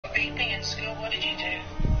in school. What did you do?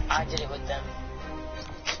 I did it with them.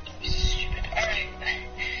 Stupid. Alright.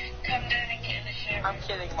 Come down and get in the shower. I'm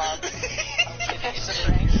kidding, Mom. I'm kidding. It's a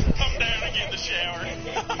prank. Come down and get in the shower.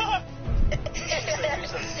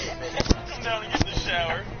 Come down and get in the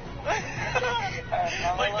shower.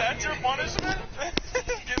 Like, that's your punishment?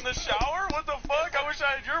 Get in the shower? What the fuck? I wish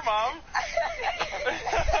I had your mom.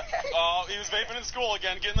 Oh, he was vaping in school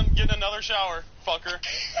again. Get in another shower, fucker.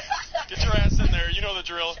 Get your ass in there. You know the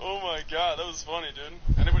drill. Oh my god, that was funny, dude.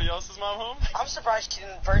 Anybody else's mom home? I'm surprised she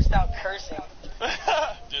didn't burst out cursing.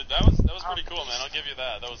 Dude, that was pretty cool, man. I'll give you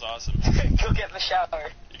that. That was awesome. Go get in the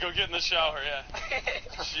shower. You go get in the shower, yeah.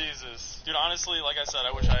 Jesus. Dude, honestly, like I said,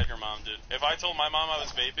 I wish I had your mom, dude. If I told my mom I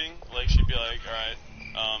was vaping, like, she'd be like, alright,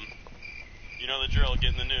 you know the drill,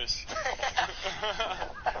 get in the noose.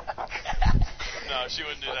 No, she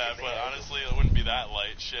wouldn't do that, but honestly, it wouldn't be that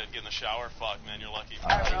light. Shit, get in the shower, fuck, man, you're lucky.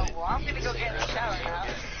 Alright, well, I'm gonna go get in the shower now.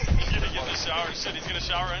 You're gonna get in the shower, shit, he's gonna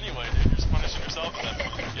shower anyway, dude. You're just punishing yourself at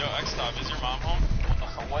that point. Yo, X-Top, is your mom home?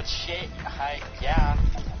 What shit? Yeah.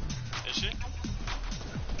 Is she?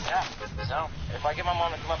 Yeah, so, if I get my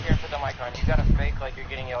mom to come up here and put the mic on, you gotta fake like you're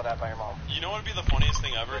getting yelled at by your mom. You know what would be the funniest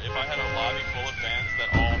thing ever? If I had a lobby full of fans that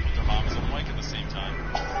all put their moms on the mic at the same time.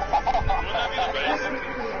 Wouldn't that be the best?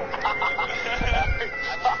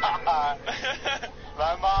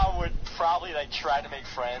 My mom would probably, like, try to make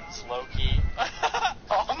friends, low-key.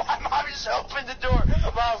 Oh, my mom just opened the door.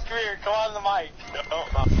 Mom, come here, come on the mic. Oh,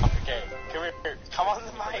 Mom, okay, come here, come on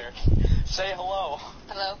the mic. Say hello.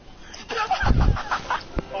 Hello.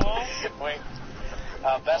 Hello? Wait.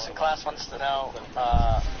 Best in class wants to know,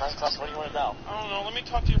 Best in class, what do you want to know? I don't know, let me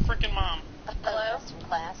talk to your freaking mom. Hello?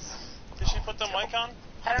 Class. Did she put the mic on?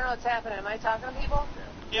 I don't know what's happening. Am I talking to people?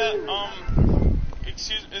 Yeah,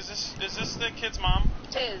 excuse, is this the kid's mom?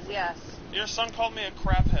 It is, yes. Your son called me a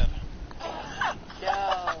craphead.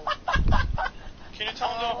 No. Can you tell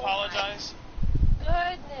him to apologize?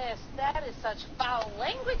 Goodness, that is such foul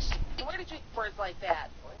language. Where did you get words like that?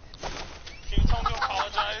 Can you tell him to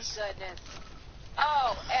apologize? Goodness.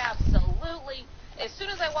 Oh, absolutely. As soon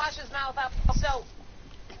as I wash his mouth up, so...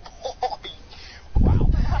 Wow.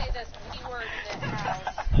 Say this B word in this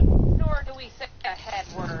house, nor do we say a head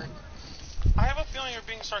word. I have a feeling you're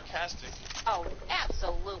being sarcastic. Oh,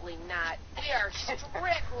 absolutely not. We are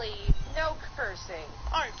strictly no cursing.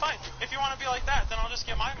 Alright, fine. If you want to be like that, then I'll just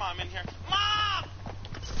get my mom in here. Mom!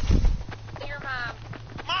 Your mom.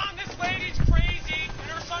 Mom, this lady's crazy, and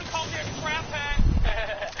her son called me a craphead.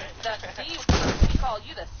 The C word. We call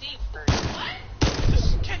you the C word. What?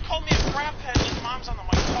 This kid called me a craphead, and his mom's on the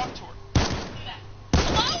mic. Talk to her.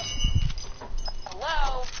 Hello?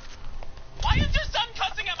 Hello? Why is your son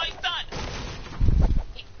cussing at my son?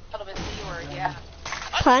 He called him a C word, yeah. A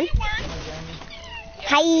Cunt? C word? Yeah,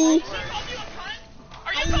 Hi. C She word. called you a cunt?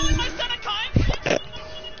 Are you calling my son a cunt?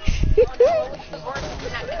 Oh, no, the word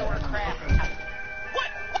is not the word crap.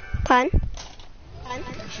 What? Pun? I'm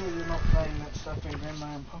sure you're not playing that stuff in Grandma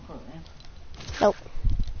and Papa, right? Nope.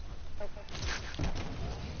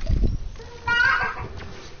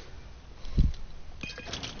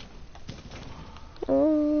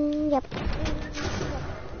 Yep.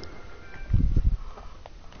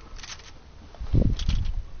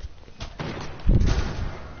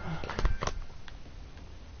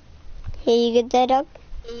 Here, you get that up?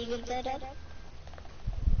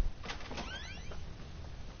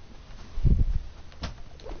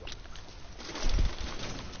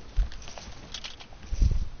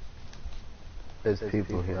 There's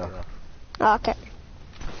people here. Oh, okay.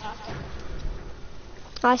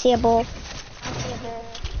 I see a ball.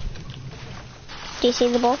 Do you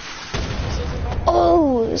see the ball?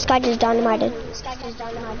 Oh, this guy just dynamited.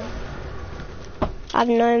 I have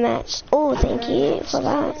no match. Oh, thank you for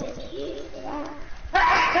that.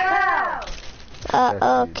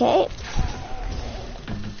 Okay.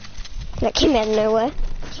 That came out of nowhere.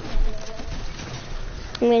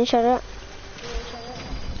 I'm gonna shut up.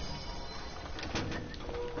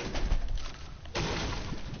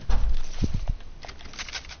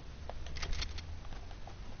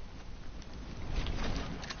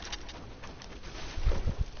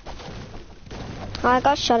 I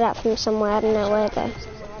got shot at from somewhere, I don't know where though.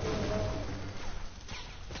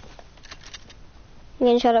 I'm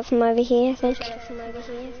getting shot at from over here, I think.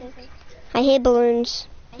 I hear balloons.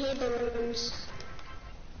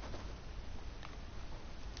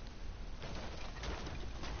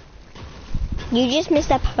 You just missed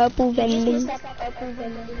that purple vending.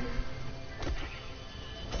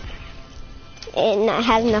 And it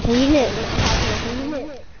has nothing in it.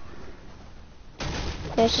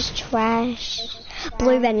 There's just trash.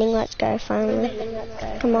 Blue vending, let's go, finally.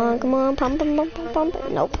 Come on, come on, pump, pump, pump, pump,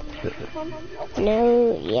 pump. Nope.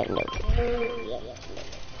 No, yeah, nope.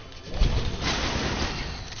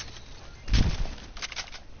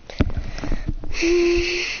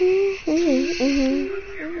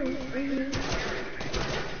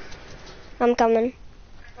 I'm coming.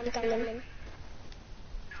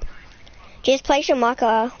 Just place your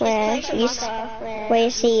marker where you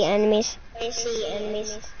see enemies.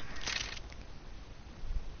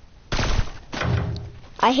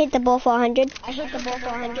 I hit the ball for 100.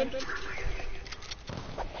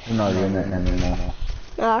 I'm not in it anymore.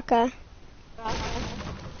 Oh, okay.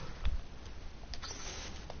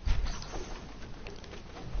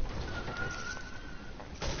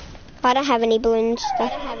 I don't have any balloons.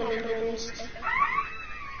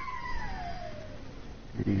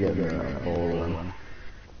 You get the ball one.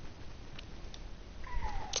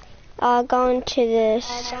 I'll go into this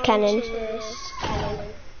cannon.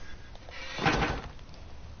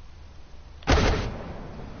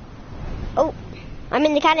 Oh, I'm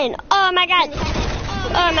in the cannon. Oh my god.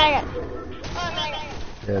 Oh my god.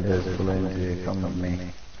 Yeah, there's balloons here. Come with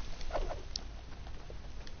me.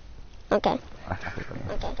 Okay. Okay.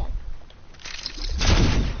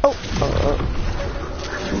 Oh.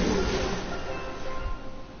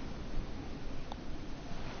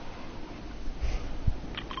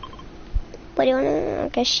 What do you wanna?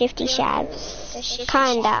 Okay, shifty shabs.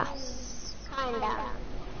 Kinda.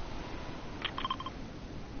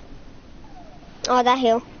 Oh, that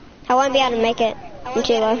hill. I won't be able to make it. I'm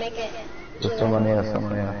too low. There's someone here.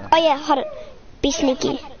 Oh yeah, hold it. Be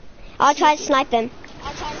sneaky. I'll try to snipe them.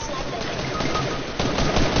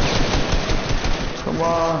 Come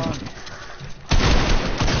on.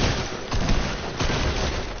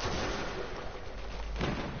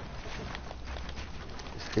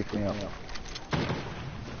 Just pick me up.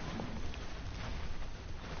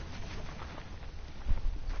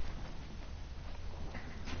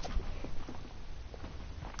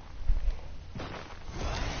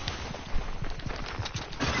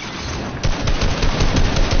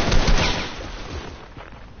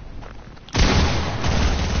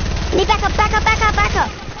 Need back up.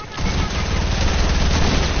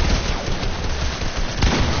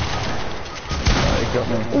 He got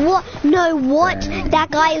me. What? No, what? That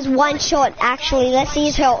guy is one shot, actually. Let's see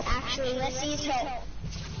his health.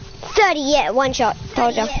 30, yeah, one shot.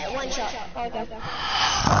 Told you. What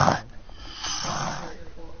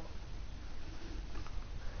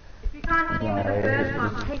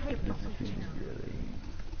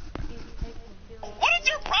is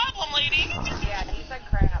your problem, lady? Yeah, he's a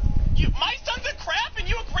crap. My son's a crap and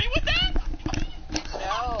you agree with that?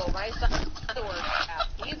 No, my son's the worst crap.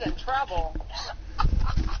 He's in trouble.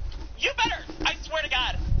 You better! I swear to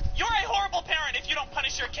God. You're a horrible parent if you don't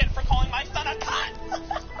punish your kid for calling my son a cunt!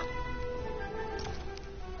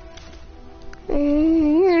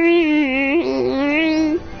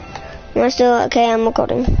 Am I still okay? I'm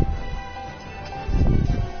recording.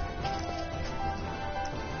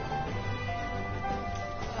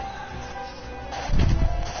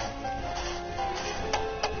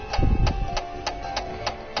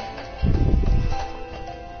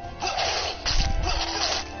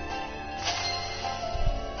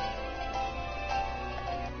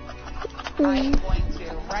 I am going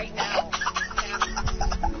to, right now.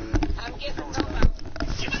 I'm getting some out.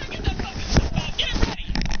 You better get that fucking stuff out. Get ready!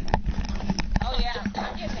 Oh yeah,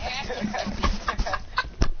 I'm getting active.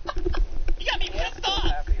 You got me pissed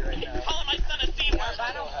off! Calling my son a C-word. I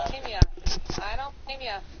don't blame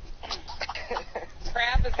you.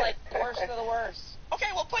 Crap is like the worst of the worst.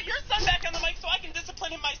 Okay, well put your son back on the mic so I can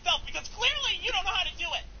discipline him myself, because clearly you don't know how to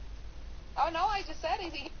do it. Oh no, I just said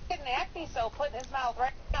he's getting acne soap put in his mouth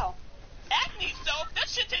right now. Acne soap? That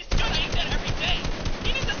shit tastes good. I eat that every day.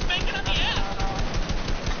 He needs a spanking on the ass.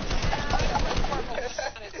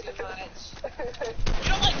 You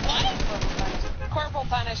don't like what? Corporal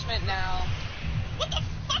punishment now. What the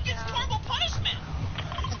fuck is corporal punishment?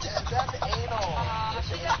 That's anal.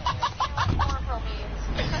 She doesn't understand what corporal means.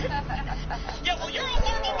 Yeah, well, you're a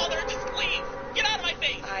horrible mother. Just leave. Get out of my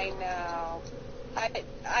face. I know.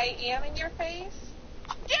 I am in your face?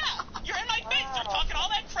 Yeah, you're in my face. You're talking all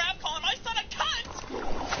that crap, calling my son a cunt.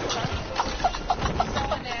 So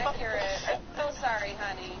inaccurate. I'm so sorry,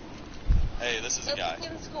 honey. Hey, this is a Look guy.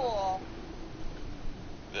 in school.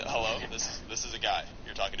 Hello? This is a guy.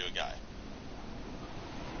 You're talking to a guy.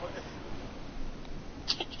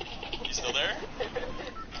 You still there?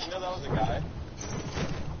 You know that was a guy?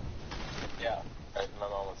 Yeah. My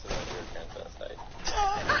mom wants to know if you're a transvestite.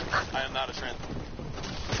 I am not a trans.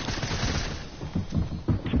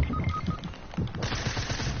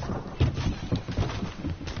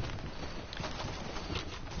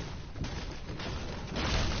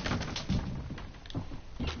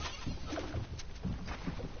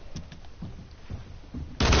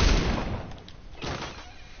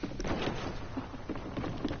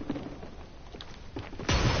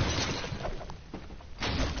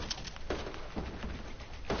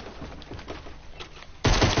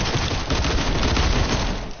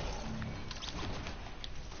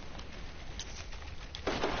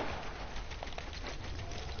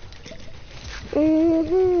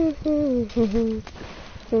 Do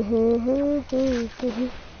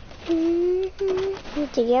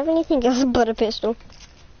you have anything else but a pistol?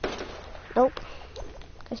 Nope.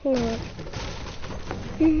 Guess not.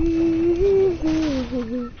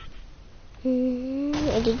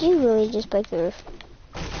 Did you really just break the roof?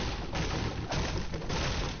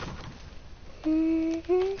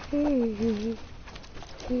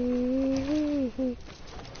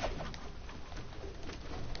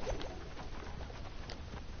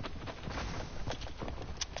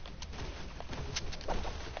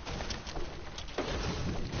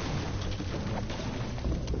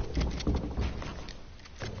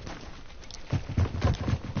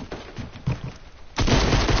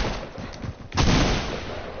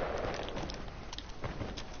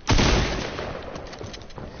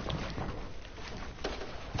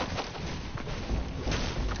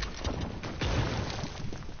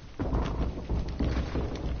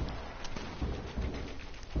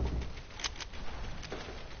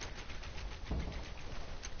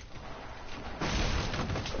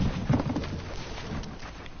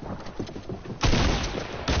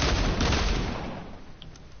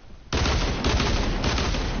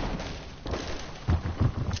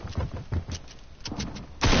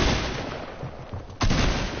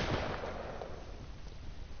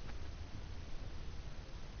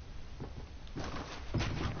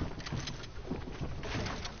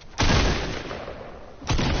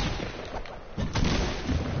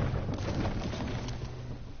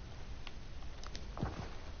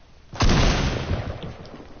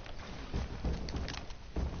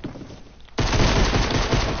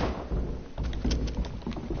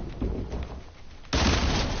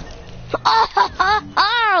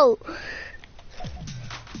 Oh!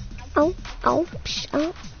 Oh, oh, psh,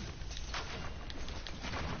 oh.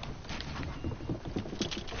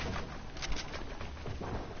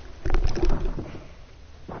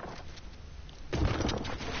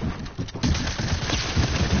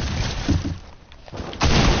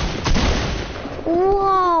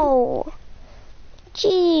 Whoa!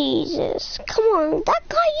 Jesus, come on, that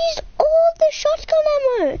guy used all the shotgun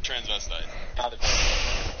ammo! Transvestite.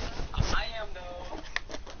 I am though.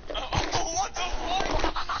 What the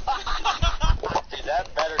fuck? Dude, that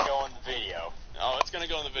better go in the video. Oh, it's gonna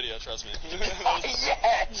go in the video, trust me.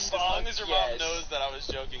 Yes! As long as your mom knows that I was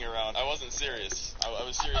joking around. I wasn't serious. I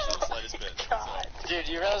was serious in the slightest bit. God. Dude,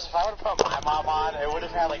 you realize if I would have put my mom on, it would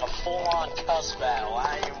have had like a full-on cuss battle.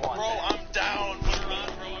 I don't even want Bro, that. I'm down. Put her on,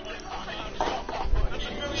 bro. I'm getting on, bro. That's a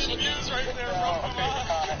million views right there, bro. Come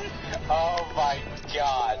on. Oh my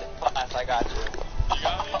god. Plus, I got you. You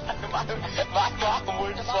got me? my mom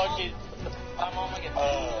would fucking... My mom would get...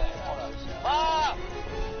 Mom!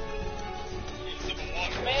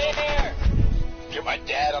 Come here! Get my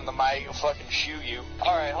dad on the mic, he'll fucking shoot you.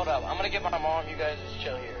 Alright, hold up. I'm gonna get my mom. You guys just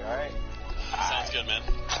chill here, alright? Sounds good, man.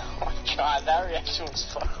 Oh my god, that reaction was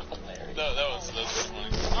fucking hilarious. That was pretty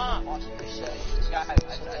funny. Mom! Watch what you say. This guy, I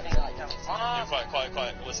think I know. Mom!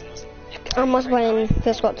 Quiet. Listen. I almost went in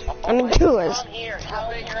the squad. I'm in tours. I'm here.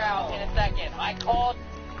 I'll figure out in a second. I called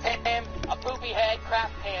him a poopy head,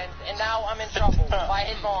 crap pants, and now I'm in trouble by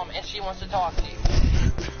his mom, and she wants to talk to you.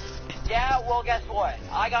 Yeah, well, guess what?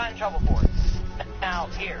 I got in trouble for it. Now,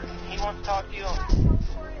 here, he wants to talk to you.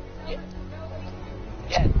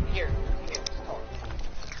 Yes, here. Talk.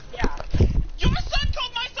 Yeah. Your son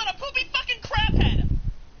called my son a poopy fucking crabhead.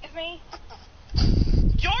 Excuse me?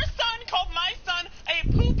 Your son called my son a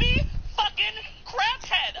poopy fucking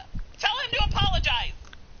crabhead. Tell him to apologize.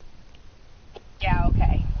 Yeah,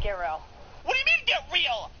 okay. Get real. What do you mean get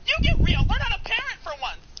real? You get real. Learn how to parent for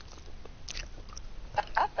once.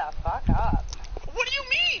 Shut the fuck up. What do you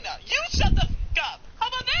mean? You shut the fuck up. How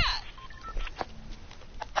about that?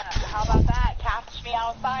 How about that? Catch me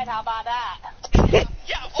outside. How about that?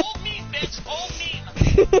 Yeah, old mean, bitch. Old mean.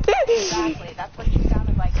 Exactly. That's what you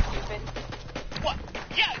sounded like, stupid. What?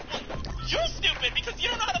 Yeah, well, you're stupid because you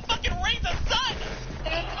don't know how to fucking raise a son.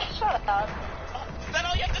 Shut up. Is that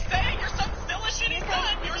all you have to say? Your son's still a shitty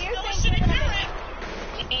son. You're still a shitty parent.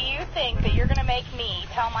 Do you think that you're gonna make me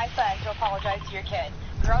tell my son to apologize to your kid?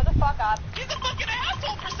 Grow the fuck up. He's a fucking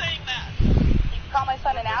asshole for saying that. You call my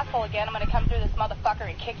son an asshole again, I'm gonna come through this motherfucker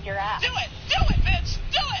and kick your ass. Do it, bitch.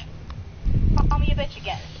 Do it. Call me a bitch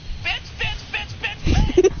again. Bitch.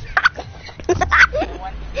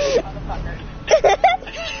 One motherfucker.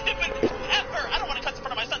 You stupid effer. I don't want to cuss in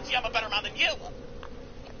front of my son, so you have a better mouth than you.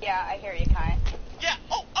 Yeah, I hear you, Kai. Yeah.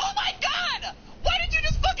 Oh my God. Why did you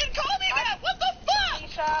just fucking call me that? What the fuck?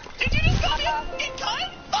 Keisha. Did you just call me a fucking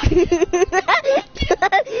cunt?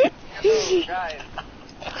 Guys,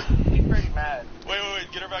 he's pretty mad. Wait.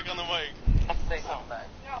 Get her back on the mic. Say something back.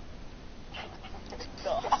 No.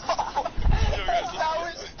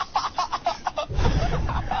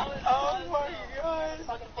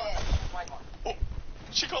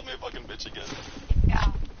 bitch again.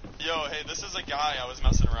 Yeah. Yo, hey, this is a guy. I was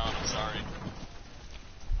messing around. I'm sorry.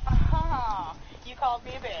 You called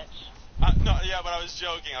me a bitch. No, yeah, but I was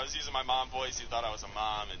joking. I was using my mom voice. You thought I was a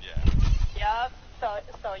mom, and yeah. Yep.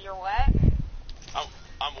 So you're wet?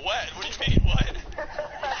 I'm wet. What do you mean, what?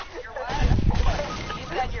 You're wet? You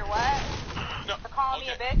said you're wet? No. For calling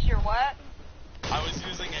Okay. me a bitch, you're what? I was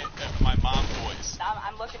using my mom voice.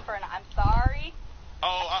 I'm looking for an I'm sorry.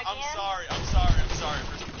 Oh, I'm Again? sorry. I'm sorry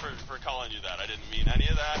for calling you that. I didn't mean any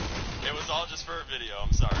of that. It was all just for a video.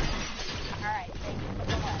 I'm sorry. All right. Thank you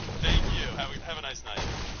so much. Thank you. Have a nice night.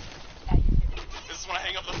 Yeah, you too. This is when I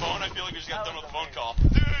hang up the phone. I feel like we just got done with the phone call.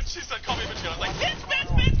 Dude, she said call me a bitch. I was like, bitch, bitch,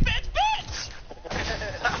 bitch, bitch, bitch.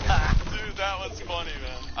 Dude, that was funny,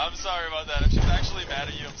 man. I'm sorry about that. If she's actually mad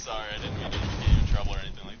at you, I'm sorry. I didn't mean to get you in trouble or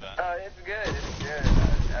anything like that. It's good. It's good.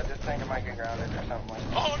 I just think I might get grounded or something like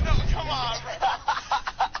that. Oh no, come on.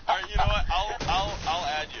 All right, you know what? I'll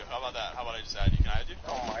add you. How about that? How about I just add you? Can I add you?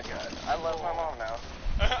 Oh my god. I love my mom now.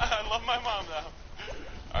 I love my mom now.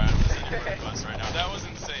 All right, I'm gonna send you a friend request right now. That was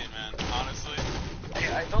insane, man. Honestly.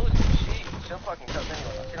 Yeah, I told her she'll fucking cuss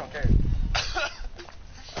anyway. She don't care. Dude,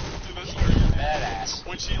 that's crazy. Badass.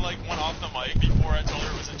 When she like went off the mic before I told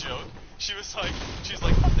her it was a joke, she's like,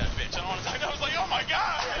 fuck that bitch. I don't want to talk. I was like, oh my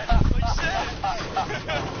god. Like shit. I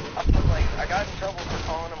was like, I got in trouble for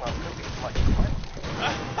calling him a poopy. I'm like, what?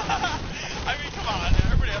 I mean, come on.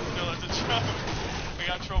 Everybody has to know that's a joke. I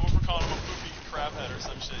got in trouble for calling him a poopy craphead or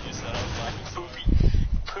some shit you said. I was laughing.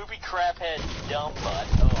 Poopy craphead, dumb butt.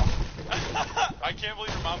 Oh. I can't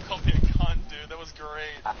believe your mom called me a cunt, dude. That was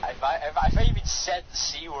great. If I even said the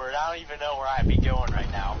C word, I don't even know where I'd be going right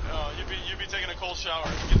now. No, you'd be taking a cold shower.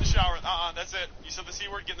 Get in the shower. That's it. You said the C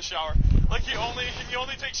word, get in the shower. Like he only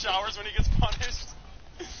takes showers when he gets punished.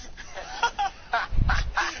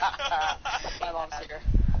 My mom's here.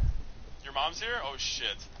 Your mom's here? Oh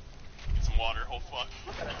shit. Get some water. Oh fuck.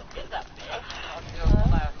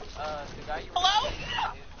 Hello?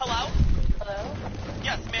 Hello? Hello?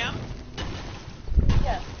 Yes, ma'am?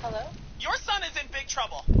 Yes, hello? Your son is in big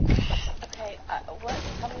trouble. Okay,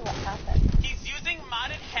 tell me what happened. He's using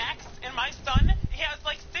modded hacks, and my son, he has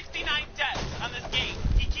like 69 deaths on this game.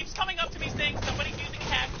 He keeps coming up to me saying somebody's using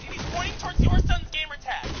hacks, and he's pointing towards your son's gamer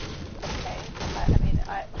tag. Okay,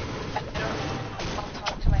 I don't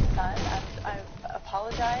talk to my son. I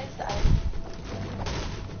apologize. I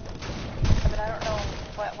don't know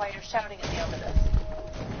why you're shouting at me over this.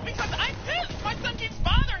 Because I'm pissed. My son keeps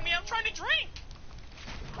bothering me. I'm trying to drink.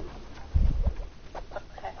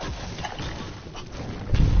 Okay.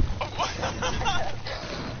 Oh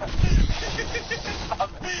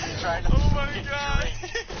my god.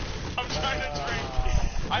 I'm trying to drink.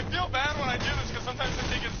 I feel bad when I do this because sometimes I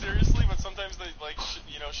take it seriously, but sometimes they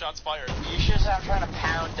shots fired. You should stop trying to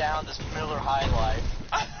pound down this Miller High Life.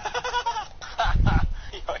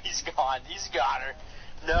 Yo, he's gone. He's got her.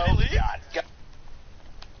 No, Did he leave? God.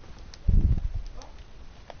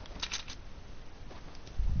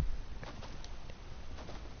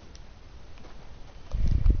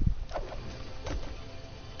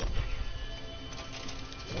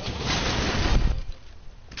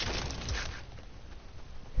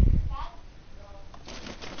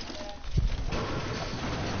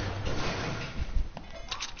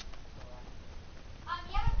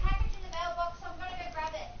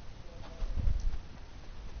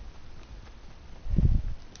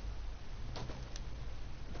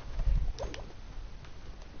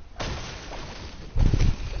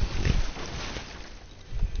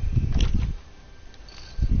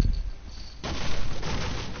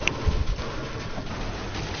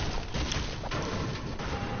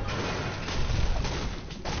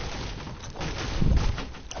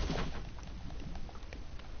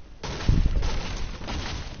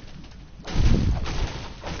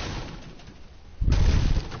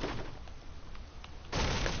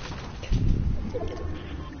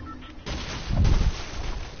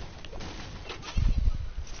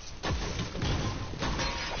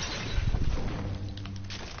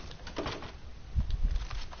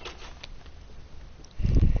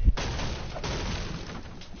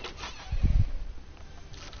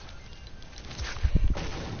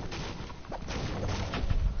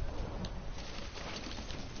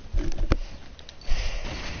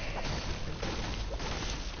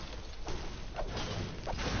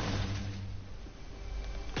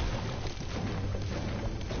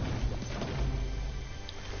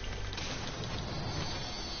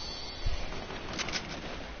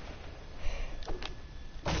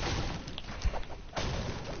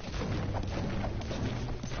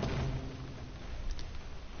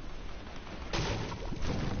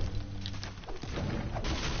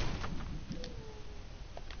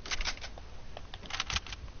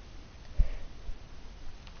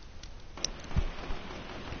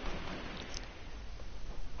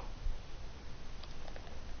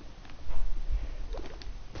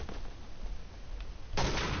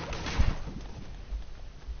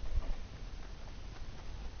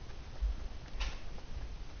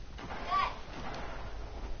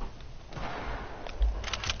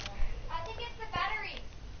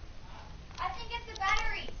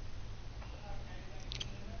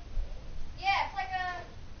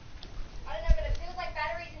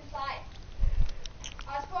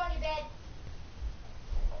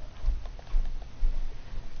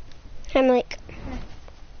 I'm like,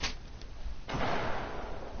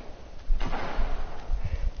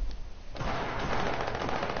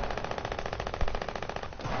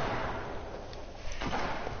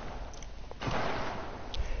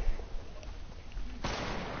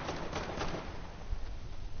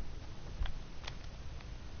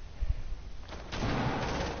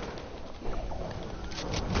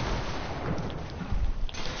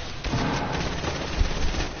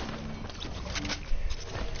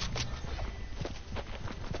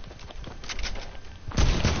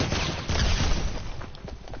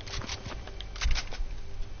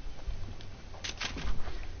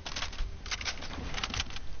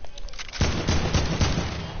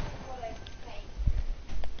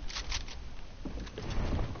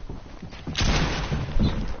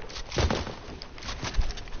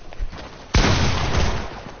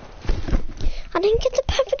 I didn't get the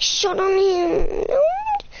perfect shot on him. No,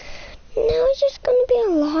 now he's just gonna be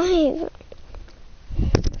alive.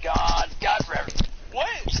 God forever. What?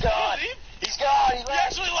 He's gone. He's gone. He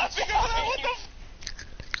actually left because of that? What the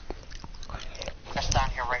That's down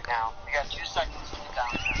here right now. You got 2 seconds to get down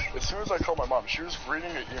here. As soon as I called my mom, she was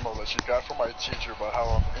reading an email that she got from my teacher about how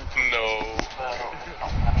I'm into No.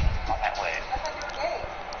 On that way.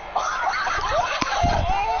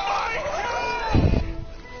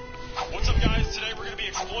 What's up, guys? Today we're going to be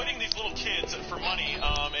exploiting these little kids for money,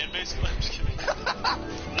 and basically, I'm just kidding.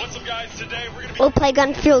 What's up, guys? Today we're going to be... We'll play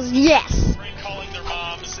gun feels, yes! Prank calling their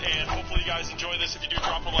moms, and hopefully you guys enjoy this. If you do,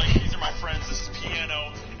 drop a like. These are my friends. This is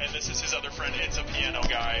Piano, and this is his other friend. It's a Piano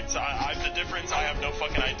guy. So the difference, I have no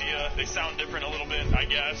fucking idea. They sound different a little bit, I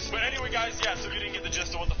guess. But anyway, guys, yeah, so if you didn't get the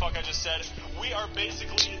gist of what the fuck I just said, we are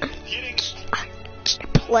basically getting...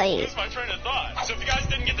 Lose my train of thought. So if you guys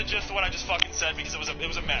didn't get the gist of what I just fucking said, because it was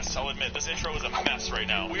a mess, I'll admit, this intro is a mess right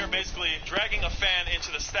now. We are basically dragging a fan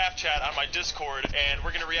into the staff chat on my Discord, and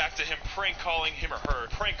we're gonna react to him prank calling him or her,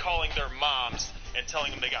 prank calling their moms, and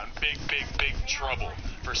telling them they got in big trouble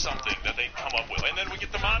for something that they come up with. And then we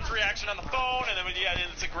get the mom's reaction on the phone, and then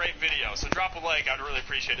it's a great video. So drop a like, I'd really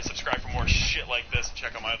appreciate it. Subscribe for more shit like this.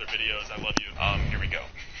 Check out my other videos. I love you. Here we go.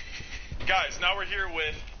 Guys, now we're here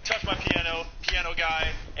with Touch My Piano, Piano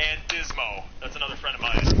Guy, and Dismo. That's another friend of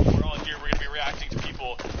mine. We're all here. We're going to be reacting to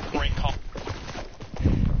people prank call.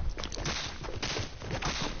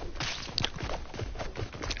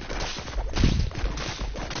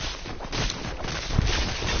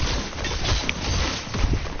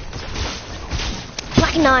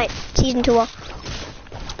 Black Knight, Season 2.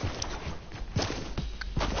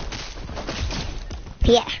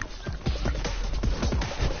 Yeah.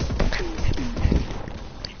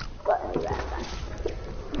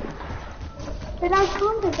 Did I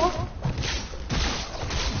come to that?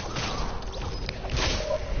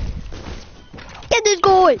 Get this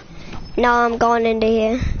going! No, I'm going into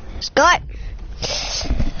here. Let's go!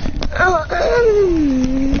 Oh, there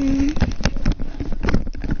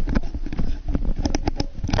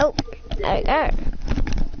we go.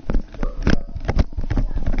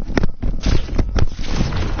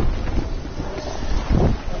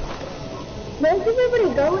 Where's everybody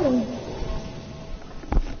going?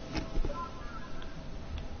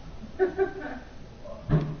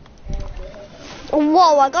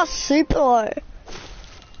 Whoa, I got super low.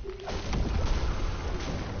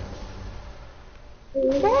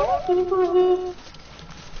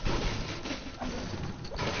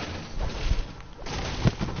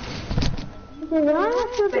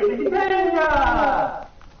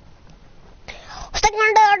 Stick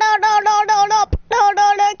my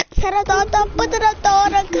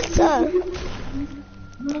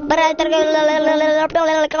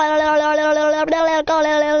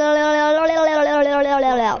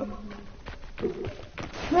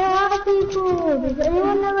Where are people? Does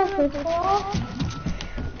anyone know where people are?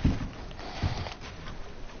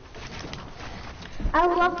 I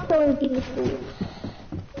love killing people.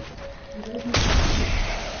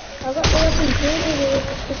 I got everything good.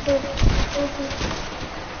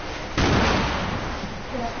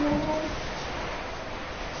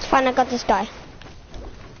 It's fine, I got this guy.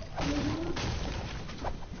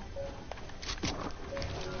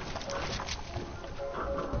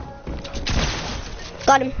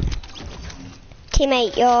 Got him.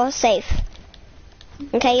 Teammate, you're safe.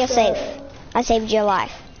 Okay, you're safe. I saved your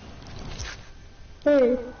life.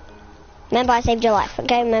 Remember, I saved your life.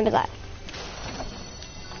 Okay, remember that.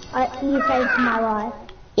 You saved my life.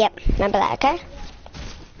 Yep, remember that, okay?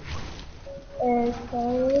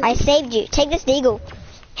 Okay. I saved you. Take this deagle.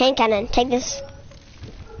 Hand cannon, take this.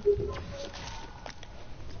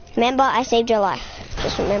 Remember, I saved your life.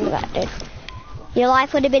 Just remember that, dude. Your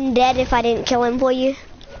life would have been dead if I didn't kill him for you.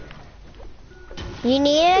 You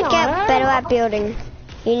need to get better at building.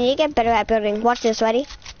 You need to get better at building. Watch this, ready?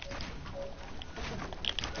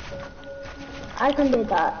 I can do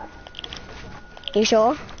that. You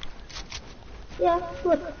sure? Yeah,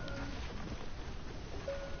 look.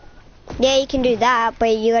 Yeah, you can do that, but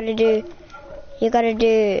you gotta do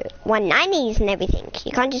 190s and everything.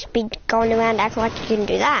 You can't just be going around acting like you can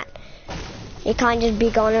do that. You can't just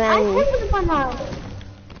be going around.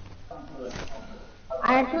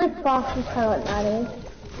 I actually fast as hell at 90s.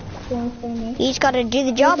 You just gotta do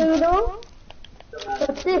the job.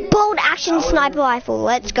 What's this? Bolt action sniper rifle.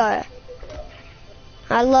 Let's go.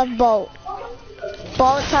 I love Bolt.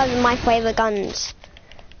 Bolts are my favorite guns,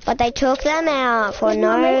 but they took them out for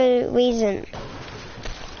no reason.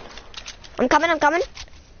 I'm coming.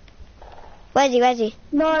 Where's he?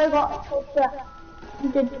 No, I got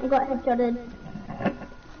headshotted.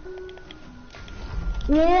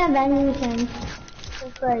 Yeah, banging him.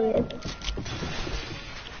 That's where he is.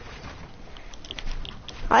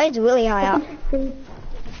 Oh, he's really high up.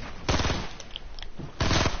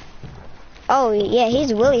 Oh, yeah,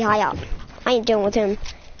 he's really high up. I ain't dealing with him.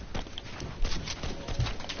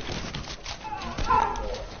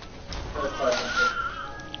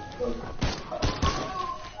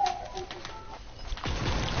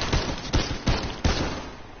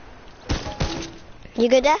 You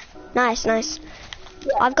good there? Nice. Yeah,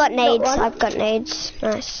 I've got nades.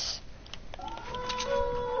 Nice.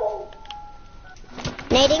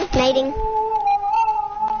 Nading.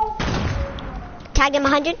 Tag him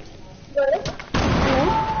 100.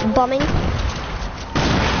 Bombing.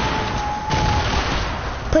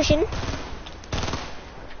 Pushing.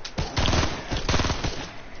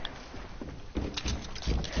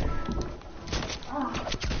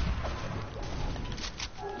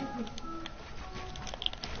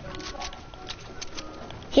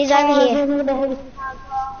 He's over here.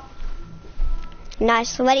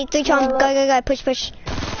 Nice. Ready? 3, 2, 1. Go. Push.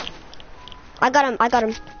 I got him.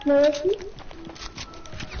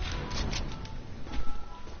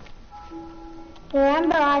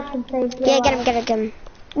 Remember, I can take you. Yeah, get him.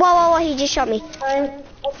 Whoa, he just shot me.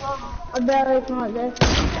 I barely caught this.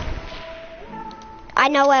 I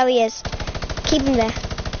know where he is. Keep him there.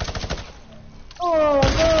 Oh,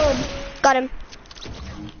 good. Got him.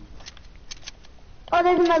 Oh,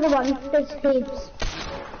 there's another one. There's heaps.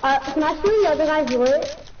 Can I see the other guy's loot?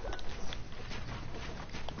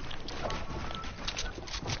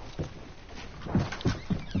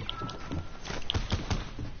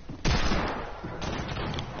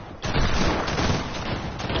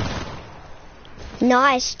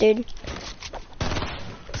 Nice, dude.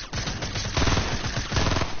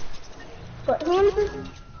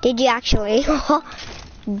 Did you actually?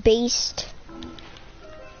 Beast.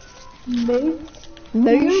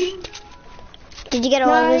 Did you get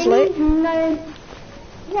all of his loot? No.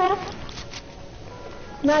 Yeah.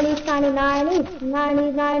 90s, 90s,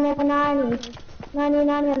 90s, 90s.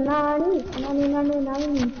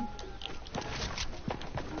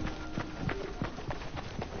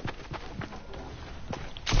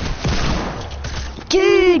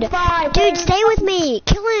 Dude, stay with me.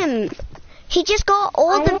 Kill him. He just got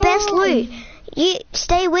all the best loot. You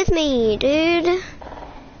stay with me, dude.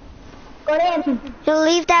 Go in.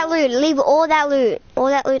 Leave that loot. Leave all that loot. All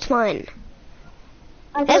that loot's mine.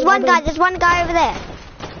 Okay, there's one guy over there.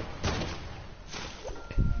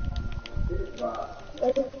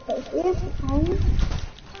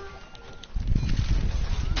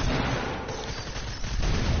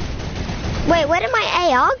 Wait, where did my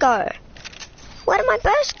AR go? Where did my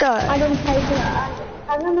burst go? I didn't take it.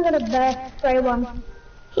 I only got a burst spray one.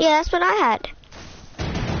 Yeah, that's what I had.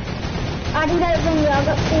 I didn't get it from you. I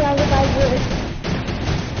got the other guy's loot.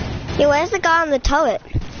 Yeah, where's the guy on the turret?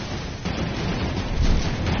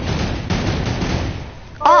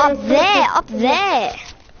 Oh, up there.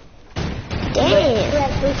 Damn.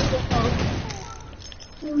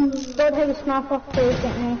 Go take a sniper off please,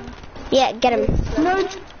 get me. Yeah, get him. No,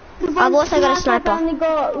 I've also got a sniper. I've only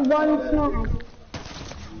got one sniper.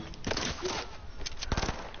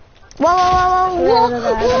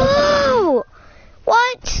 Whoa!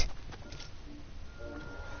 What?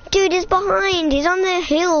 Dude is behind. He's on the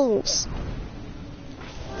hills.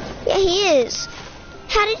 Yeah, he is.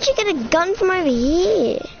 How did you get a gun from over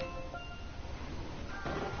here?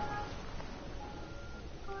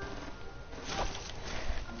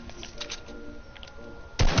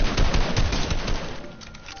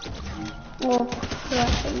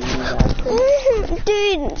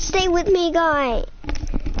 Dude, stay with me, guy.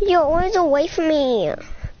 You're always away from me.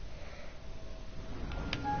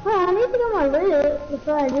 Well, I need to get my loot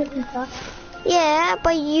before I do some stuff. Yeah,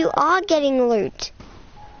 but you are getting loot.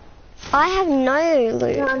 I have no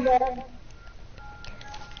loot. No, I'm dead.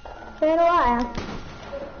 So do I.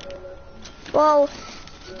 Well,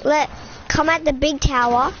 come at the big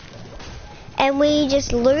tower, and we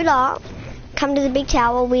just loot up. Come to the big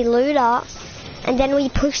tower, we loot up, and then we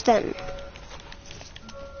push them.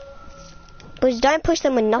 But don't push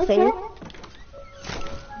them with nothing. Okay.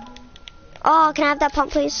 Oh, can I have that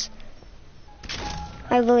pump, please?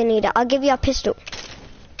 I really need it. I'll give you a pistol.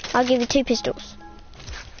 I'll give you 2 pistols.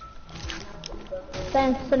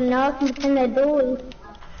 Thanks for nothing to do.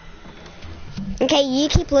 Okay, you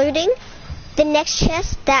keep looting. The next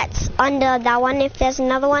chest that's under that one, if there's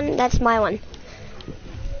another one, that's my one.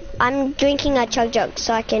 I'm drinking a chug jug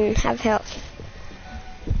so I can have health.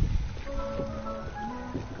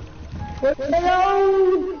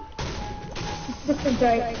 Hello! This is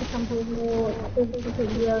great for some people. This is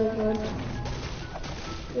really good.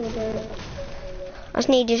 Really good. I just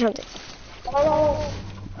need to do something. Hello!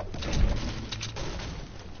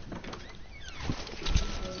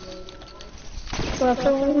 You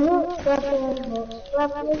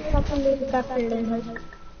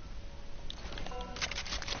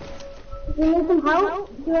need some help?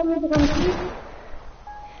 Do you want me to come to you?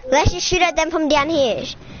 Let's just shoot at them from down here.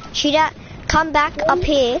 Come back up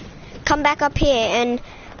here. Come back up here, and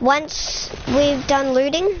once we've done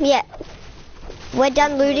looting, yeah, we're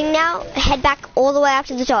done looting now, head back all the way up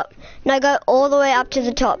to the top. No, go all the way up to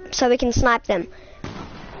the top so we can snipe them.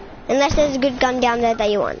 Unless there's a good gun down there that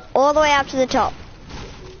you want. All the way up to the top.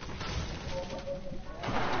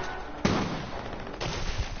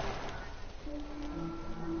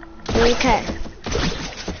 Okay.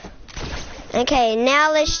 Okay,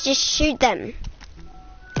 now let's just shoot them.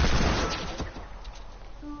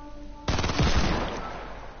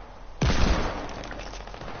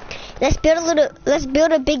 Let's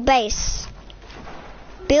build a big base.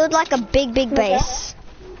 Build like a big base.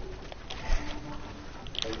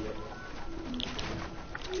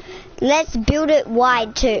 Let's build it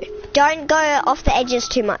wide too. Don't go off the edges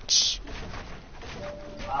too much.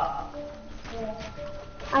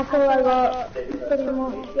 I feel I got pretty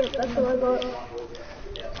much shit. I feel I got.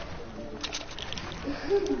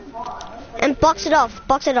 And box it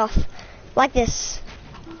off, like this.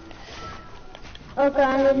 Okay,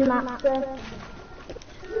 I need maps there.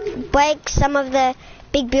 Break some of the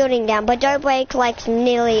big building down, but don't break like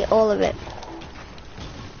nearly all of it.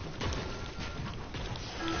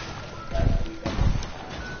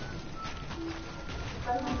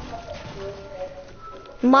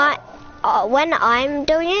 When I'm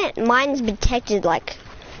doing it, mine's protected, like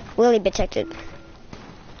really protected.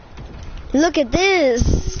 Look at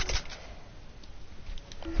this.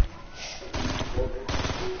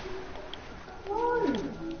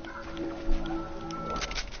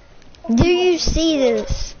 Do you see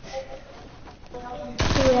this?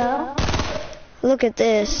 Yeah. Look at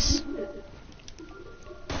this.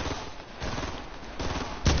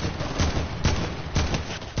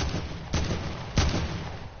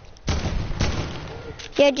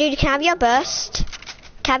 Yeah, dude, can I have your burst?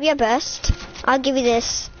 Can I have your burst? I'll give you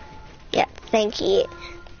this. Yep, thank you.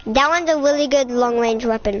 That one's a really good long-range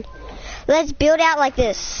weapon. Let's build out like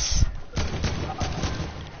this.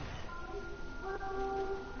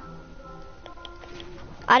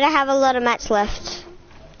 I don't have a lot of mats left.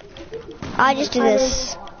 I'll just do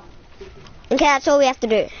this. Okay, that's all we have to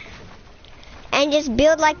do. And just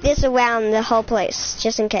build like this around the whole place,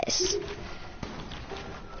 just in case.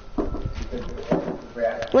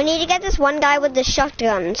 We need to get this one guy with the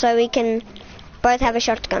shotgun so we can both have a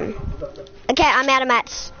shotgun. Okay, I'm out of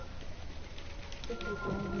mats.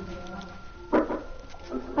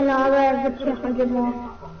 I know, I have 200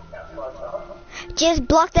 more. Just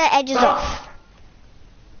block the edges off.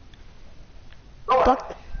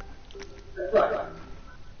 Block.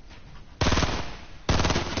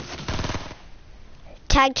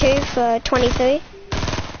 Tag 2 for 23.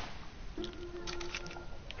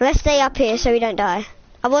 Let's stay up here so we don't die.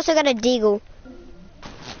 I've also got a deagle.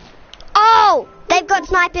 Oh! They've got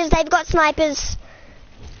snipers, they've got snipers.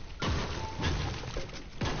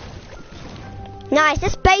 Nice,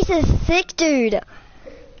 this base is thick, dude.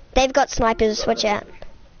 They've got snipers, watch out.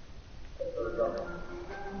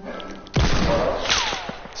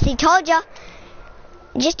 See, told ya.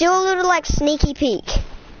 Just do a little, like, sneaky peek.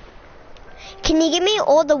 Can you give me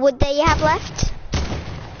all the wood that you have left?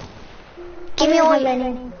 Give me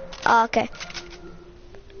all. Oh, okay.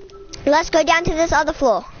 Let's go down to this other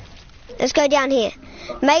floor. Let's go down here.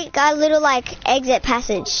 Make a little, like, exit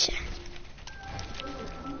passage.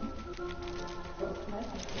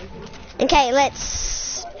 Okay,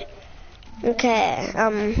 let's... Okay,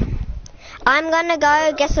 I'm gonna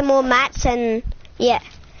go get some more mats and... Yeah.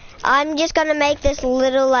 I'm just gonna make this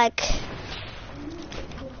little like.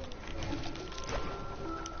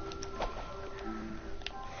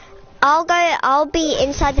 I'll be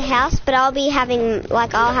inside the house, but I'll be having,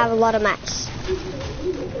 like, I'll have a lot of mats.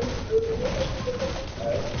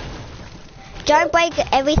 Don't break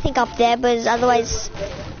everything up there, because otherwise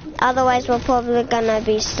we're probably gonna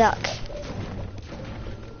be stuck.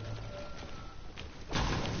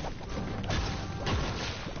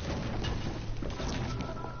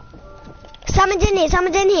 Someone's in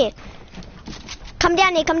here. Come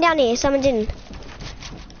down here, someone's in.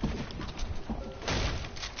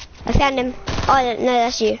 I found him. Oh, no,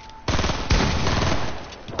 that's you.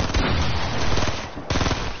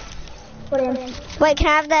 Wait, can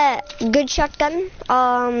I have the good shotgun?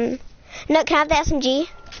 No, can I have the SMG?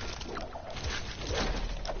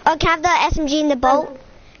 Oh, can I have the SMG in the bolt?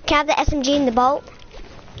 Can I have the SMG in the bolt?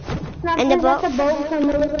 And the bolt?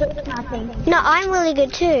 No, I'm really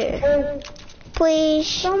good too.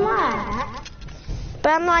 Please.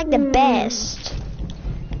 But I'm like the best.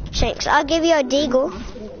 Thanks. I'll give you a deagle.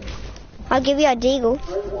 I'll take the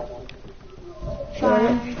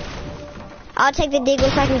deagle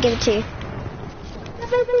so I can give it to you.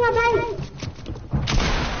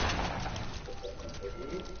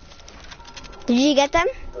 Did you get them?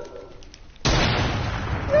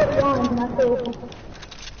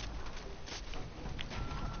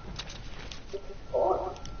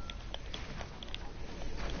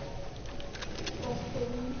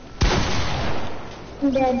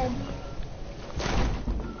 I'm dead.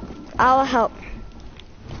 I'll help.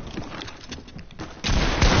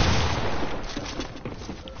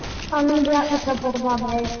 I'll need to have a couple of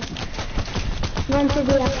bombers. Run to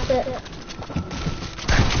the exit.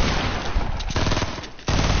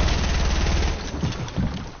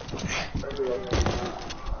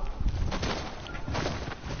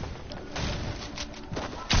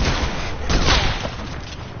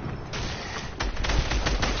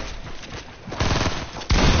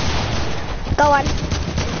 Go on.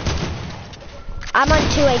 I'm on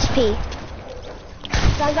 2 HP.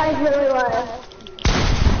 That guy's really low.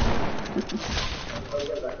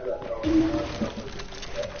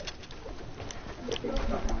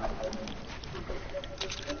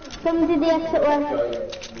 Come to the exit one.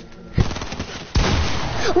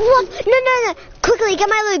 What? No. Quickly, get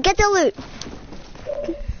my loot. Get the loot.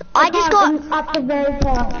 I just got... Up the very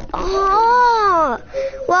top. Oh!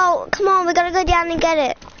 Well, come on. We gotta go down and get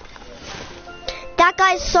it. That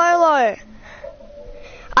guy's so low.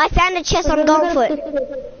 I found a chest on Goldfoot.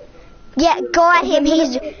 Yeah, go at him.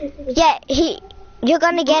 You're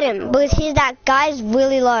gonna get him because that guy's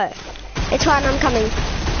really low. It's fine, I'm coming.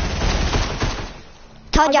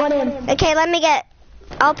 Told ya. Okay,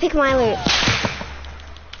 I'll pick my loot.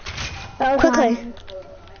 Quickly.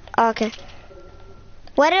 Oh, okay.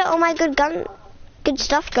 Where did all my good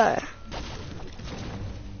stuff go?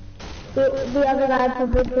 The other guy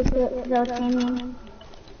probably took the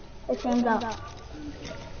chains out.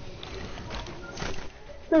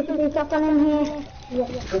 So should we stop on in here? Yeah.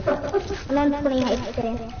 And then putting height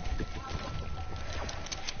today.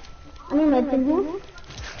 Any meds in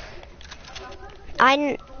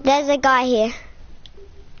here? There's a guy here.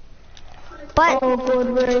 But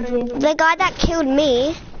the guy that killed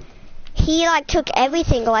me, he like took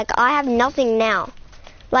everything. Like I have nothing now.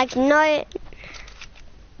 Like no.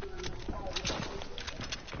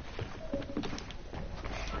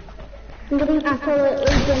 I'm getting absolutely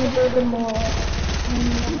gonna do them all.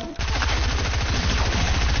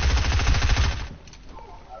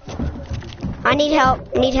 I need help.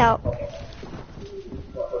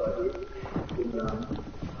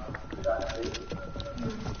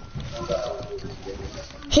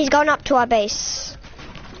 He's gone up to our base.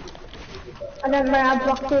 I don't know, I'll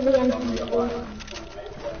block through the entrance.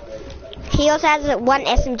 He also has 1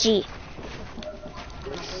 SMG.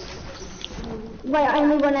 Wait,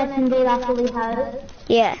 only 1 SMG, that's what we had.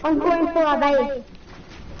 Yeah. I'm going for our base.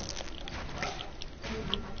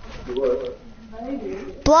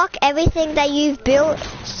 Block everything that you've built.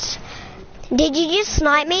 Did you just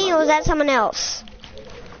snipe me or was that someone else?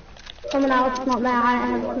 Someone else, not me.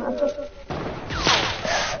 I don't have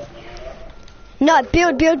No,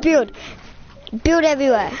 build. Build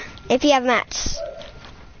everywhere, if you have mats.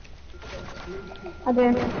 I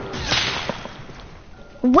do.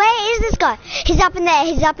 Where is this guy? He's up in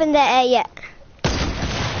the air, yeah.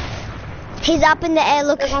 He's up in the air,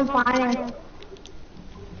 look. I'm fine.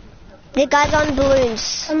 The guy's on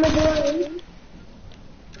balloons. On the balloon?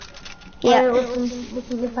 Yeah.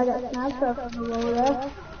 Listen, if I got snapped, so I'm roll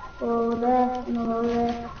there, and roll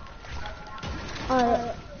there.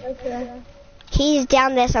 Alright, okay. He's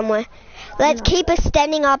down there somewhere. Let's keep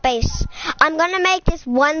extending our base. I'm gonna make this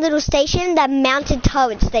one little station the mounted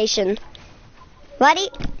turret station. Ready?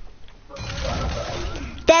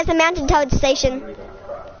 There's a mounted turret station.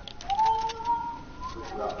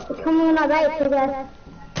 Come on, right to that.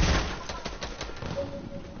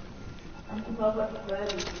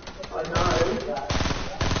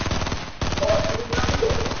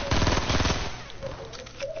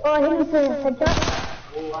 Oh, he's a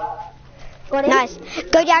headshot. Nice.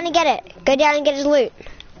 Go down and get it. Go down and get his loot.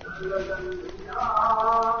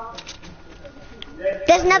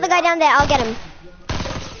 There's another guy down there. I'll get him.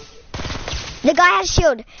 The guy has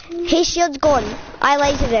shield. His shield's gone. I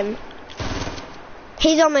lasered him.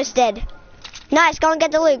 He's almost dead. Nice. Go and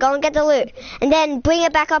get the loot. Go and get the loot. And then bring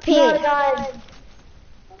it back up here.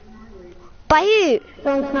 By who?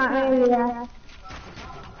 Don't not really that.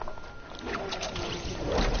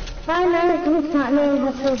 I know it's not me.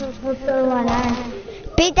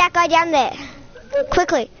 Beat that guy down there.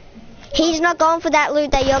 Quickly. He's not going for that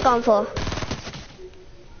loot that you're going for.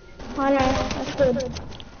 I know, that's good.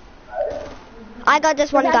 I got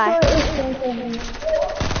this one guy.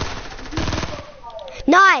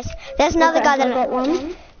 Nice. There's another guy that...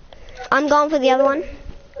 one. I'm going for the other one.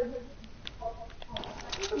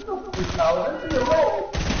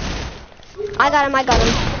 I got him.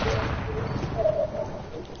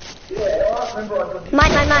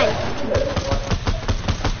 Mine.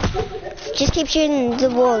 Just keep shooting the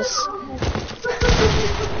walls.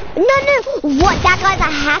 No. What? That guy's a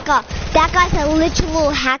hacker. That guy's a literal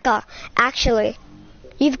hacker, actually.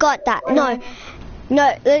 You've got that. No.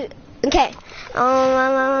 Okay.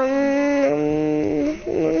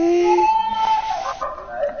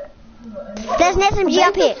 There's an SMG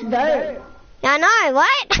up here. I know,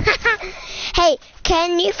 what? Hey,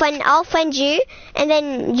 can you I'll friend you, and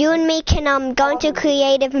then you and me can go into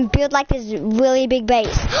creative and build like this really big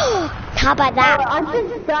base. How about that? I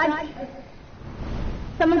just died.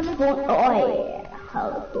 Someone spawned. Oh,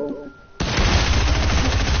 how cool.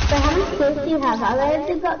 So how many kills do you have? I've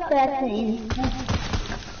already got 13.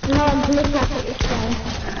 No, I'm looking at what you're saying.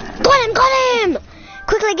 Got him!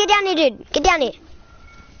 Quickly, get down here, dude. Get down here.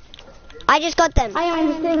 I just got them. I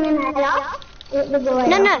am sitting in the house.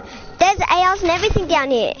 No. There's ARs and everything down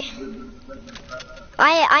here.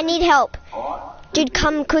 I need help. Dude,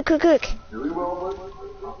 come quick.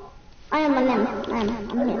 I am on them. I'm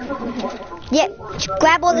here. Yeah,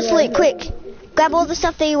 grab all this loot, quick. Grab all the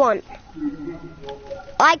stuff that you want.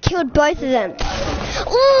 I killed both of them.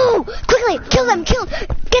 Ooh! Quickly, kill them.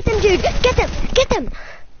 Get them, dude. Get them.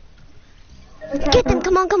 Get them,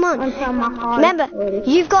 come on. Remember,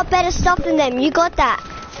 you've got better stuff than them. You got that.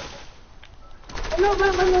 No!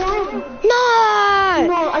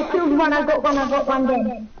 No, I killed one. I got one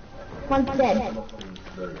dead. One's dead.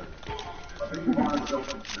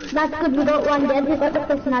 That's good, we got one dead. We got the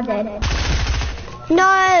person not dead.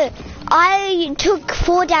 No, I took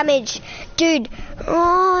 4 damage. Dude.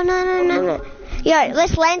 Oh, no. Yo,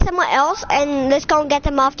 let's land somewhere else and let's go and get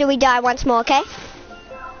them after we die once more, okay?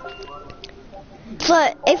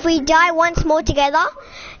 So, if we die once more together,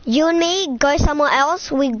 you and me go somewhere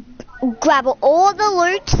else, we grab all the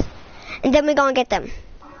loot, and then we go and get them.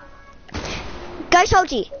 Go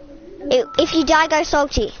salty. If you die, go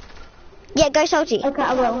salty. Yeah, go salty. Okay,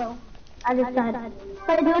 I will. I just died.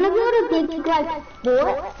 But do you want to build a big, like,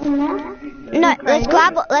 fort in there? No,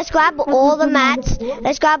 let's grab all the mats.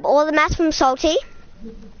 Let's grab all the mats from salty.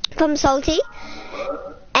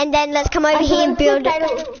 And then let's come over here and build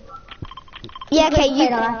it. Yeah, okay,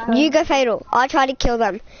 you go fatal. I'll try to kill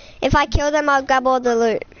them. If I kill them, I'll grab all the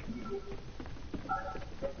loot.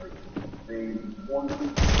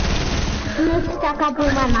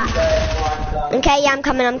 Okay, yeah, I'm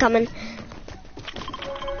coming.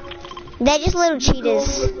 They're just little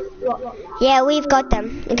cheaters. Yeah, we've got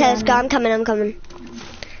them. Okay, let's go. I'm coming.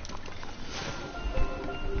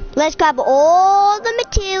 Let's grab all the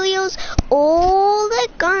materials, all the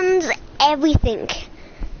guns, everything.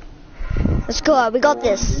 Let's go. We got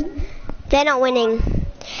this. They're not winning.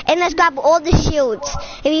 And let's grab all the shields.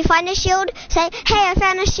 If you find a shield, say, hey, I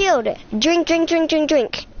found a shield. Drink.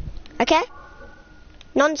 Okay?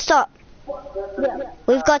 Non-stop.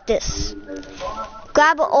 We've got this.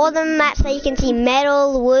 Grab all the mats that you can see.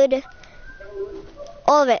 Metal, wood,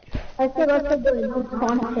 all of it.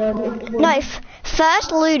 No,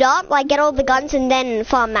 first loot up, like get all the guns and then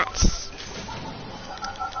farm mats.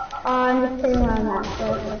 I'm just putting on that.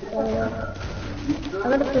 I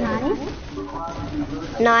got a Punani.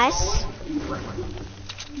 Nice.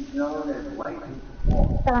 I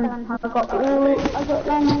got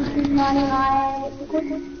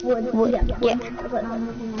 1999 wood.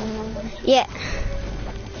 Yeah.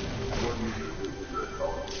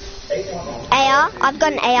 AR? I've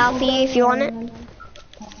got an AR for you if you want it.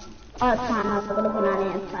 Oh, it's fine. I've got a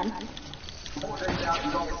banana. It's fine.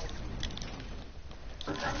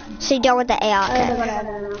 So you done with the AR? Okay.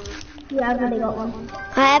 Yeah, I've already got one.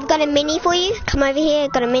 I have got a mini for you. Come over here.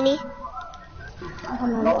 Got a mini.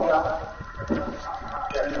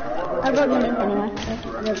 I've got minis anyway.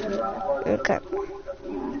 Okay.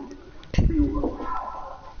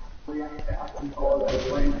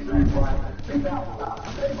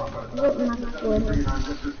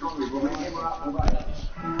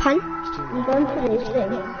 Pun? I'm going to this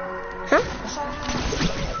thing. Huh?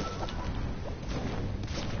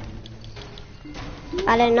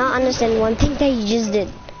 I did not understand one thing that you just did.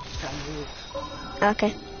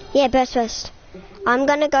 Okay. Yeah, burst first. I'm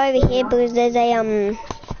gonna go over here because there's a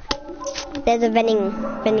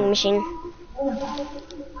vending machine.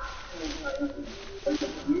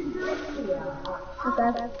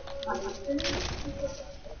 Okay.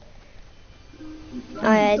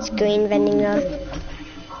 Oh yeah, it's green vending though.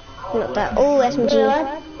 Not that. Oh, SMG.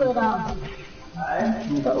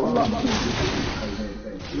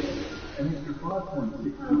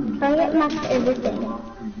 Try to get max everything.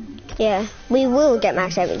 Yeah, we will get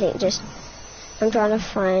max everything. Just, I'm trying to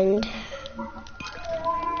find.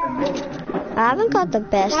 I haven't got the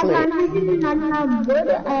best loot. 199 wood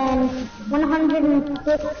and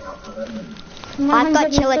 106. I've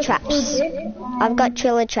got chiller traps. I've got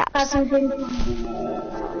chiller traps.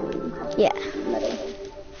 Yeah.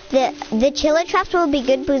 The chiller traps will be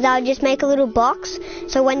good because they'll just make a little box.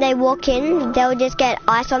 So when they walk in, they'll just get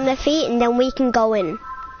ice on their feet and then we can go in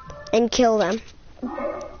and kill them.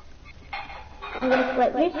 I'm gonna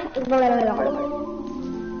split this.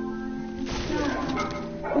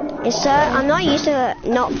 So I'm not used to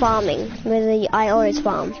not farming. I always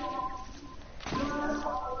farm.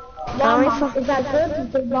 Is that good?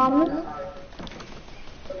 Is the bombers?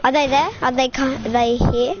 Are they there? Are they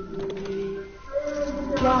here?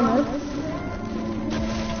 Bombers.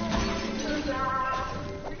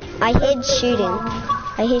 I hear shooting.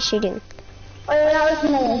 I hear shooting. Oh, that was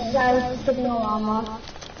me. I was shooting a llama.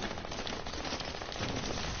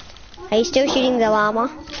 Are you still shooting the llama?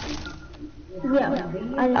 Yeah.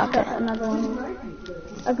 I just got another one.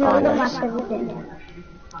 I've got max everything.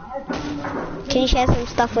 Can you share some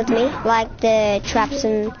stuff with me, like the traps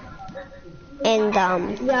and Yeah,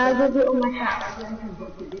 I'll give you all my traps.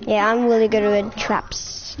 Yeah, I'm really good with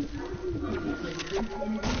traps.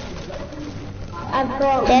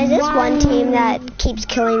 There's this one team that keeps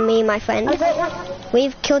killing me, my friend.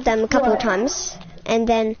 We've killed them a couple of times, and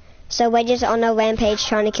then so we're just on a rampage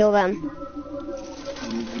trying to kill them.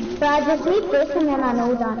 So I just need this and then I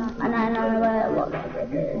know that, and I know where it looks.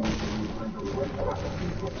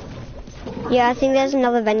 Yeah, I think there's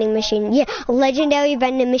another vending machine. Yeah, a legendary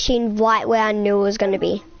vending machine right where I knew it was going to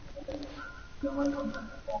be.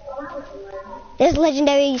 There's a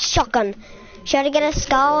legendary shotgun. Should I get a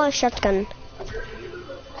scar or a shotgun?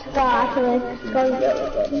 Scar, actually.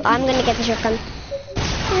 I'm going to get the shotgun.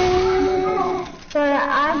 So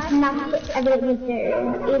I've maxed everything.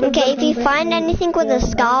 Okay, if you find anything with a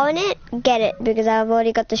scar on it, get it, because I've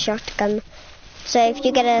already got the shotgun. So if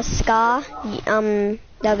you get a scar,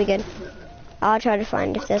 that'll be good. I'll try to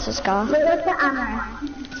find if there's a scar.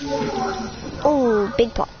 Ooh,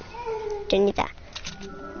 big pot. Don't need that.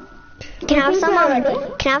 Can I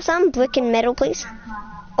have some brick and metal, please?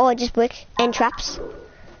 Or just brick and traps?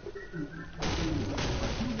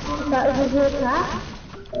 That was a trap.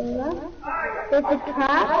 There's a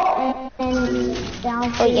trap and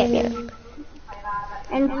down. Oh yeah.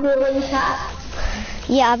 And ceiling trap.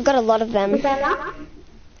 Yeah, I've got a lot of them. Is that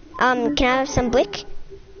enough? Can I have some brick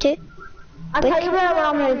too? I'll tell you where a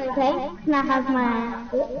llama is, okay? Can I have my...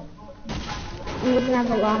 You can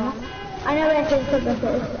have a llama. I know where his purpose is.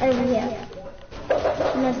 Over here.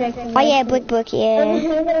 Oh yeah, brick,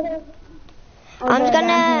 yeah. I'm just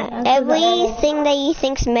gonna... Everything that you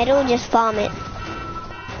think's metal, just farm it.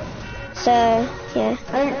 So, yeah.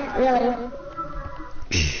 I don't really...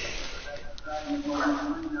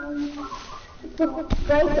 Just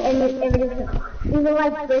break and everything. Even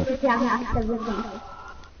like break if you have max everything.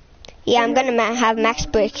 Yeah, I'm gonna have max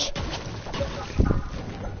brick.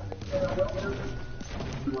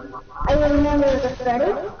 I remember the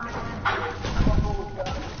ready.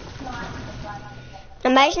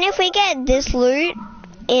 Imagine if we get this loot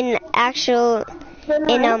in actual...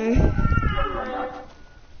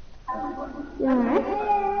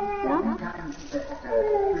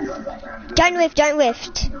 Don't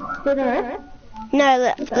rift.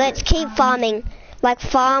 No, let's keep farming. Like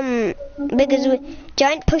farm, because we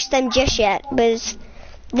don't push them just yet, because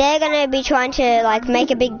they're gonna be trying to like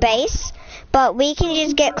make a big base, But we can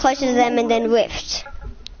just get closer to them and then rift.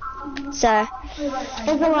 So.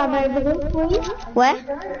 There's a lava over there for you. Where?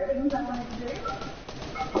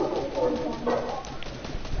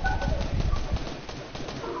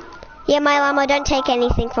 Yeah, my llama, don't take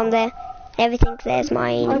anything from there. Everything there's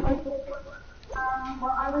mine.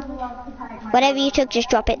 Whatever you took, just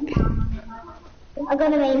drop it. I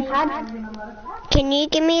got a main pad. Can you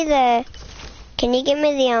give me the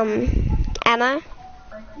ammo?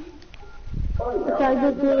 So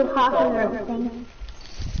I'll give you half of everything.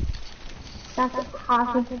 That's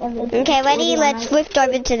half of everything. Okay, ready? Let's rift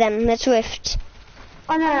over to them. Let's rift.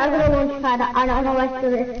 Oh no, I got a launch pad. I don't know where the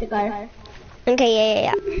rift to go. Okay,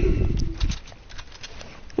 yeah.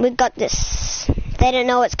 We got this. They don't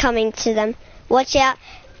know what's coming to them. Watch out.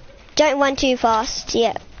 Don't run too fast.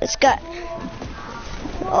 Yeah, let's go.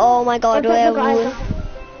 Oh my god, yeah,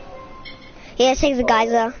 let's take the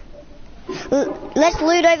geyser. Let's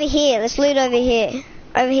loot over here. Let's loot over here.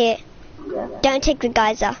 Over here. Don't take the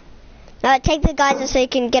geyser. No, take the geyser so you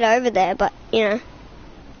can get over there, but, you know.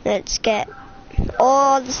 Let's get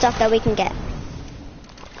all the stuff that we can get.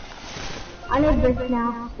 I need brick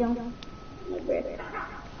now. Still.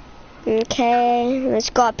 Okay, let's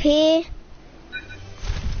go up here.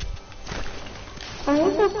 I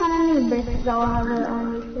need to find any bricks though. I have it on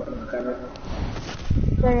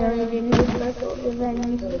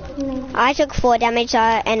I took 4 damage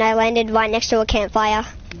and I landed right next to a campfire.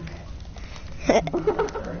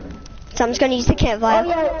 So I'm just going to use the campfire. Oh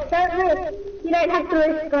yeah, don't risk. You don't have to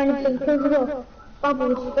risk or anything because of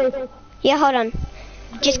bubbles space. Yeah, hold on.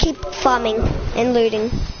 Just keep farming and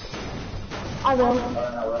looting. I will.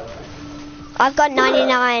 I've got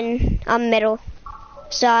 99 metal.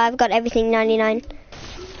 So I've got everything 99.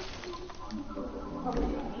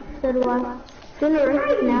 So do I. Do you want to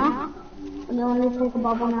risk now? Or do you want to take a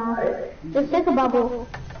bubble now? Just take a bubble.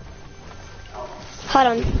 Hold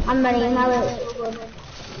on. I'm ready. Now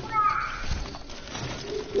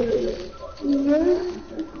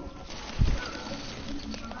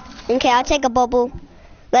Okay, I'll take a bubble.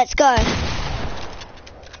 Let's go.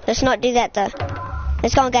 Let's not do that though.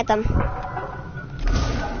 Let's go and get them.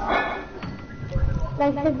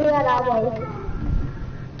 Let's do that our way.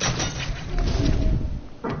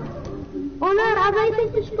 Oh no, our base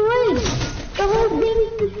is destroyed. The whole thing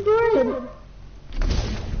is destroyed.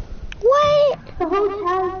 What? The whole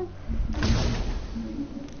town.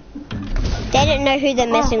 They don't know who they're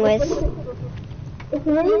messing with. It's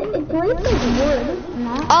really wood,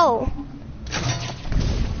 no? Oh.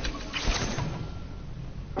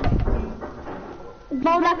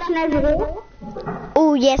 Bolt action over here.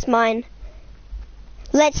 Oh, yes, mine.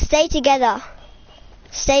 Let's stay together.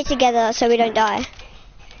 Stay together so we don't die.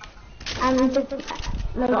 I need to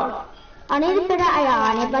figure out I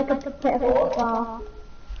need like a perfect bar.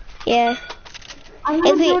 Yeah. I need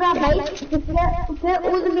to build our base to get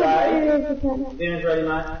all the materials we can. Dinner's ready,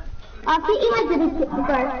 mate. I think you might didn't pick the go.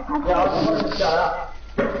 Shut up.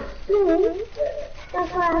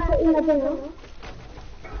 That's why I put in the dinner.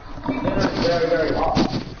 Dinner's very, very hot.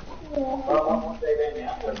 Yeah.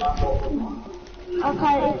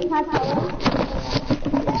 Okay, it's my turn.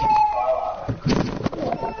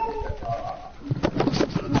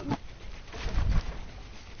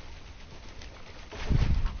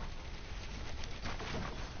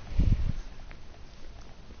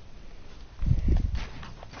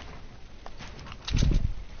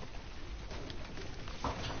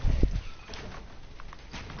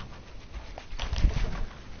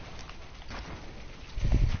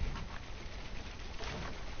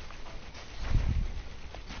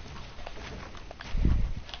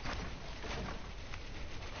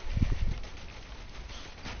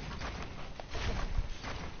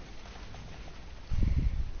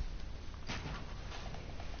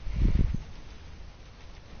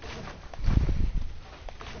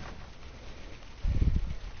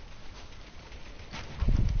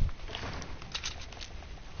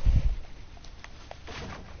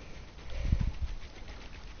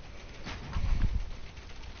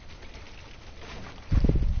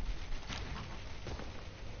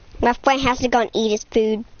 My friend has to go and eat his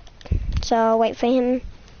food, so I'll wait for him.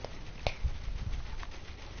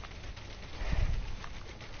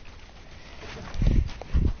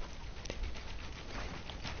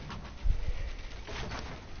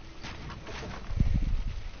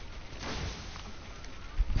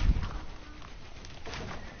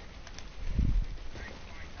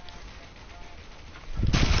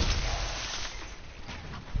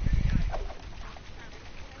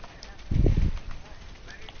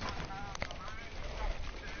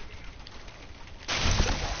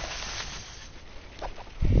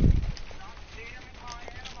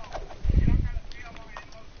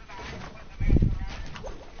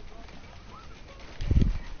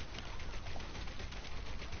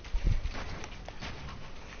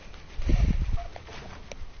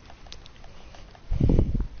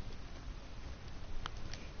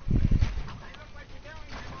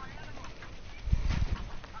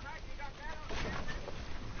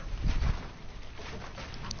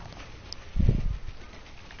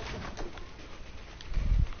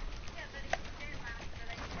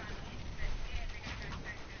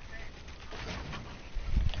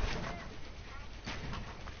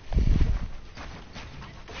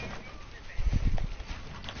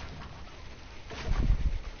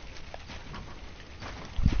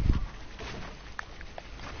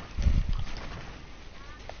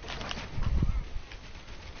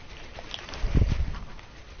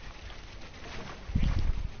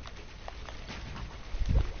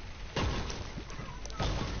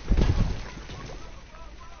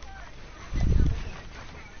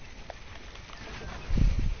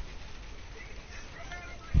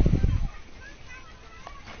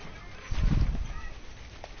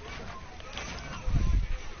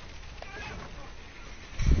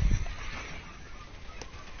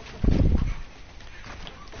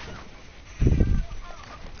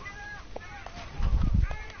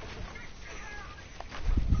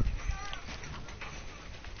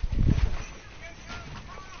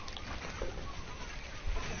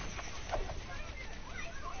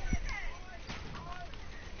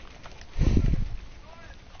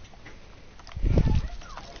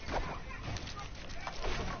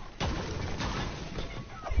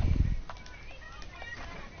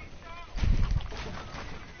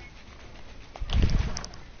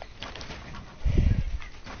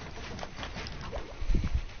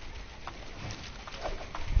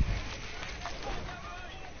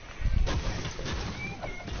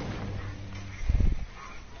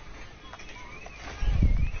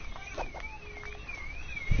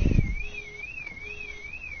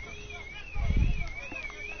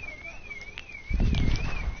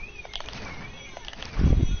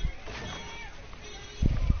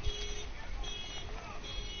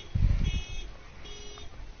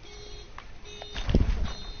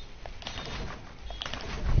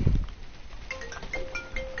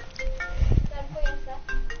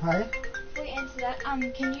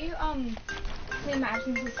 can you clear my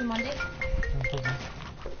absences for Monday? No problem.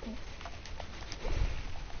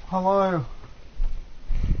 Hello.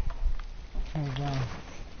 How you going?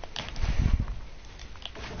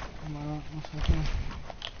 I'm alright, what's okay?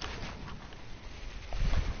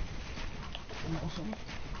 Awesome.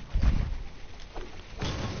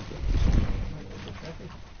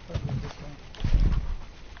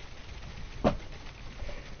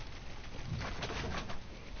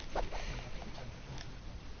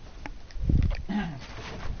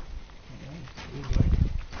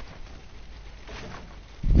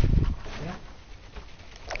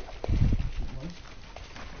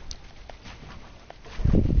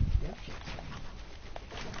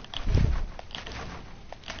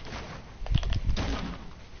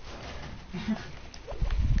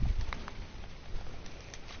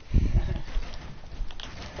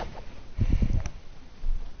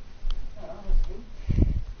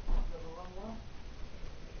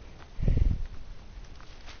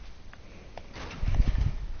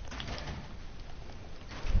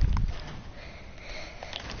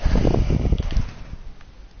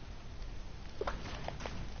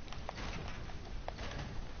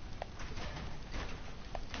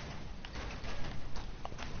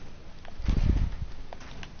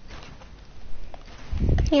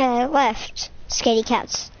 Yeah, it left. Scaredy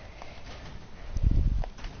cats.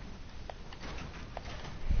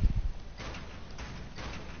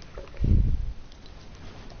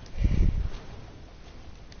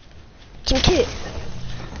 Team 2.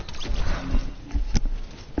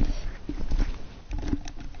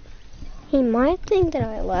 He might think that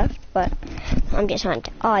I left, but I'm just trying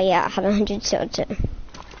to. Oh yeah, I have 100 swords too.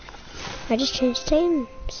 I just changed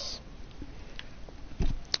teams.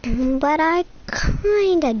 But I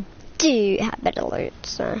kinda do have better loot,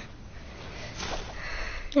 so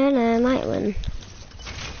I don't know, I might win.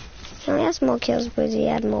 He only has more kills because he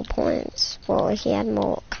had more points. Well, he had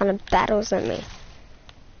more kind of battles than me.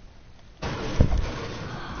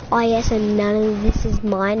 Oh yes, and none of this is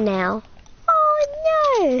mine now.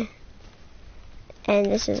 Oh no! And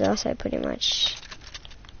this is also pretty much...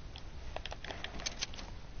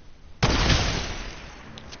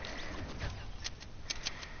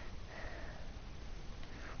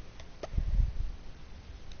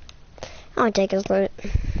 I'll take his loot.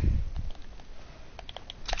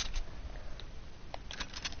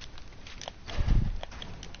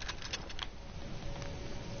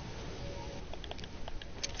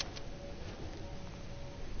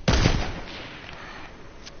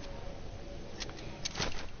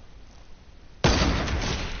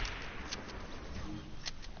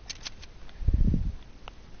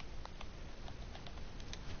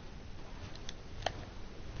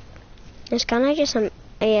 It's kind of just some...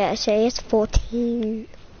 Yeah, so it's 14.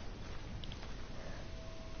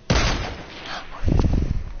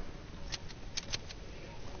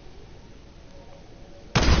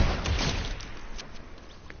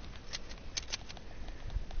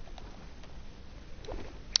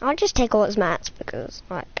 I'll just take all his mats because,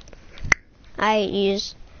 like, I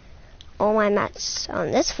use all my mats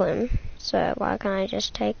on this one, so why can't I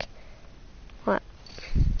just take what?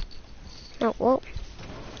 Oh, well.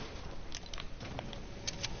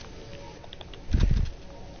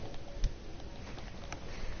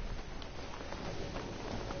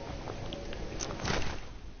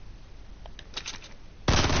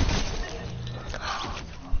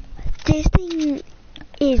 This thing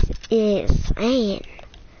is insane.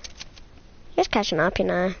 Just catching up, you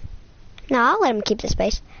know. No, I'll let him keep the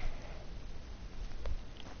space.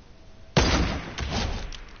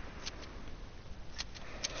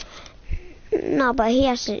 No, but he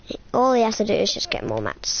has to. All he has to do is just get more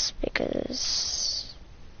mats because.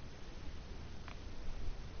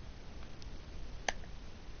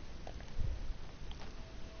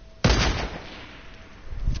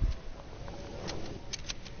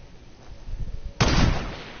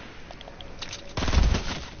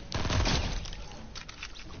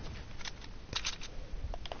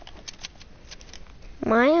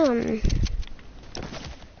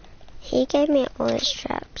 He gave me all his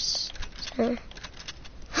traps, so...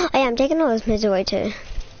 Oh yeah, I'm taking all his mids away too.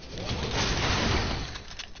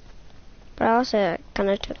 But I also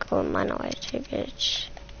kinda took all mine away too, bitch.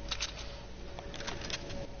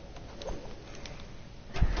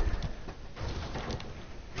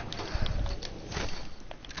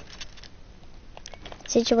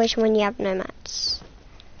 Situation when you have no mats.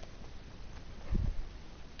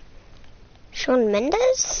 Shawn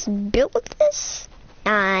Mendes built this?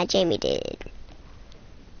 Ah, Jamie did.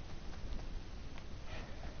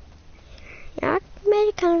 Yeah, I made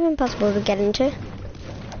it kind of impossible to get into.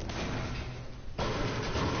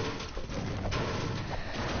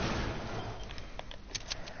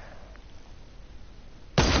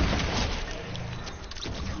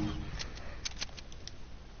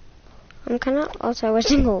 I'm kind of also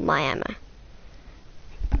wasting all my ammo.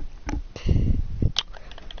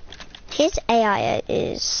 His AI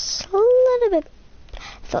is a little bit...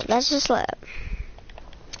 So let's just let it.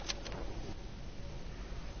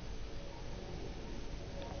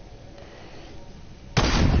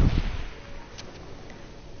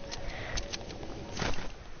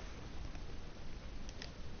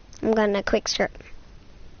 I'm gonna quick strip.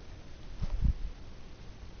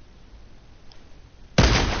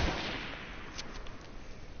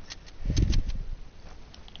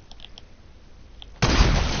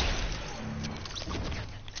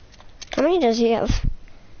 How many does he have?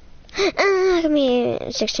 Give me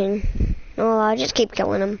 16. Oh, I'll just keep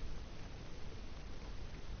killing him.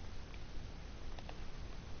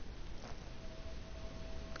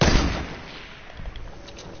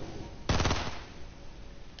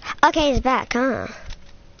 Okay, he's back, huh?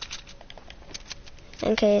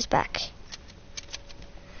 Okay, he's back.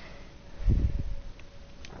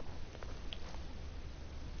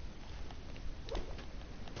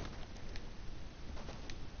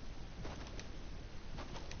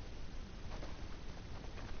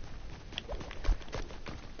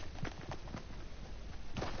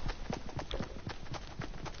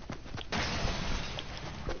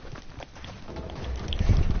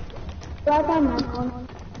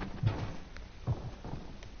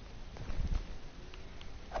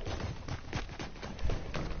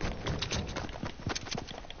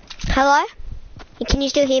 Hello? Can you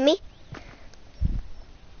still hear me?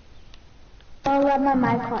 I'll let my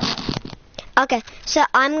mic on. Okay, so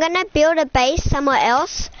I'm gonna build a base somewhere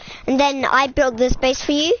else, and then I build this base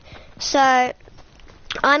for you. So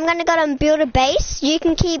I'm gonna go and build a base. You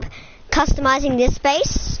can keep customizing this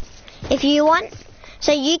base if you want.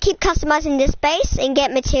 So you keep customizing this base and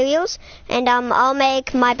get materials, and I'll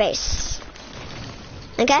make my base.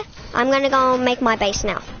 Okay? I'm gonna go and make my base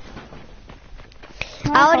now.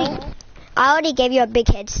 Okay. I already gave you a big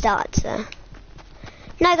head start, so.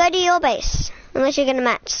 No, go to your base. Unless you're gonna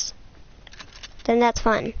match. Then that's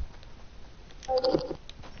fine. Oh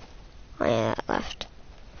yeah, that left.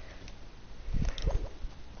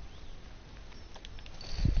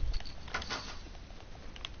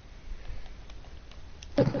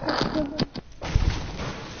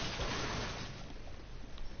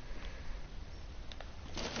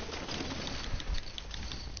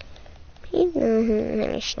 He's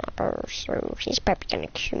many snappers, so he's probably gonna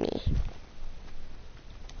kill me.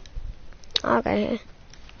 Okay.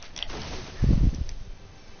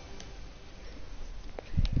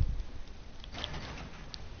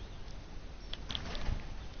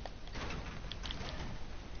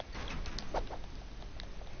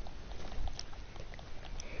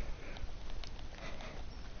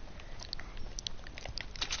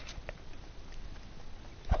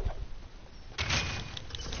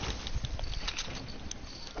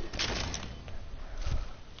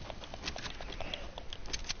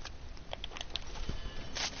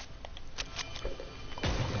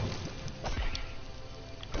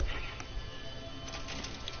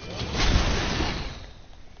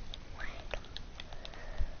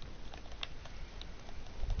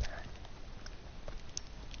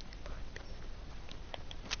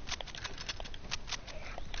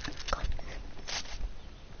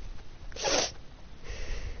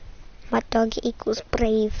 Hot dog equals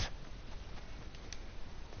brave.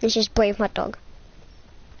 This is brave hot dog.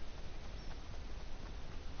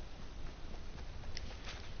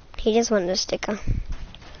 He just wanted a sticker.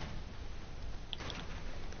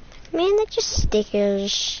 Man, they're just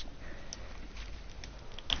stickers.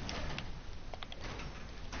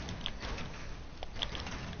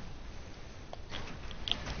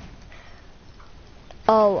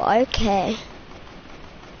 Oh, okay.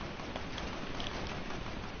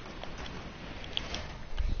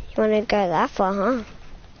 You wanna go that far, huh?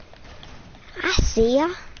 I see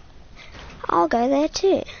ya. I'll go there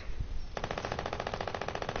too.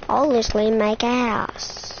 I'll literally make a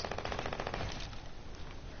house.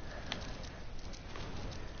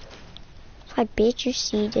 I bet you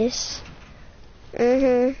see this.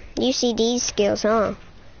 You see these skills, huh?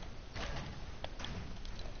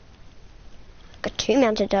 Got 2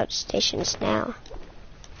 mounted out stations now.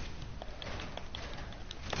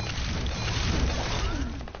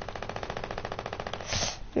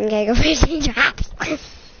 Okay, go fishing traps.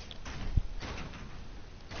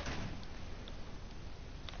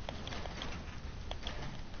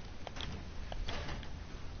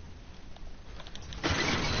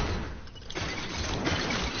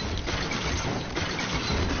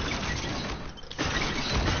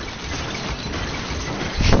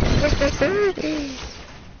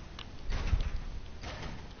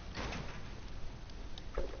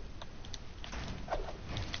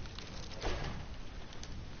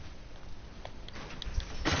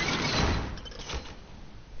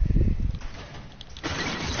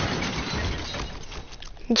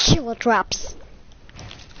 Killer traps.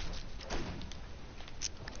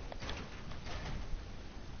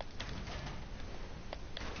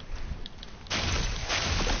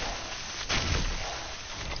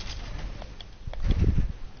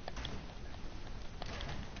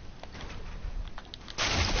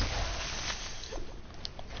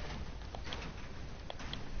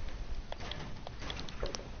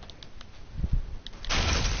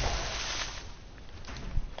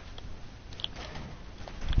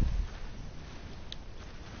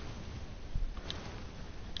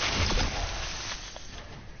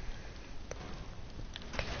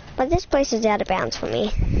 But this place is out of bounds for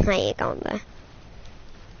me. I ain't going there.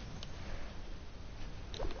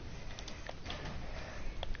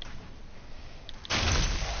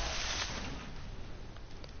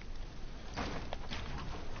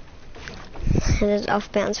 It is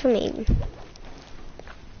off bounds for me.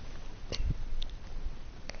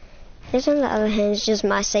 This, on the other hand, is just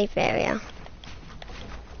my safe area.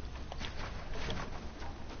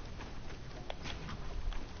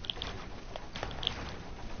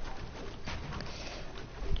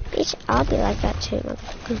 Bitch, I'll be like that too,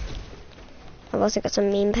 motherfucker. I've also got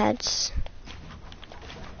some meme pads.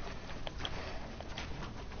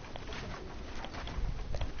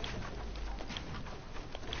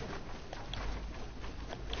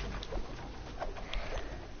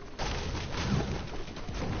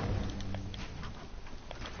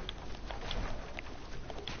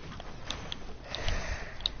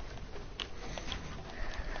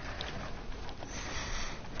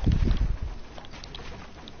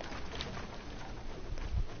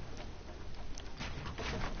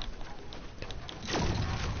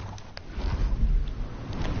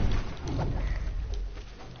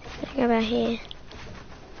 Go about here.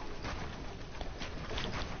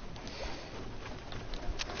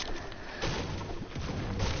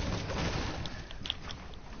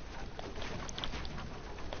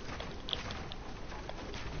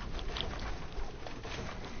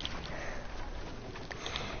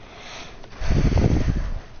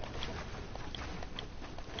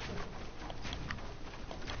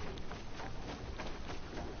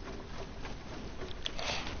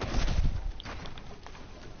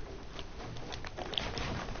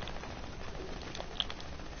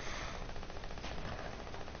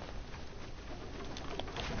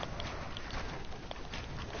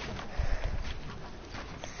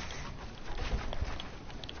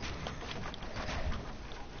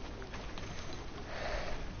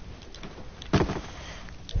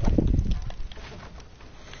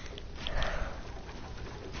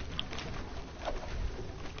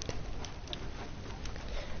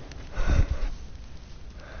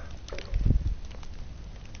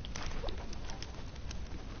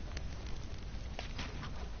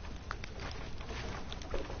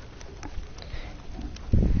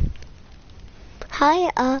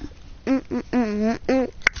 Hi,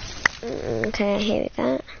 okay, here we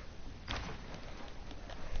go.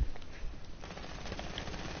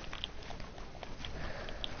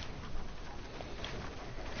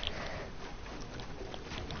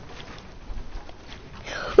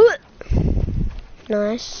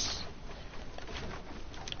 Nice.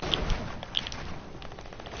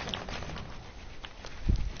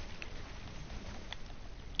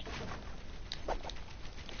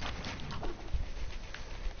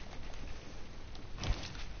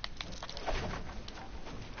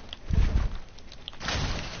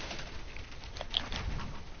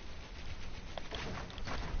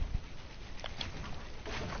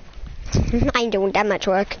 I ain't doing that much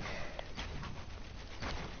work.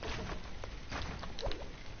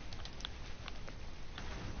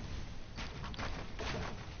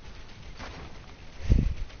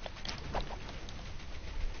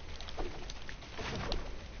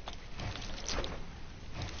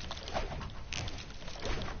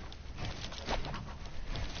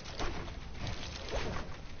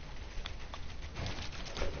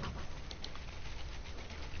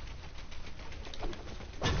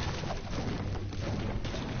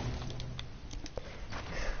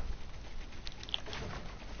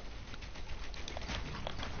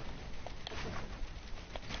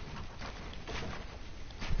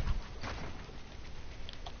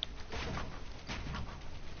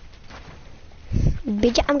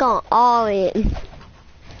 Bitch, I'm going all in.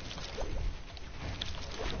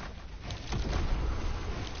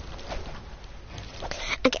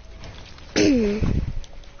 Okay.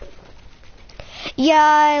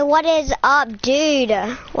 Yo, what is up, dude?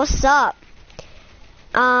 What's up?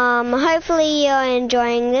 Hopefully you're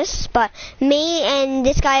enjoying this, but me and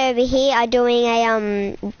this guy over here are doing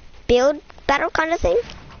a, build battle kind of thing.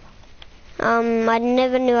 I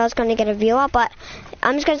never knew I was going to get a viewer, but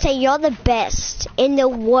I'm just gonna say you're the best in the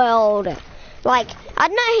world. Like, I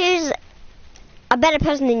don't know who's a better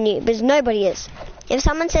person than you, because nobody is. If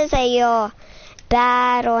someone says that you're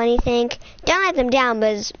bad or anything, don't let them down,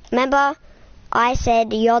 because remember, I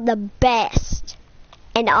said you're the best.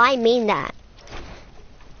 And I mean that.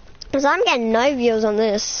 Because I'm getting no views on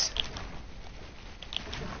this.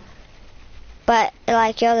 But,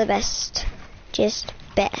 like, you're the best. Just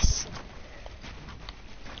best.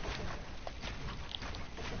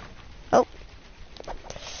 Oh.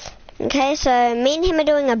 Okay, so me and him are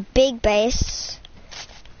doing a big base.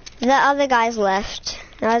 The other guys left.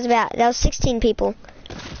 There was 16 people.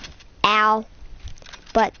 Ow.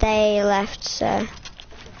 But they left, so.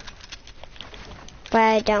 But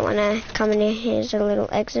I don't want to come in here. Here's a little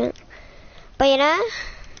exit. But you know,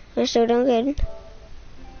 we're still doing good.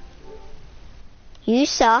 You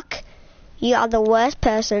suck. You are the worst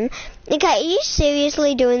person. Okay, are you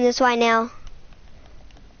seriously doing this right now?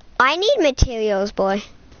 I need materials, boy.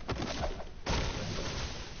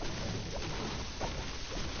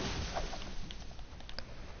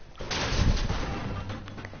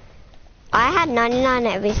 I had 99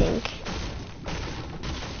 everything.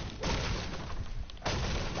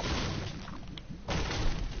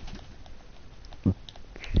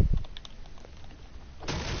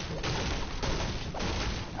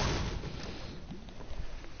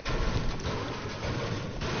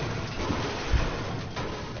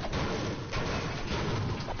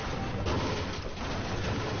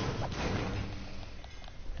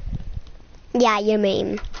 Yeah, you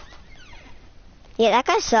mean. Yeah, that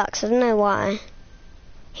guy sucks. I don't know why.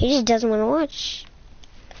 He just doesn't want to watch.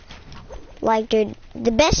 Like, dude,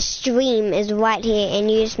 the best stream is right here,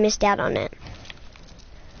 and you just missed out on it.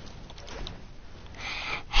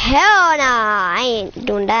 Hell nah, I ain't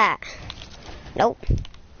doing that. Nope.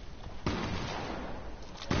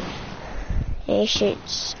 He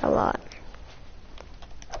shoots a lot.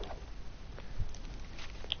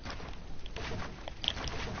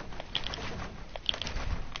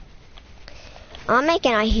 I'm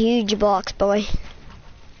making a huge box, boy.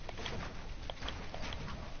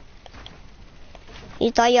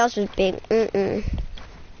 You thought yours was big. Mm-mm.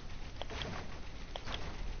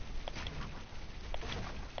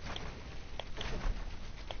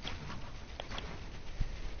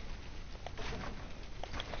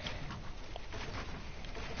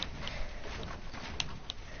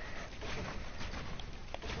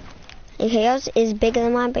 Okay, yours is bigger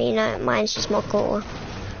than mine, but you know, mine's just more cool.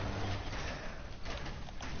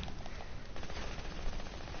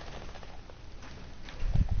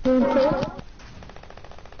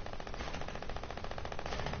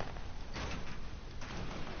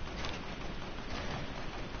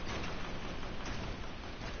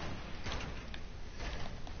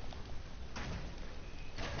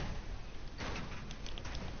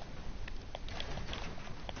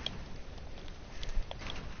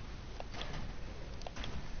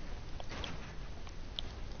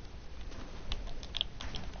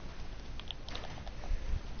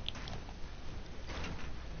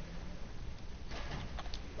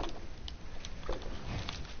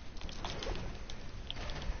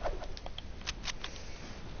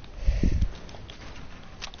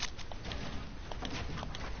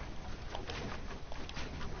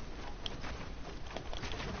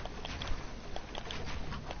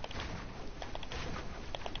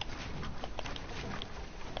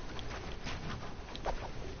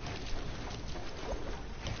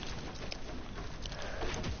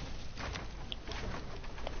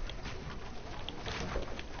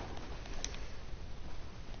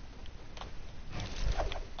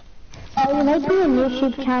 Are you making a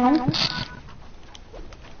YouTube channel?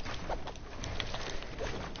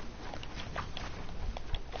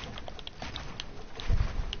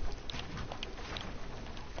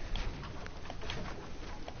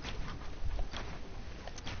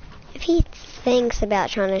 If he thinks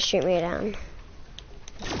about trying to shoot me down,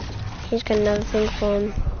 he's got another thing for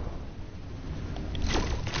him.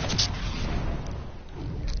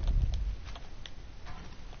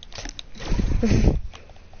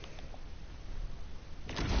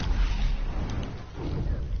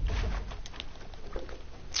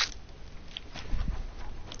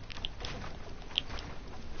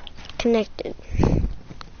 Connected.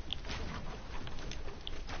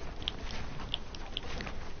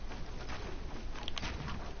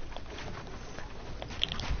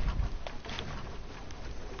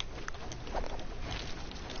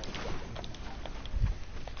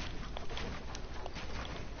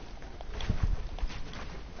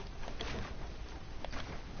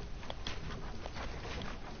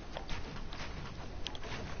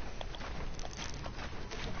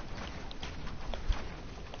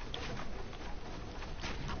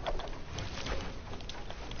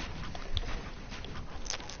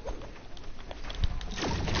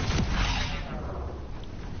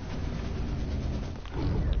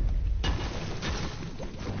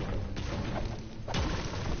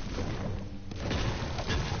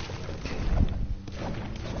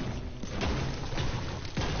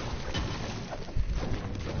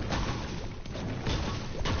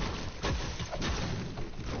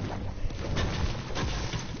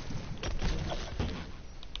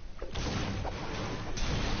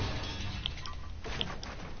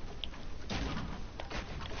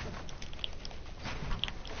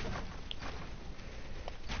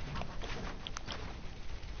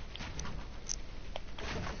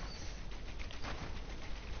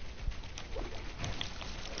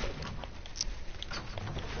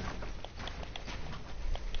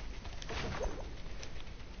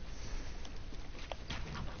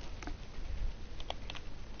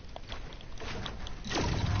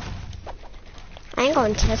 ain't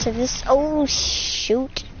gonna test if this. Oh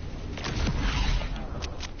shoot!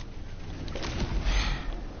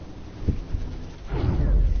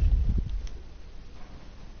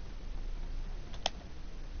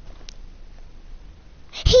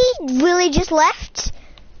 He really just left?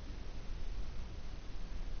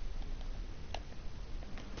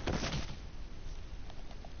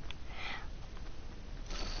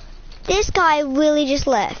 This guy really just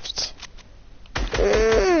left.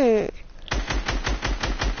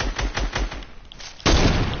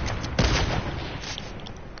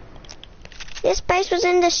 This base was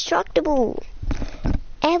indestructible.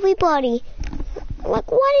 Everybody,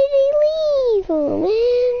 like, why did he leave? Oh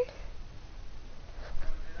man.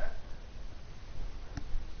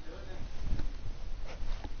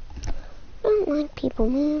 I don't like people,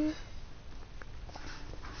 man.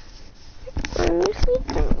 I honestly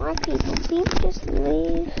don't like people. Please just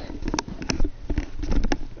leave.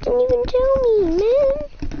 Didn't even tell me, man.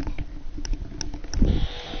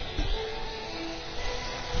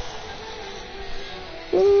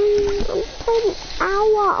 I'm playing an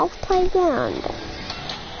hour of playground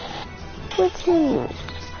with him.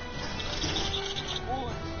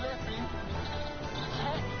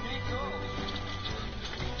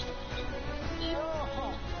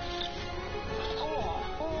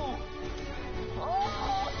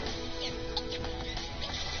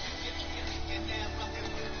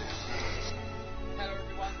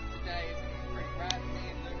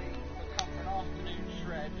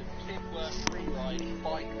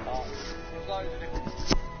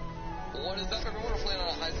 What is up, everyone? We're playing on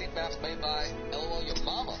a high seat maps made by LOL Your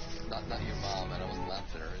Mama. Not your mom, and I wasn't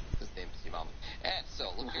laughing at her. His name's Your Mama. And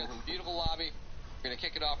so, look here at this beautiful lobby. We're going to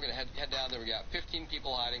kick it off. We're going to head down there. We got 15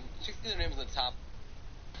 people hiding. You can see their names on the top.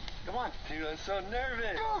 Come on, dude. I'm so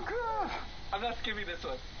nervous. Oh, God. I'm not skipping this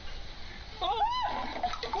one. Oh!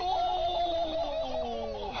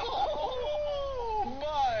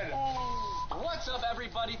 Bud! What's up,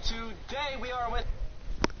 everybody? Today we are with...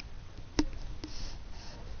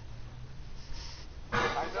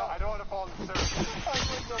 I don't want to fall in the surf. I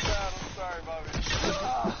feel so bad. I'm sorry, Bobby. What's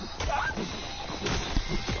up?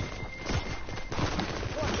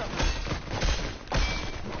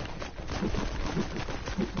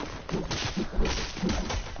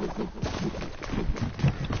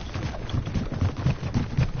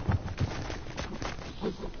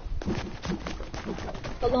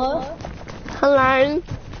 Hello? Hello?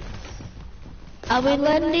 Are we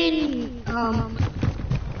landing, Huh?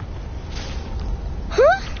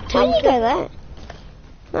 How do you go there?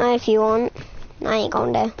 No, if you want. I ain't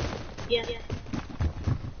going there. Yeah.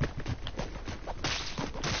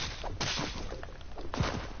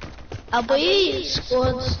 Are we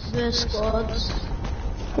squads versus squads?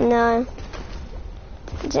 No.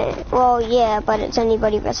 Well, yeah, but it's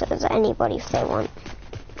anybody versus anybody if they want.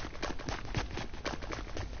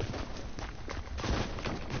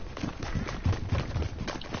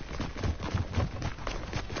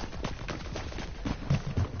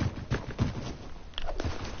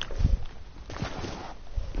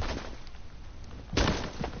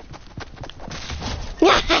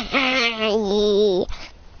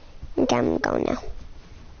 Okay, I'm going now.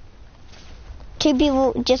 2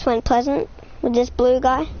 people just went Pleasant with this blue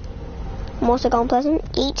guy. I'm also going Pleasant.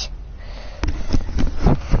 Eat.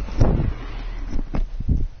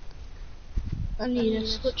 I need to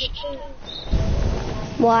switch to...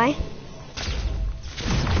 Why?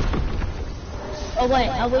 Oh wait,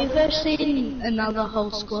 are we versing another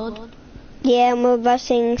whole squad? Yeah, and we're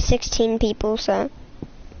versing 16 people, so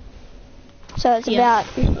it's Yeah.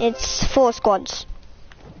 it's 4 squads,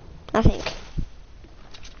 I think.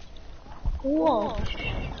 Whoa.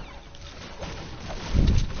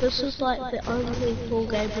 This is like the only full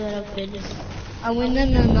game that I've been in. I went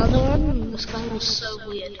in another one and this guy was so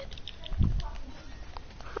weird.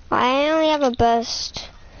 I only have a burst.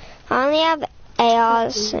 I only have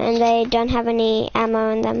ARs and they don't have any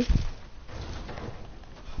ammo in them.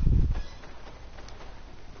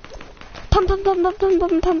 Pump, pump, pump, pump, pump,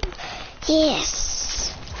 pump, pump.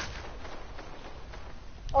 Yes.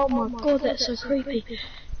 Oh my god, that's so creepy.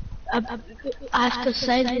 I have to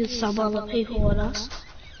say there's some other people with us.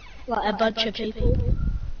 Like a bunch of people.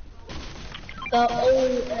 They're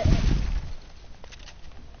all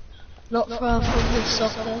not far from the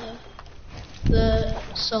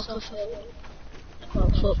soccer field. Well,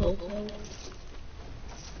 football field.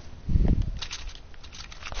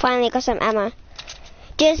 Finally got some ammo.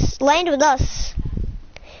 Just land with us.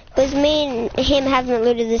 Because me and him haven't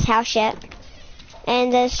looted this house yet.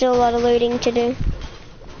 And there's still a lot of looting to do.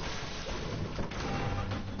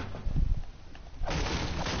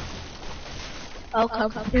 I'll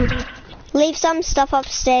come. Leave some stuff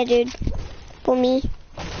upstairs, dude. For me.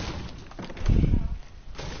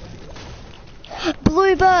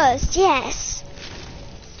 Blue burst, yes.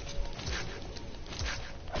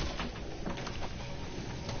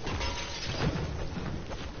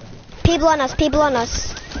 People on us, people on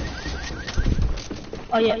us.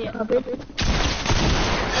 Oh yeah, covered.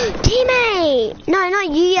 Teammate! No, not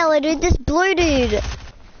you, yellow dude, this blue dude.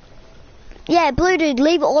 Yeah, blue dude,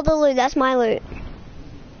 leave all the loot, that's my loot.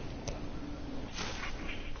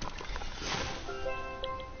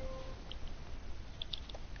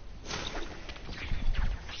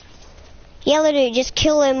 Yellow dude, just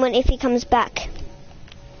kill him if he comes back.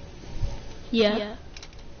 Yeah.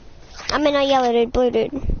 I mean not yellow dude, blue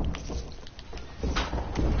dude.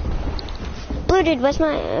 Blue dude, where's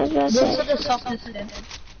my... What's the soccer skin?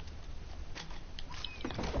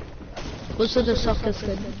 What's the soccer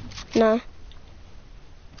skin? No.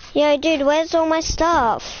 Yo dude, where's all my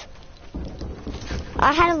stuff?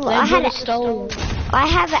 I have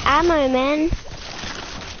ammo, man.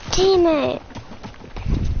 Teammate.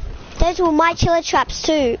 Those were my chiller traps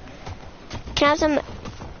too. Can I have some?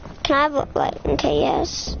 Can I have like? Okay,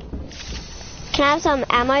 yes. Can I have some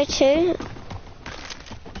ammo too?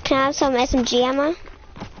 Can I have some SMG ammo?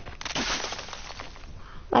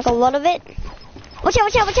 Like a lot of it. Watch out!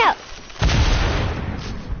 Watch out! Watch out!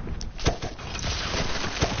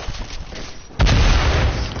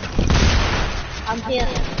 I'm here.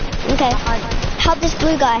 Okay. Help this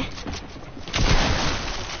blue guy.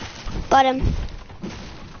 Got him.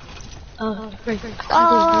 Oh,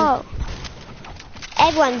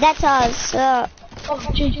 everyone, that's us. Oh,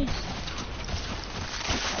 GG.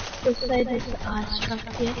 Let's say there's an ice truck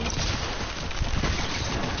here.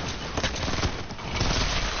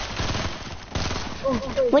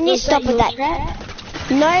 When you stop with that,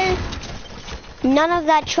 no, none of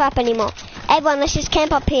that trap anymore. Everyone, let's just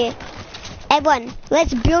camp up here. Everyone,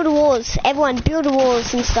 let's build walls. Everyone, build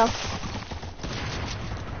walls and stuff.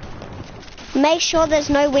 Make sure there's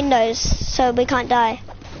no windows so we can't die.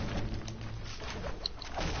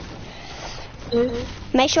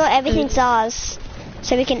 Make sure everything's ours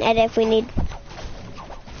so we can edit if we need.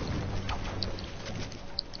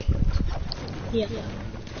 Yeah.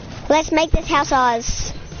 Let's make this house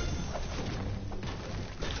ours.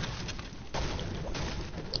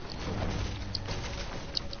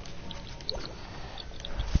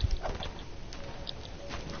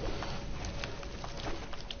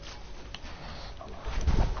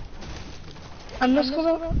 I'm just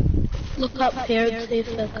gonna look up here and see if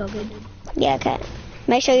they're covered. Yeah, okay.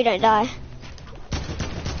 Make sure you don't die.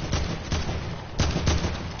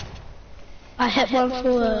 I hit one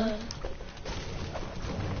for a...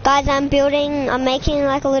 Guys, I'm making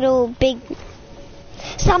like a little big...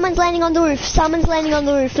 Someone's landing on the roof. Someone's landing on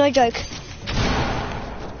the roof, no joke.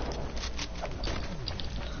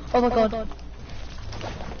 Oh my god.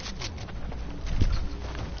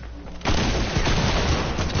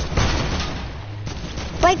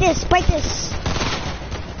 Break this, break this.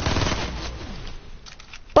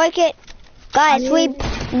 Break it. Guys, we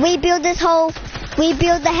build this whole, we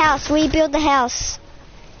build the house, we build the house.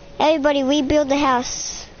 Everybody, we build the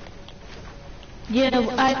house. Yeah,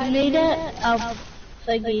 I need a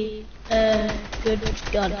thingy, good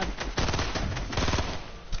gun.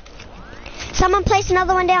 Someone place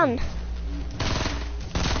another one down.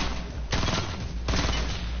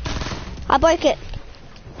 I broke it.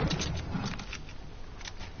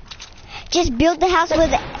 Just build the house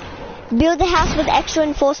with extra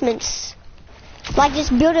enforcements. Like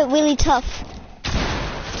just build it really tough.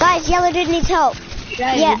 Guys, yellow dude needs help.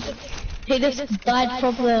 Yeah. He just died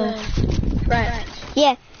from the threat.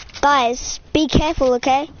 Yeah. Guys, be careful,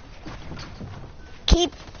 okay?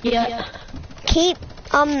 Keep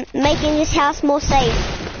making this house more safe.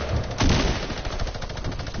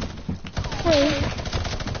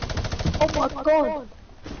 Oh my god.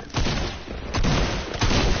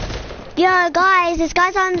 Yo, guys, this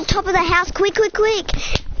guy's on the top of the house. Quick, quick, quick.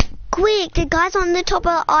 Quick, the guy's on the top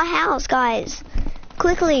of our house, guys.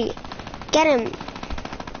 Quickly, get him.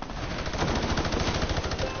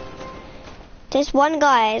 There's one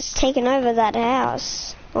guy's taking over that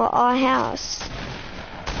house, or our house.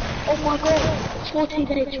 Oh my god, 14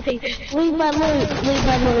 HP. Leave my loot, leave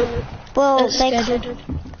my loot. Well,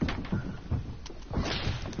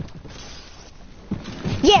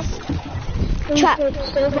 Yes! Trap.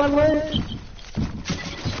 Save my loot.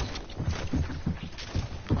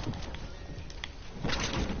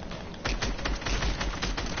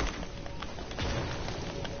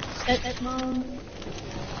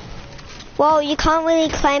 Well, you can't really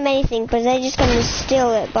claim anything because they're just going to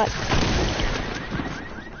steal it, but...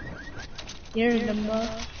 Your number.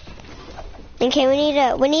 Okay,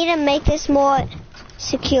 we need to make this more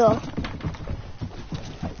secure.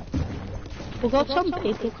 We've got some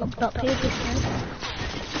people coming up here just now.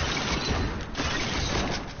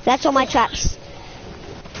 That's all my traps.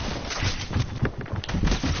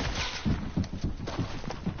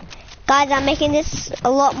 Guys, I'm making this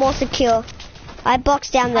a lot more secure. I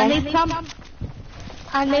boxed down there.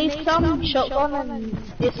 I need some shotgun and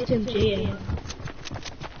SMG.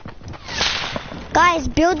 Guys,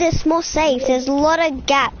 build this more safe. There's a lot of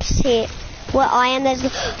gaps here where I am. There's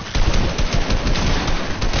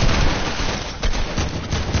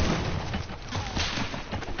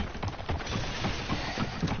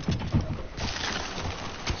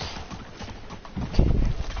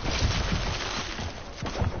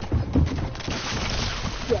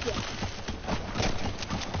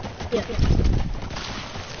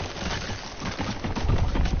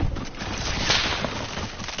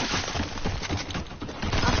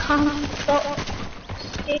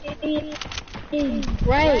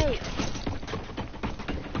Great.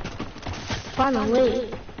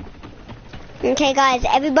 Finally. Okay, guys,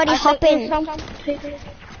 everybody hop in.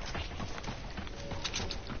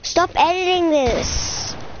 Stop editing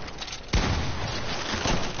this.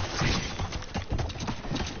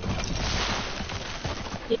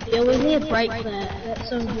 Yeah, we need a break there. That's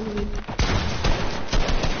so good.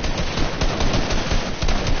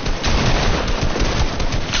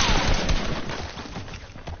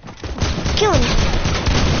 Kill him.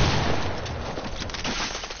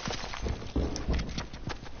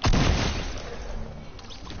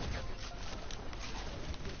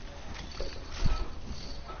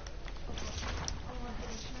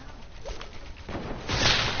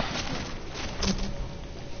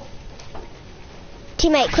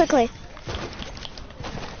 Teammate, quickly.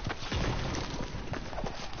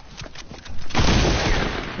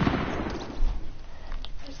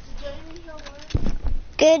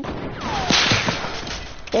 Good.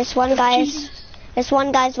 This one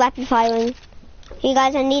guy's rapid firing. You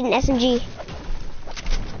guys, I need an SMG.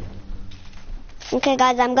 Okay,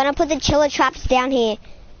 guys, I'm gonna put the chiller traps down here.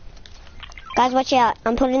 Guys, watch out.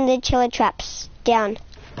 I'm putting the chiller traps down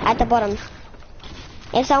at the bottom.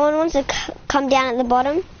 If someone wants to come down at the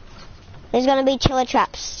bottom, there's gonna be chiller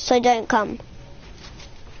traps, so don't come.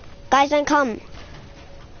 Guys, don't come.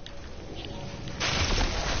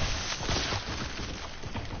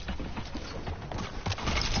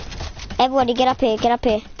 Everybody get up here, get up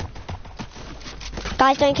here.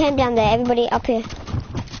 Guys, don't camp down there, everybody up here.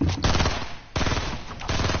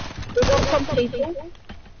 We got some people.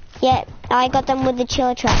 Yeah, I got them with the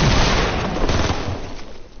chiller trap.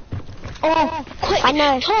 Oh, quick! I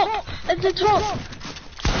know. Top! At the top!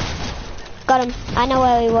 Got him. I know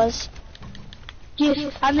where he was.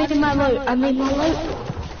 Yes, I need my loot. I need my loot.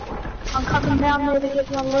 I'm coming down there to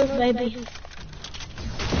get my loot, baby.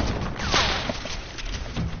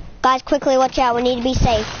 Guys, quickly watch out. We need to be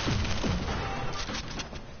safe.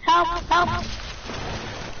 Help! Help!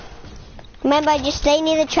 Remember, just stay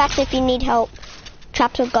near the traps if you need help.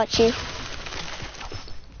 Traps have got you.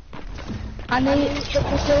 I need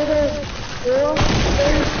triple soda.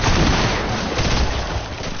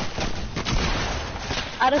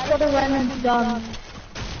 I just got a random gun.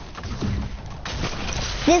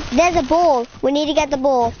 There's a ball. We need to get the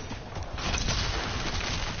ball.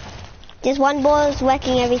 This one ball is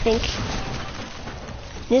wrecking everything.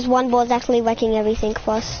 This one ball is actually wrecking everything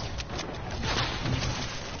for us.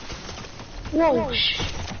 Whoa.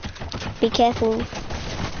 Be careful.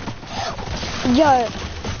 Yo,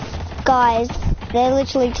 guys, they're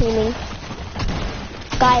literally teaming.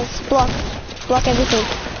 Guys, block everything.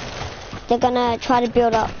 They're gonna try to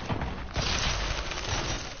build up.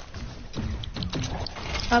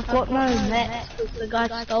 I've got no mats because the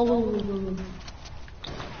guy stole them.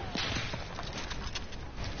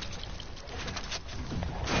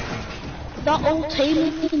 Is that all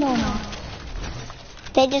teaming or not?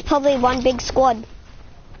 They're just probably one big squad.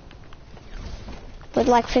 With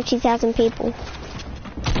like 50,000 people.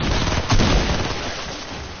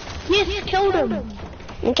 Yes, killed him.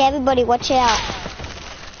 Okay, everybody, watch out.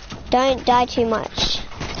 Don't die too much.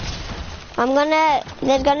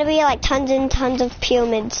 There's gonna be like tons and tons of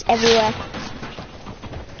pyramids everywhere.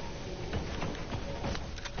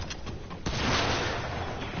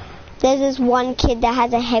 There's this one kid that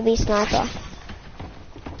has a heavy sniper.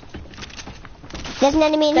 There's an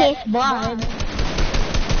enemy in here. Mine.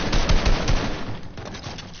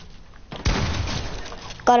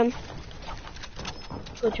 Got him.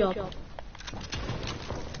 Good job.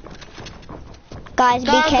 Guys,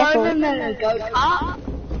 be careful.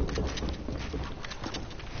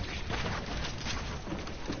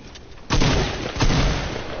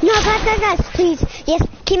 Go No, guys, please. Yes,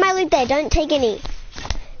 keep my loot there. Don't take any.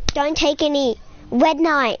 Don't take any. Red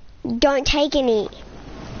Knight, don't take any.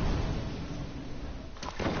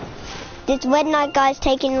 This Red Knight guy's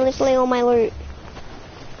taking literally all my loot.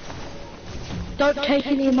 Don't take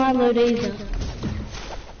any of my loot either.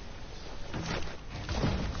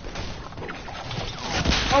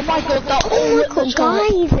 Oh my god,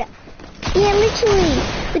 guys! Yeah, literally,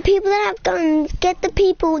 the people that have guns, get the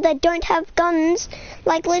people that don't have guns,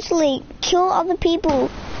 like literally, kill other people.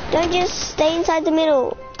 Don't just stay inside the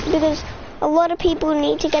middle, because a lot of people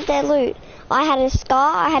need to get their loot. I had a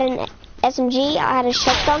SCAR, I had an SMG, I had a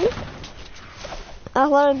shotgun, a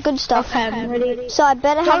lot of good stuff. Okay, I'm ready. So I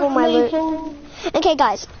better have all my loot. Okay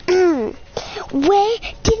guys, where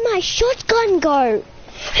did my shotgun go?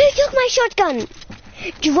 Who took my shotgun?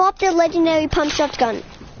 Drop the legendary pump shotgun.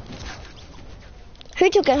 Who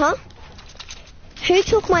took it, huh? Who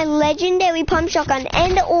took my legendary pump shotgun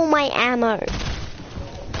and all my ammo?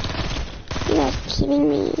 You guys kidding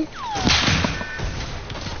me?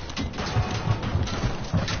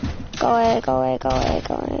 Go away, go away, go away,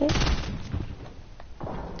 go away.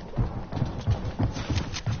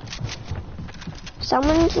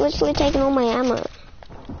 Someone's literally taking all my ammo.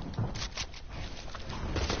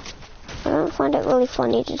 I don't find it really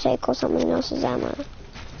funny to take all someone else's ammo.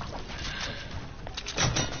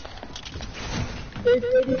 We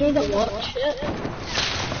need to watch it.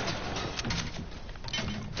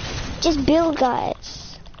 Just build, guys.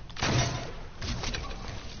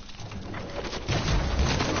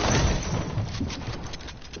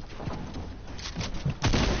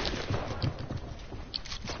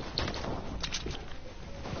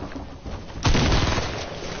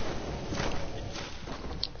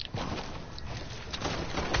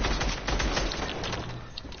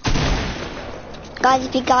 Guys,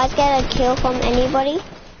 if you guys get a kill from anybody,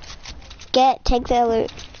 take their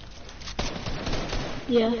loot.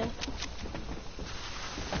 Yeah.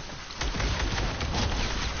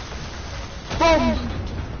 Bombs.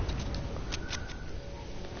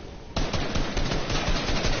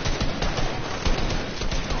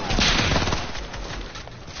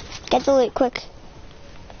 Get the loot, quick.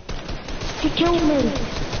 He killed me.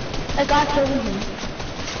 A guy killed me.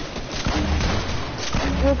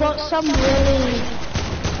 We've got some really...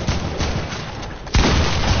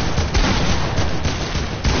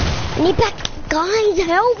 I need back. Guys,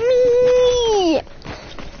 help me!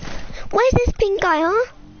 Where's this pink guy,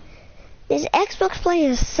 huh? This Xbox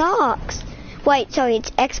player sucks. Wait, sorry,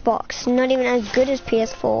 it's Xbox. Not even as good as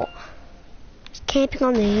PS4. It's camping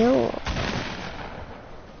on the hill.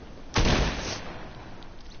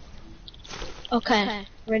 Okay,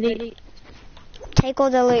 ready? Take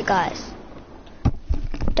all the loot, guys.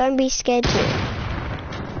 Don't be scared to.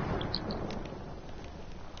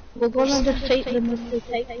 We're gonna defeat them if we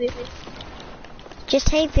take this. Just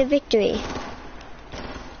take the victory.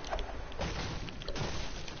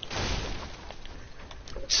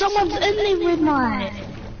 Someone's in there with mine.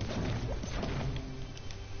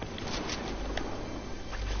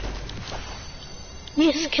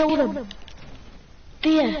 Yes, killed him.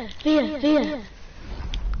 There.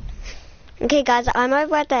 Okay, guys, I'm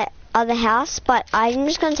over at the other house, but I'm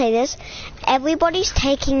just gonna say this. Everybody's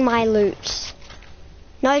taking my loot.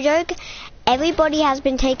 No joke. Everybody has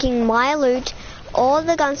been taking my loot. All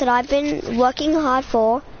the guns that I've been working hard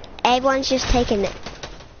for, everyone's just taken it.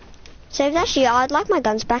 So if that's you, I'd like my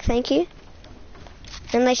guns back, thank you.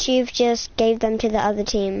 Unless you've just gave them to the other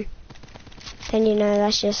team. Then you know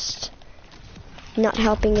that's just not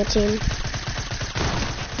helping the team.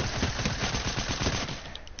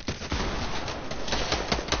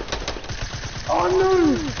 Oh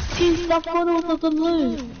no! He's got all of the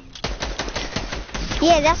loot.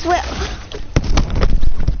 Yeah, that's where...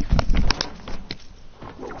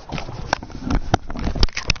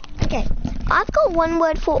 Okay, I've got one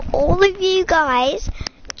word for all of you guys.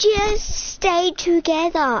 Just stay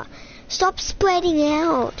together. Stop spreading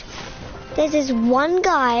out. There's this one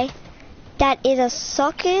guy that is a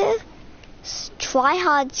soccer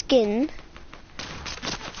try-hard skin,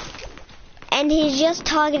 and he's just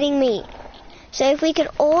targeting me. So if we could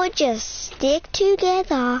all just stick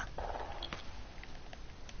together,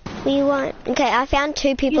 we won't. Okay, I found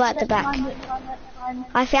two people at the back.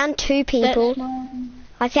 I found two people.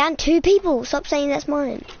 I found two people. Stop saying that's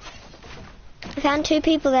mine. I found two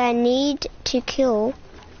people that I need to kill.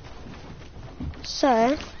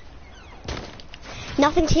 So,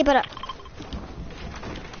 nothing's here but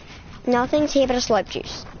a slope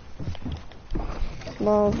juice.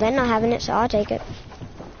 Well, they're not having it, so I'll take it.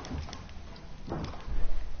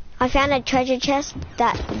 I found a treasure chest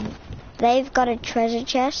that they've got a treasure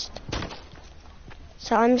chest.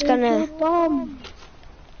 So I'm just gonna...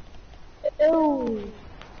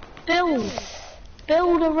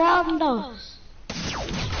 Build around us.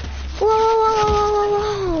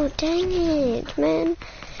 Whoa, dang it, man.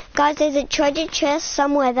 Guys, there's a treasure chest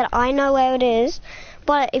somewhere that I know where it is.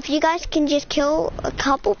 But if you guys can just kill a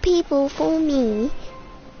couple people for me,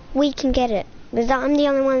 we can get it. Because I'm the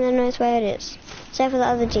only one that knows where it is. Except for the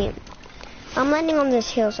other team. I'm landing on this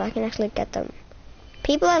hill so I can actually get them.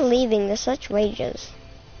 People are leaving, they're such rages.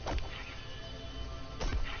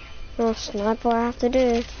 Oh, sniper I have to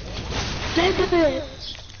do.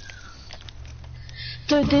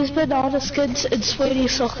 Dude, these banana skins and Sweetie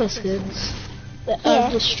soccer skins that are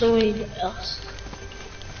destroying us.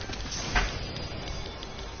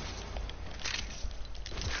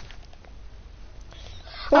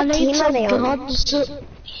 What team are they on?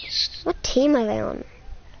 What team are they on?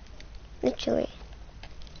 Literally.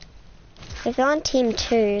 If they're on team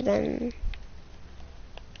 2, then...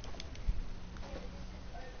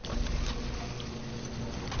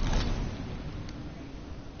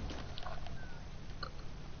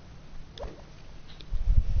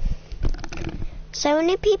 So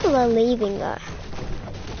many people are leaving though.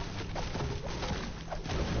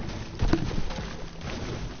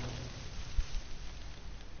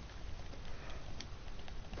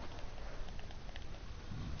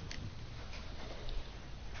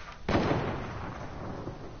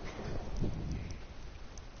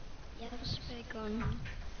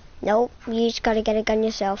 Nope, you just gotta get a gun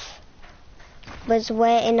yourself. But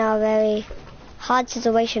we're in a very hard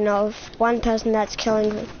situation of one person that's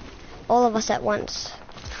killing all of us at once.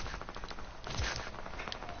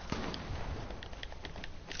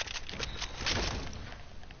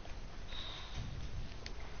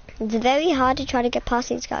 It's very hard to try to get past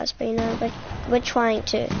these guys, but you know, we're trying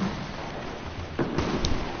to.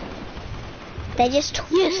 They just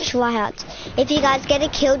try hard. If you guys get a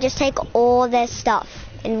kill, just take all their stuff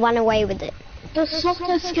and run away with it. The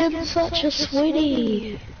soccer skin is such a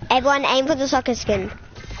sweetie. Everyone aim for the soccer skin.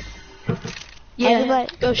 Yeah,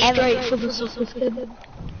 go straight for the soccer skin.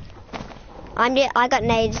 I got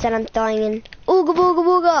nades that I'm throwing in. Ooga booga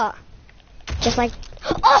booga! Just like...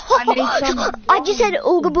 Oh! I just said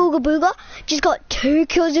ooga booga booga. Just got 2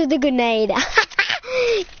 kills with the grenade.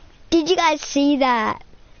 Did you guys see that?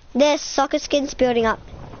 There's soccer skins building up.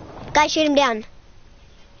 Guys, shoot him down.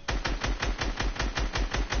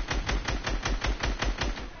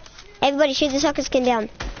 Everybody shoot the soccer skin down.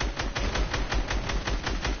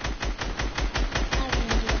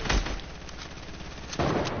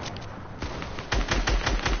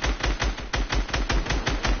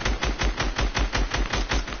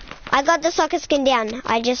 I got the soccer skin down.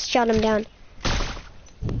 I just shot him down.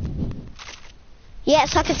 Yeah,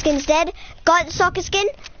 soccer skin's dead. Got the soccer skin.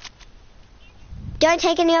 Don't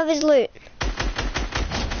take any of his loot.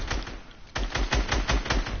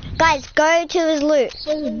 Guys, go to his loot.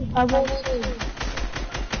 I will.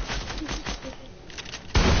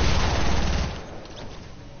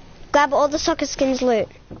 Grab all the soccer skins loot.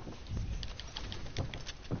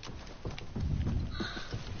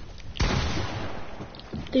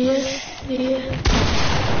 Yeah.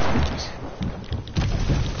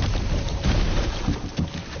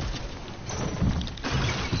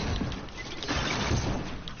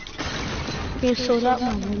 You saw that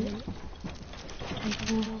one.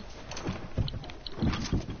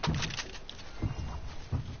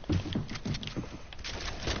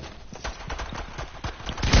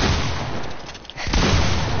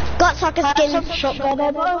 Got soccer skins.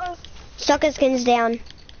 Soccer skins down.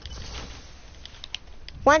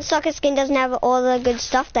 Once soccer skin doesn't have all the good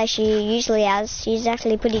stuff that she usually has, she's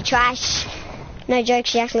actually pretty trash. No joke,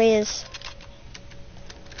 she actually is.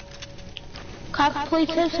 Can't please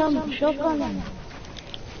have some shotgun.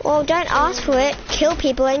 Well, don't ask for it. Kill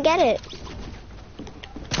people and get it.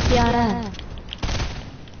 Yeah.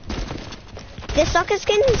 This soccer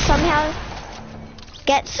skin somehow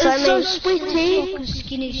gets so many... so sweet. Soccer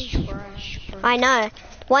skin is trash, bro. I know.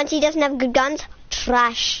 Once he doesn't have good guns,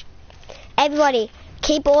 trash. Everybody,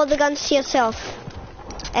 keep all the guns to yourself.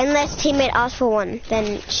 Unless teammate asks for one,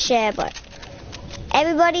 then share, but...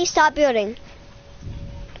 Everybody start building.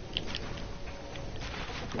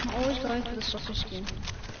 I'm always going for the soccer skin.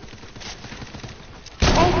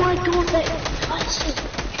 Oh my god, that's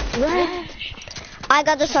trash. I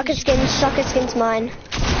got the soccer skin. Soccer skin's mine.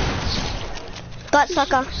 Got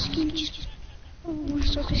soccer.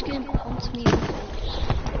 Soccer skin pumps me.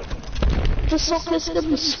 The soccer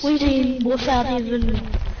skin is sweetie without even...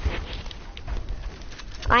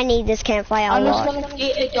 I need this campfire a I'm lot. just gonna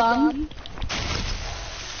get a gun.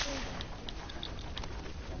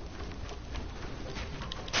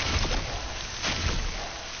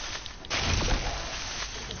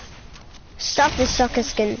 Stop this soccer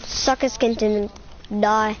skin. Soccer skin didn't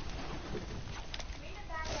die.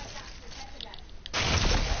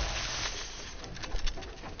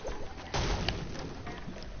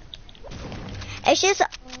 It's just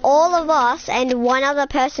all of us and one other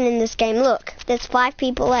person in this game. Look, there's 5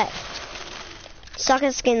 people left.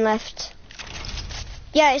 Soccer skin left.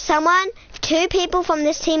 Yo, 2 people from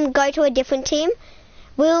this team go to a different team.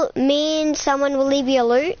 Me and someone will leave you a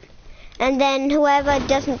loot. And then whoever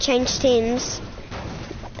doesn't change teams.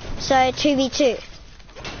 So 2v2.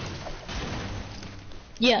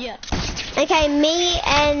 Yeah. Okay, me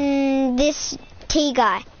and this T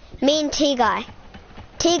guy. Me and T guy.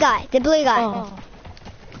 T guy, the blue guy. Oh.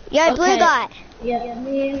 Yo, Okay. blue guy. Yeah,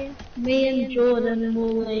 me and Jordan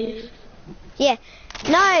will leave. Yeah.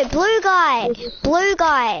 No, blue guy. Blue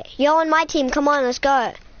guy. You're on my team. Come on, let's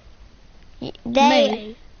go.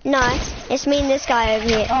 Me. No, it's me and this guy over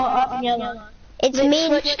here. Yeah. It's me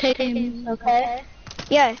and... Switch teams, okay?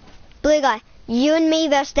 Yo, blue guy. You and me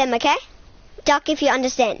versus them, okay? Duck if you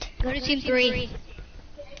understand. Go to team 3.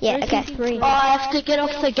 Yeah, okay. Oh, I have to get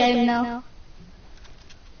off the game now.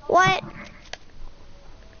 What?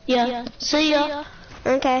 Yeah. See ya.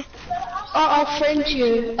 Okay. Oh, I'll friend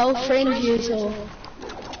you. So.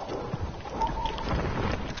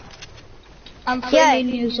 I'm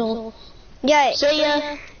friending you all. Yo, See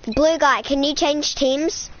ya. blue guy, can you change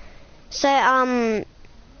teams? So,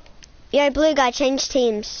 yo, blue guy, change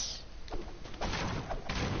teams.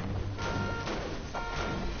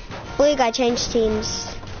 Blue guy, change teams.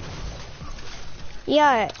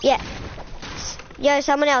 Yo, yeah. Yo,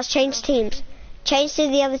 someone else, change teams. Change to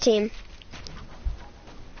the other team.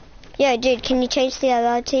 Yo, dude, can you change to the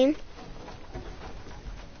other team?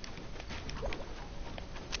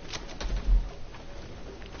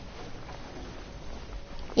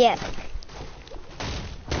 Yeah.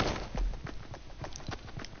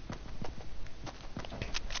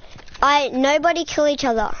 Nobody kill each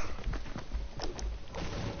other.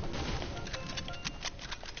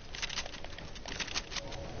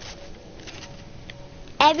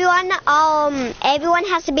 Everyone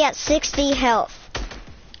has to be at 60 health.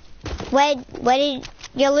 Where did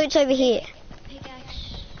your loot's over here?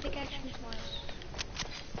 Pickaxe was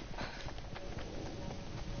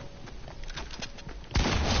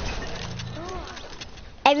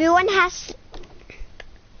Everyone has...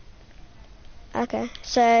 Okay,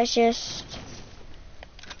 so it's just...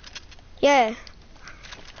 Yeah.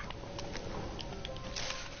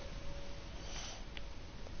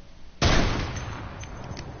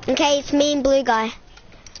 Okay, it's me and blue guy.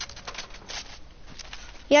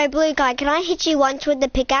 Yo, blue guy, can I hit you once with the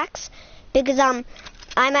pickaxe? Because, I'm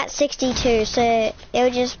at 62, so it'll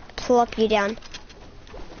just plop you down.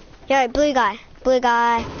 Yo, blue guy.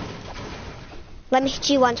 Let me hit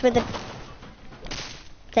you once with the...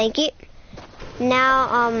 Thank you.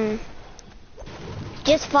 Now,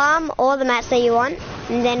 just farm all the mats that you want,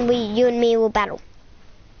 and then you and me will battle.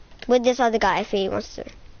 With this other guy if he wants to.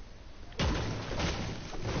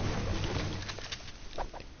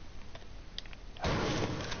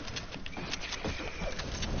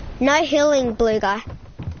 No healing, blue guy.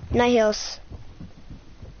 No heals.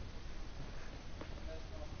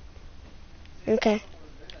 Okay.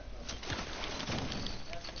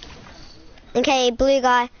 Okay, blue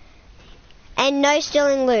guy. And no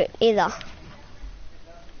stealing loot either.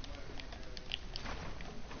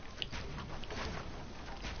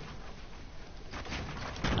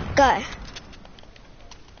 Go.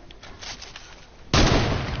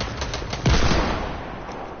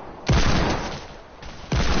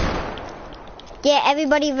 Yeah,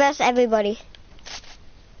 everybody versus everybody.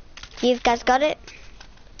 You guys got it?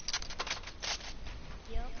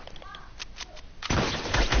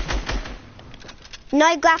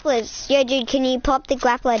 No grapplers. Yo, dude, can you pop the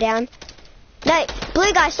grappler down? No,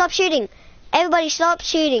 blue guy, stop shooting. Everybody stop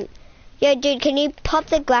shooting. Yo, dude, can you pop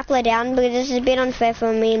the grappler down? Because this is a bit unfair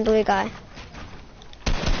for me and blue guy.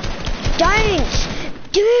 Don't!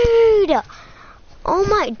 Dude! Oh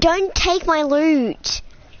my, don't take my loot.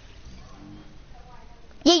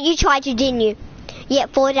 Yeah, you tried to, didn't you? Yeah,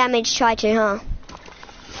 4 damage, tried to, huh?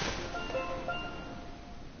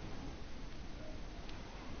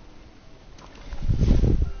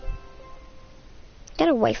 Get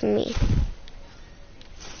away from me.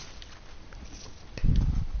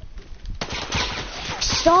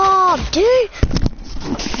 Stop, dude!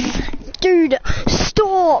 Dude,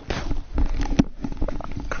 stop!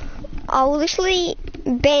 I'll literally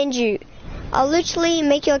ban you. I'll literally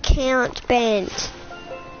make your account banned.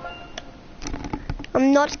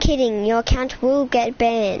 I'm not kidding, your account will get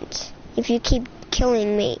banned if you keep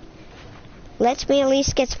killing me. Let me at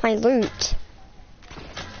least get my loot.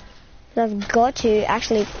 I've got to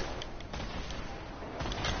actually.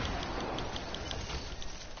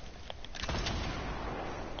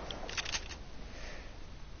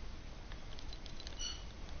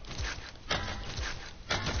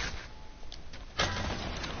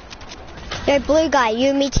 Yo, blue guy, you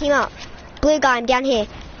and me team up. Blue guy, I'm down here.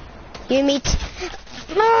 You and me.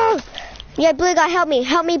 No! Yo, blue guy, help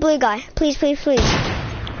me, blue guy. Please, please, please.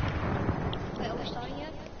 Wait, are we starting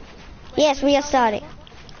yet? Yes, we are starting.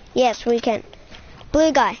 Yes, we can.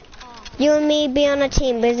 Blue guy, you and me be on a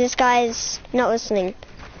team, but this guy's not listening.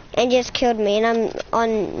 And just killed me, and I'm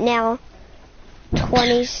on now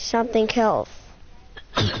 20-something kills.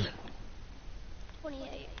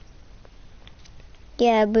 28.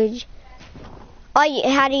 Yeah, but...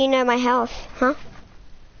 Oh, how do you know my health, huh?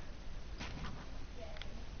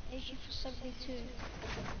 Is you for 72?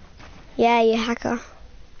 Yeah, you hacker.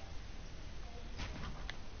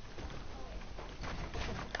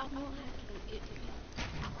 I'm not hacking it.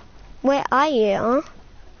 Where are you, huh?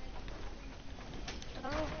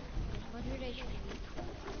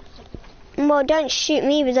 Well, don't shoot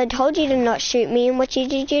me, because I told you to not shoot me, and what you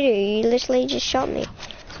did you do? You literally just shot me.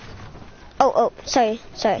 Oh, sorry.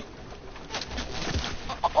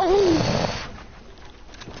 Oh.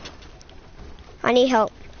 I need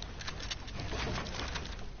help.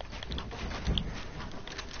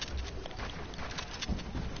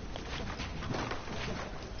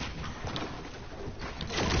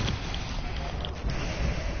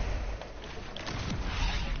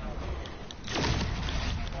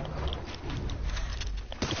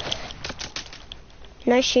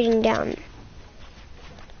 No shooting down.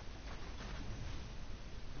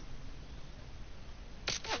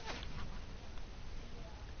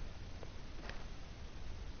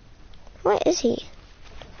 Where is he?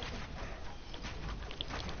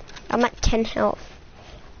 I'm at 10 health.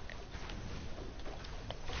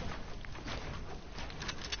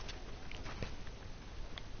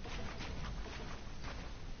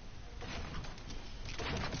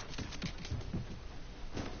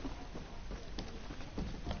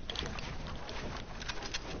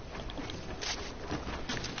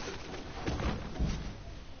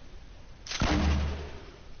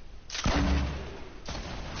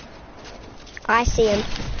 I see him.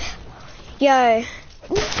 Yo.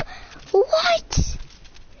 What?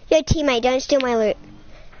 Yo, teammate, don't steal my loot.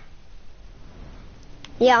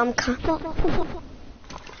 Yeah, I'm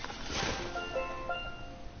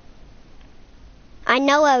I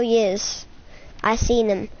know where he is. I seen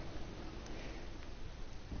him.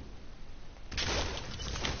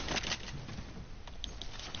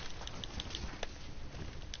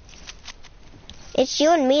 It's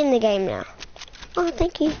you and me in the game now. Oh,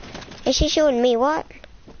 thank you. Is she showing me what?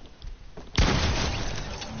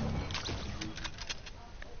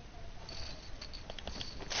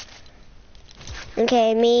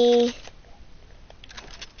 Okay, me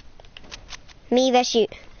vs you.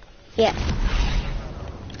 Yeah.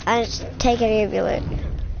 I just take any of your loot.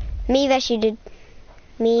 Me vs you did.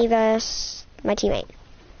 Me vs my teammate.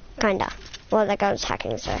 Kinda. Well, that guy was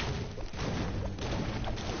hacking, so.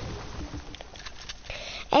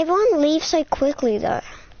 Everyone leaves so quickly, though.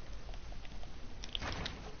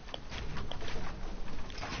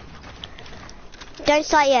 Don't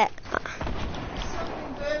start yet.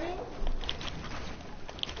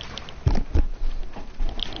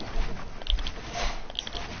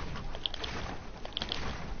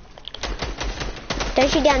 Don't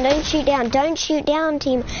shoot down, don't shoot down, don't shoot down,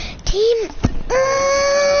 team.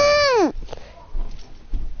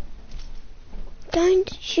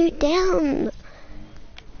 Don't shoot down.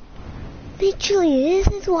 Literally, this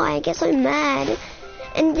is why I get so mad.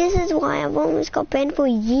 And this is why I've almost got banned for a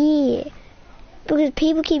year. Because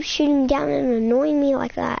people keep shooting down and annoying me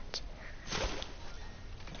like that.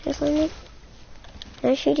 Just let me...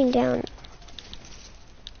 No shooting down.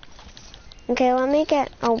 Okay, let me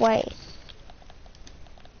get away.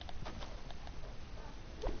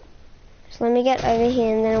 So let me get over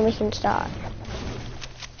here and then we can start.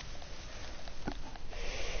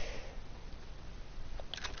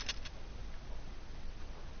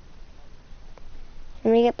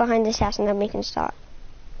 Let me get behind this house and then we can start.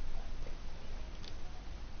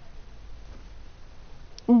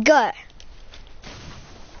 Go.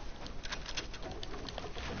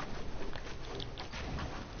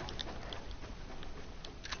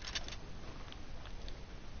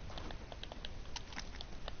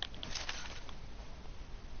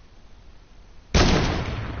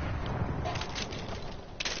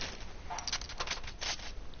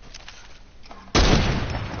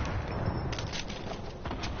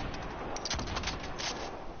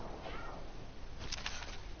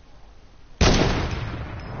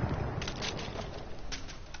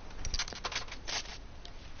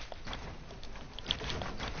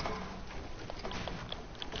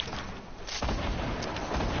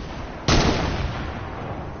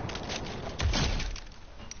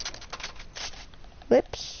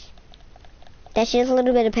 Whoops. That's just a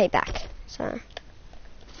little bit of payback. So.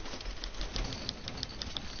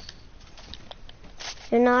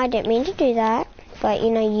 No, I didn't mean to do that. But,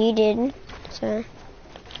 you know, you did. So.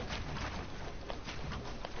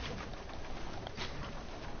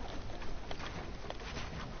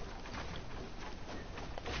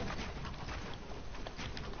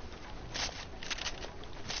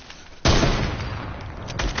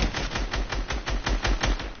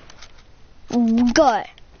 Go.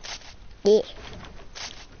 Yeah.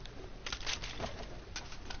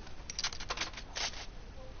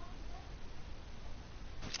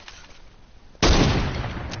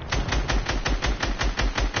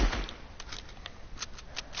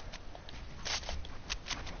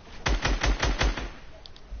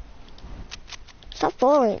 Stop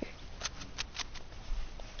falling.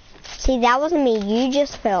 See, that wasn't me. You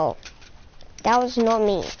just fell. That was not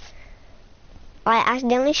me. I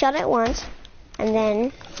accidentally shot it once. And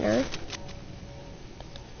then, no.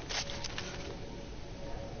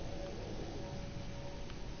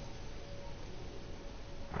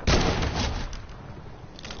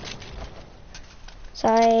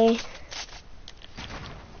 Sorry.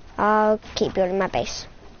 I'll keep building my base.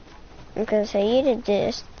 Okay, so you did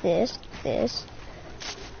this, this, this.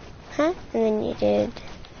 Huh? And then you did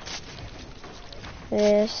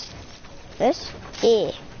this, this.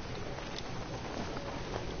 Yeah.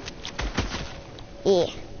 Yeah.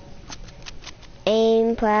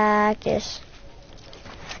 Aim practice.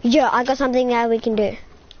 Yo, I got something that we can do.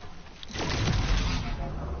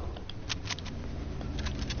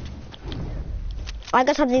 I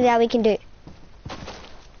got something that we can do.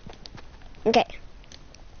 Okay.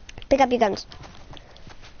 Pick up your guns.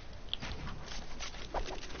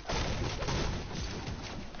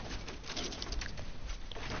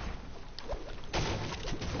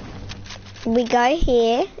 We go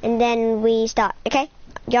here, and then we start, okay?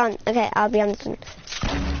 John, okay, I'll be on this one.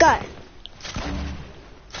 Go!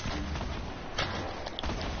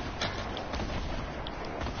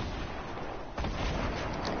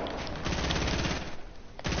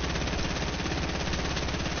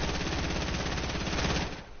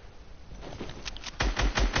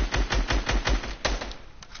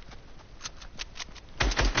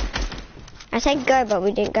 I said go, but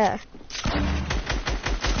we didn't go.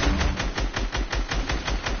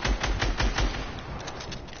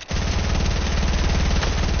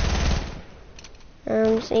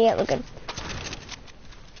 So yeah, we're good.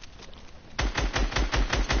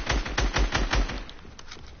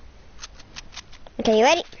 Okay, you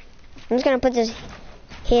ready? I'm just gonna put this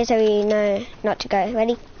here so we know not to go.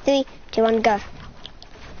 Ready? 3, 2, 1, go.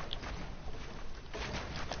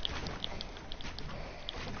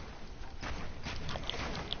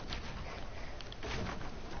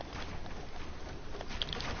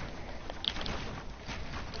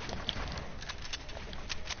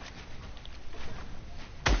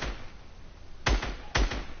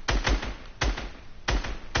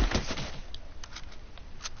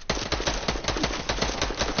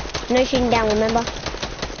 No shooting down, remember?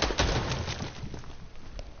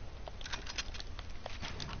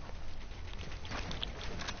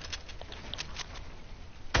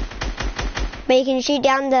 But you can shoot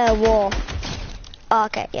down the wall. Oh,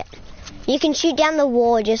 okay, yeah. You can shoot down the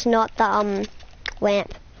wall, just not the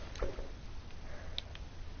lamp.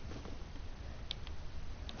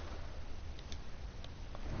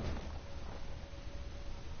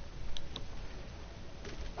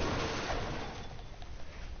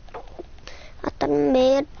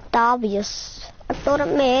 Made it obvious. I thought it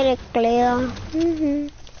made it clear.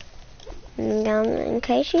 In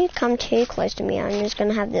case you come too close to me, I'm just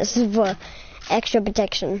gonna have this for extra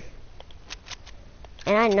protection.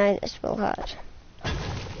 And I know this will hurt.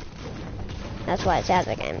 That's why it's out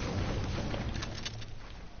of the game.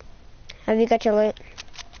 Have you got your loot?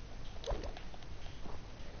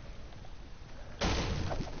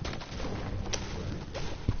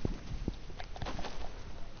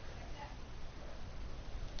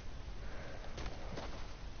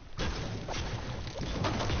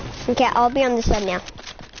 Okay, I'll be on this side now.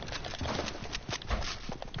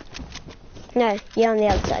 No, you're on the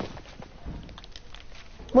other side.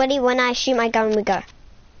 Ready? When I shoot my gun, we go.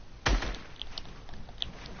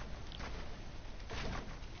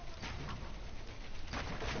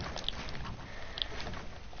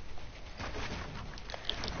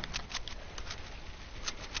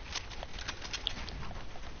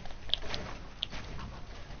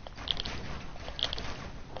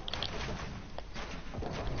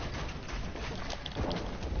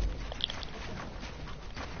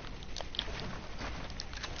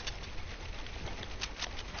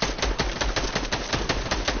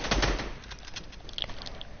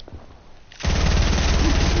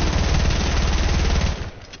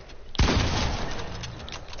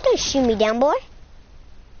 shoot me down, boy?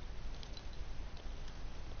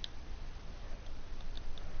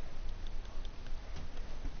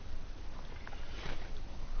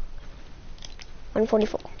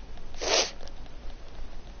 $144.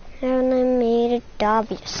 And I made it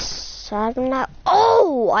obvious. I'm not.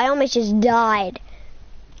 Oh! I almost just died.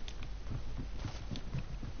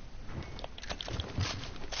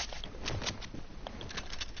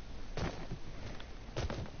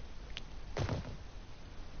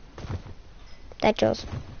 That's yours.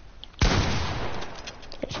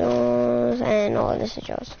 That's yours, and all of this is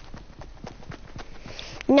yours.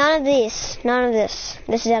 None of this. None of this.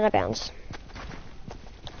 This is out of bounds.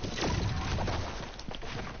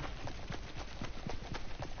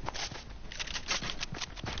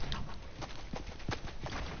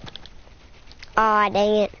 Ah,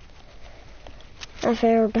 dang it. I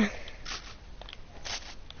failed.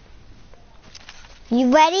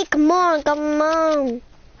 You ready? Come on, come on.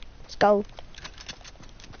 Let's go.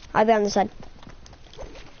 I'll be on this side.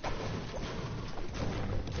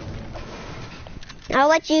 I'll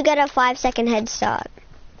let you get a 5-second head start.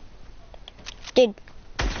 Dude,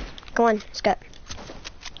 come on, let's go.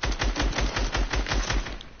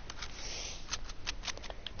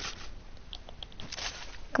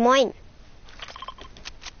 Come on.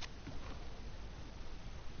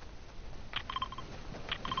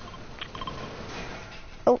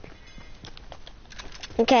 Oh.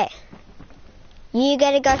 Okay. You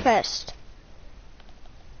gotta go first.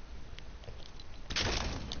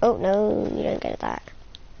 Oh, no, you don't get that.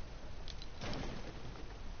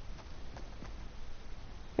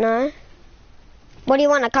 No? What do you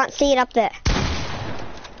want? I can't see it up there.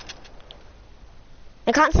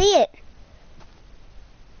 I can't see it.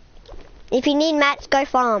 If you need mats, go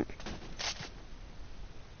farm.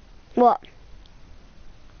 What?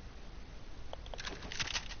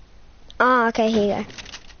 Ah, okay, here you go.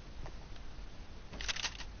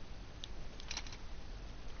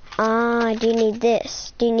 Ah, do you need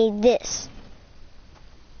this? Do you need this?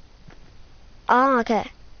 Ah, okay.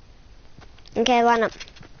 Okay, line up.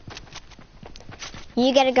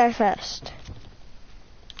 You gotta go first.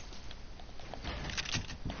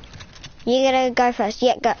 You gotta go first.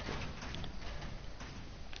 Yeah, go.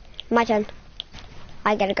 My turn.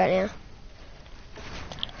 I gotta go now.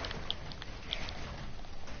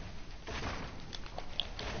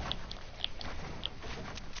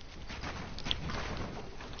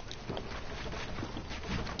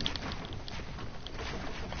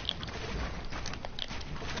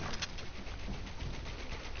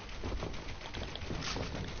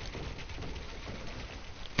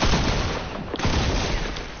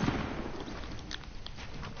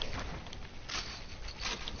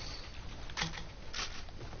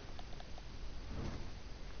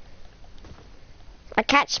 I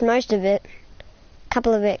catched most of it. A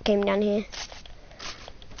couple of it came down here.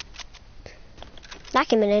 That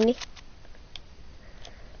came in handy.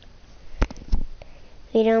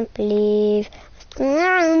 You don't believe.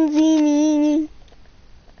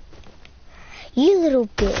 You little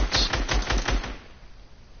bitch.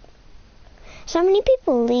 So many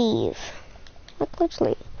people leave. Like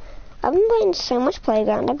literally. I've been playing so much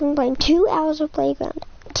Playground. I've been playing 2 hours of Playground.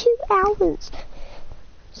 2 hours.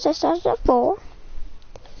 So I started at 4.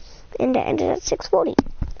 And it ended at 6:40.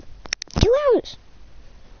 2 hours.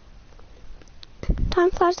 Time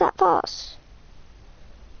flies that fast.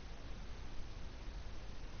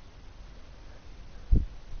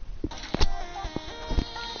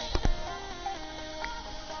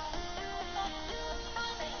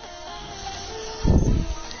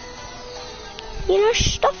 You know,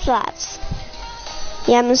 stop that.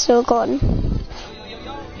 Yeah, I'm still recording.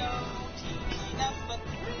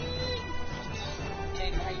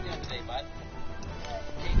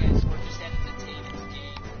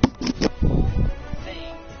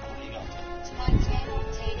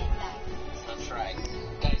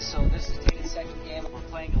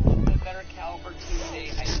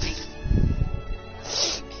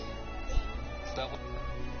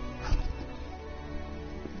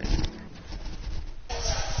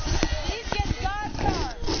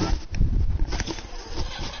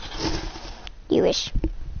 You wish.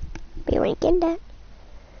 But you ain't getting that.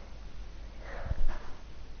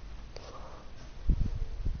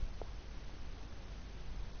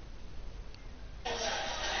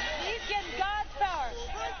 He's getting God's power.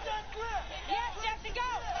 Yes, Jackson, go.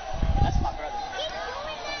 That's my brother.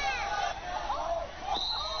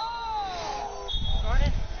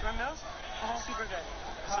 Gordon Mills? Oh, super good.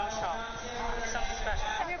 So strong. Something special.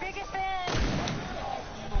 I'm your biggest fan.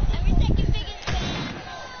 I'm your second biggest fan.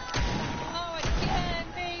 Oh, again,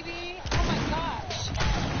 baby. Oh, my God.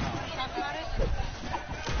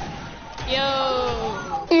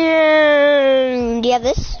 you have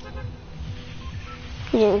this?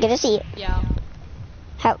 You didn't get to see it. Yeah.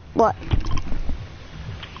 How? What?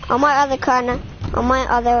 On my other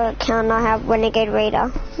account, I have Renegade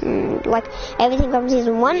Raider. Like everything from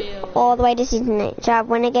season 1 all the way to season 8. So I have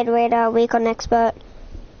Renegade Raider, Recon Expert,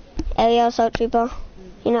 Area Assault Trooper,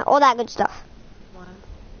 you know, all that good stuff. Wow.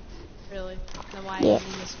 Really? Then why Yeah. are you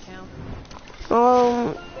using this account?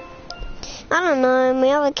 I don't know. My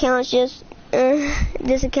other account's just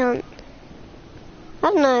this account. I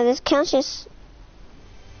don't know. This account's just.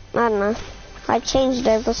 I don't know. I changed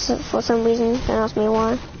it for some reason. Don't ask me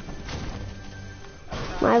why.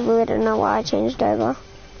 I really don't know why I changed over.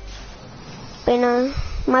 But you know,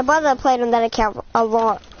 my brother played on that account a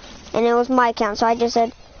lot, and it was my account, so I just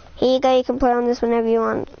said, here you go, you can play on this whenever you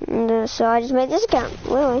want. And so I just made this account,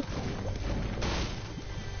 really.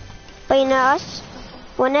 But you know,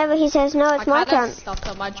 whenever he says no, it's my account. Stuff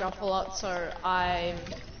that might drop a lot, so I'm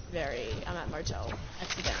at motel,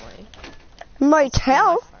 accidentally.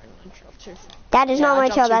 Motel? That is not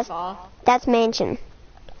motel, that's mansion.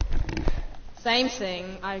 Same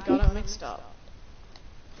thing, I got it mixed up.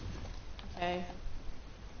 Okay.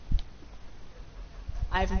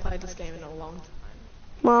 I haven't played this game in a long time.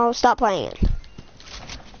 Well, stop playing it.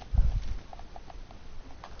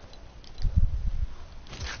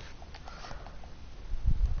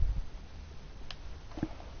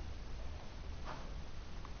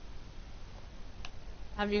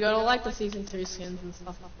 Have you got all like the season 2 skins and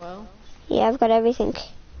stuff as well? Yeah, I've got everything.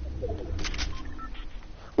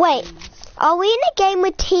 Wait, are we in a game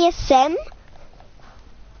with TSM?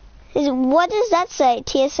 What does that say?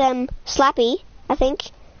 TSM Slappy, I think.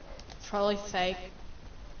 It's probably fake.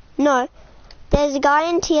 No, there's a guy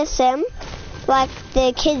in TSM, like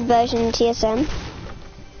the kid version of TSM,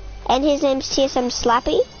 and his name's TSM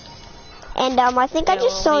Slappy. And I think I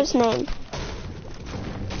just saw his name.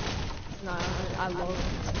 No, I love it.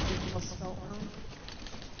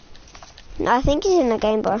 I think he's in the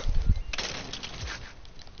game, bro.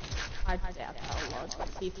 I doubt that a lot, but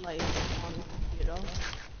he plays on computer.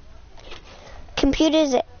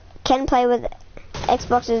 Computers can play with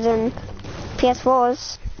Xboxes and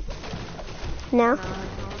PS4s now.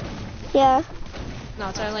 Yeah. No,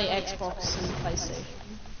 it's only Xbox and PlayStation.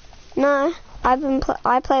 No,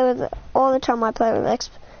 I play with all the time. I play with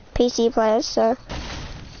PC players, so.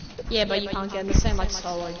 Yeah, but you can't get in the same like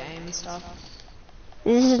solo game and stuff.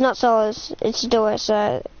 This is not solos, it's duo,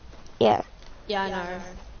 so yeah. Yeah, I know.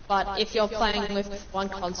 But if you're playing with one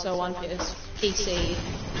console, one PC,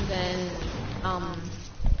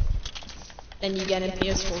 then you get a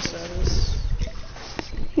PS4 service.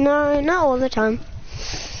 No, not all the time.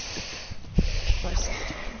 Most of the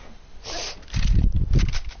time.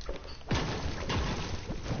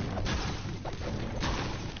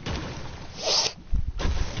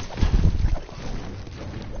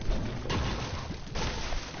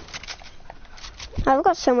 I've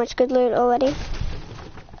got so much good loot already.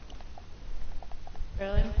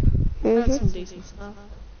 Really? Mhm. Got some decent stuff.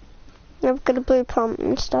 I've got a blue pump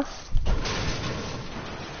and stuff.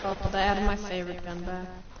 Oh, they added my favorite gun back.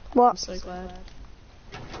 What? I'm so glad.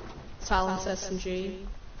 Silence SMG.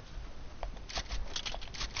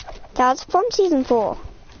 That's from season 4.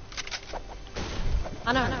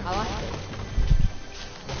 I know, I like it.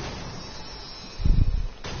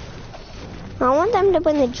 I want them to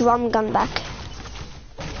bring the drum gun back.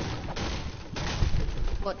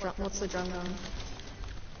 What's the drum gun?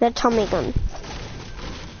 The Tommy gun.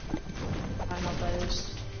 I know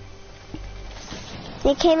those.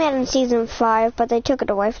 It came out in season 5, but they took it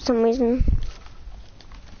away for some reason.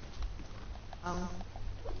 I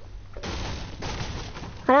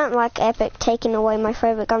don't like Epic taking away my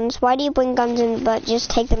favorite guns. Why do you bring guns in but just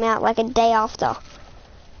take them out like a day after?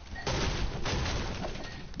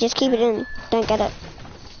 Just keep it in. Don't get it.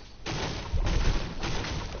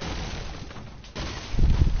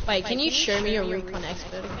 Wait, can you show me your Recon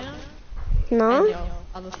Expert account? No. And your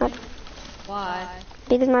other thing? Why?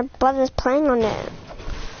 Because my brother's playing on it.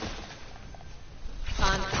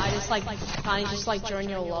 Can't you just join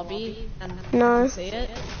your lobby and No. see it?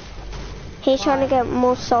 He's Why? trying to get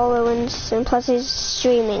more solo wins, and plus he's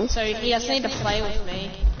streaming. So he doesn't need to play with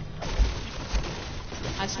me.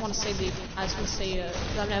 I just want to see it,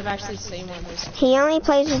 because I've never actually seen one of those. He only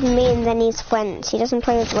plays with me and then he's friends. He doesn't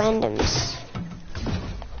play with randoms.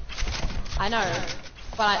 I know,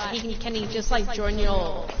 but can he just join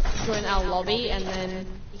our lobby and then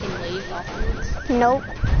he can leave afterwards? Nope.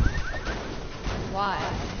 Why?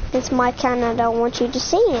 It's my account and I don't want you to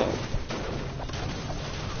see it.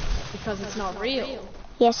 Because it's not real.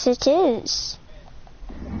 Yes, it is.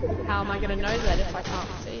 How am I going to know that if I can't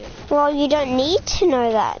see it? Well, you don't need to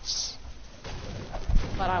know that.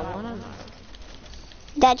 but I wanna know.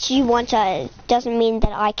 That you want to doesn't mean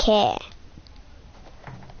that I care.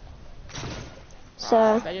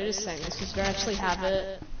 So. But you're just saying this because you don't actually have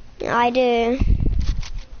it. I do.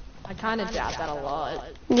 I kind of doubt that a lot.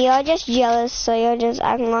 You're just jealous, so you're just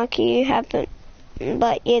acting like you haven't.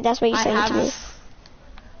 But yeah, that's what you're saying to me.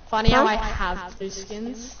 Funny how I have 2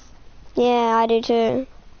 skins. Yeah, I do too.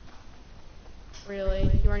 Really?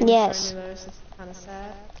 You weren't even showing me those. It's kind of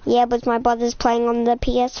sad. Yeah, but my brother's playing on the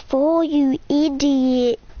PS4, you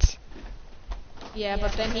idiot. Yeah,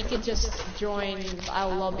 but then he could just join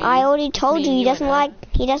our lobby. I already told you he doesn't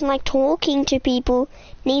like talking to people,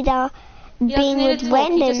 neither being with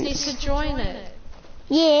randoms. He just needs to join it.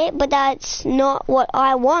 Yeah, but that's not what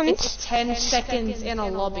I want. It's 10 seconds in a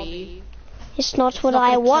lobby. It's not what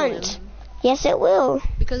I want. Yes, it will.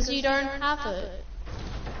 Because you don't have it.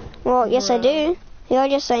 Well, yes, I do. You're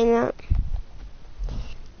just saying that.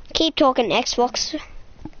 Keep talking, Xbox.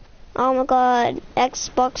 Oh my god,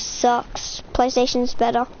 Xbox sucks. PlayStation's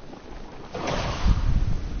better.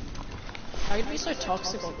 How you be so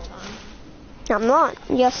toxic all the time? I'm not.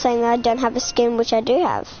 You're saying that I don't have a skin, which I do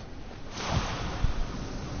have.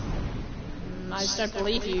 I just don't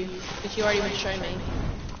believe you, if you already would show me.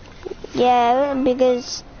 Yeah,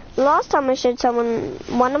 because last time I showed someone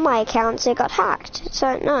one of my accounts, it got hacked.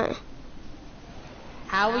 So no.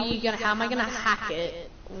 How am I gonna hack it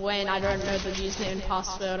when I don't know the username and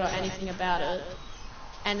password or anything about it?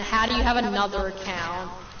 And how do you have another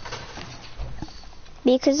account?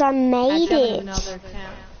 Because I made it. Another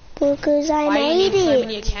account? Because I Why made do you need it. so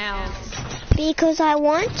many accounts? Because I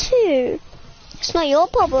want to. It's not your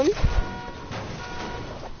problem.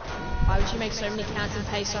 Why would you make so many accounts and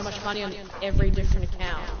pay so much money on every different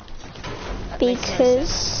account?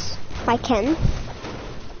 Because I can.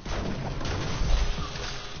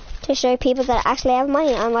 To show people that I actually have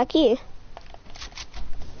money, unlike you.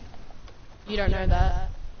 You don't know that.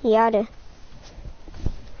 Yeah, I do.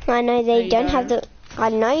 I know they don't have the... I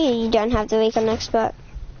know you don't have the Recon Expert.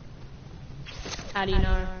 How do you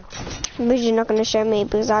know? Because you're not going to show me,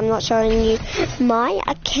 because I'm not showing you my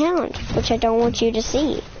account, which I don't want you to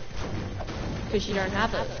see. Because you don't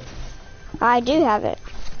have it. I do have it.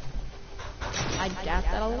 I doubt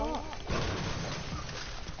that a lot.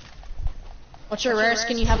 What's your rarest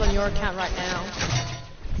skin you have on your account right now?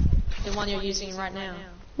 The one you're using right now?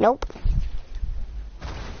 Nope.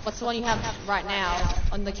 What's the one you have right now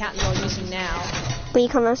on the account you're using now?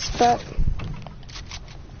 Recon Expert.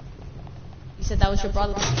 You said that was your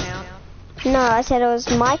brother's account. No, I said it was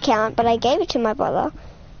my account, but I gave it to my brother.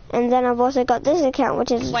 And then I've also got this account,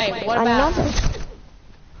 which is another.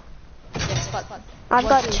 Yes, but I've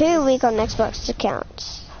got 2 Recon Xbox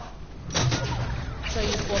accounts. So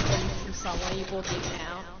you bought them from somewhere, you bought the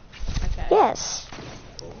account? Okay. Yes.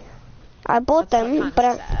 I bought them,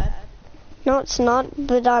 but no, it's not,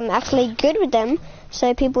 but I'm actually good with them,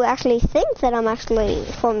 so people actually think that I'm actually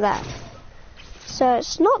from that. So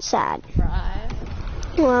it's not sad. Right.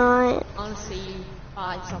 Right. Honestly, you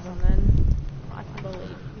find someone then. I can believe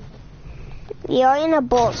you. You're in a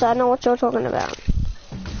bot, so I know what you're talking about.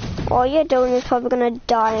 All you're doing is probably gonna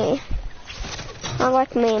die.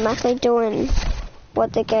 Unlike me, I'm actually doing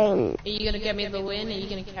what the game... Are you gonna get me the win, or are you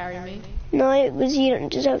gonna carry me? No, it was you don't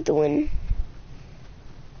deserve the win.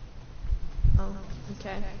 Oh,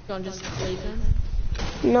 okay. Go and just leave then?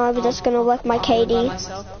 No, but that's gonna wreck my KD.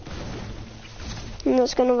 And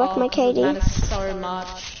that's gonna wreck my KD. That matters so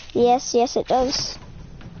much. Yes, yes it does.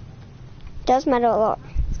 It does matter a lot.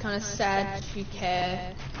 It's kind of sad if you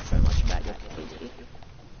care so much about your KD.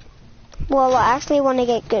 Well, I actually want to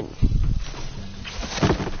get good.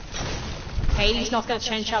 KD's not gonna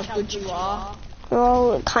change how good you are.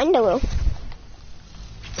 Well, it kinda will.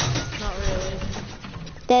 Not really.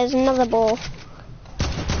 There's another ball.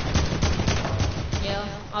 Yeah,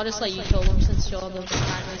 I'll just let you kill them since you're the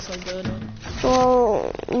apparently so good.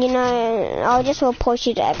 Well, you know, I'll just report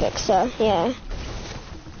you to Epic, so, yeah.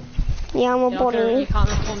 Yeah, I'm reporting you. You can't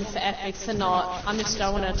report me for Epic for not. I'm just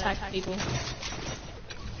don't want to attack people.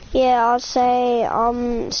 Yeah, I'll say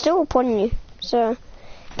I'm still reporting you, so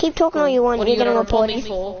keep talking all you want. What are you gonna report me me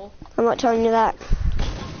for? I'm not telling you that.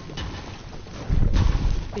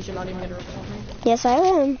 Because you're not even gonna report me. Yes, I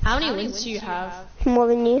am. How many wins do you have? More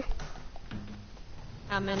than you.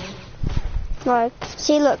 How many? Like,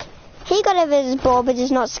 see, look, he got over his ball, but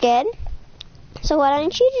he's not scared. So why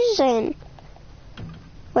don't you just say him?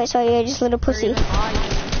 Wait, sorry, you're just a little pussy.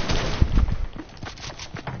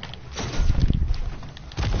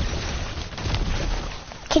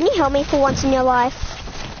 Can you help me for once in your life?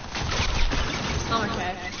 I'm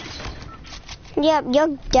okay. Yep,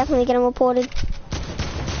 you're definitely getting reported.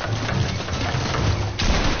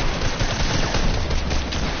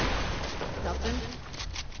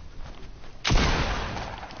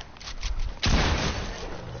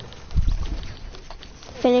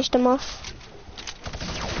 finished him off.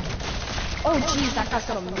 Oh jeez, that guy's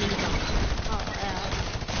got a minigun. Oh yeah.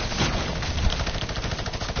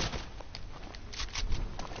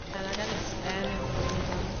 And I gotta stand in the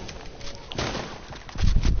minigun.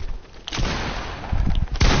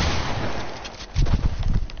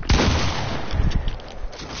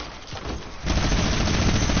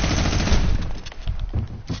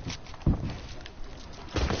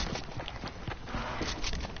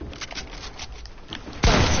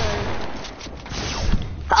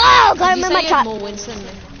 Oh, got him in my trap. More wins than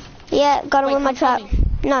me? Yeah, got him in my trap.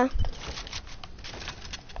 No.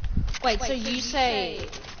 Wait, so you say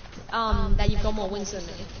that you've got more wins than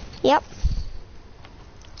me? Yep.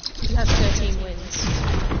 You have 13 wins.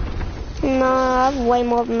 No, I have way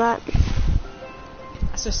more than that.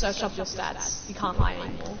 So search up your stats. You can't lie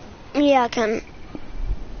anymore. Yeah, I can.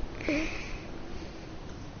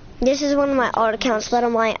 This is one of my old accounts, but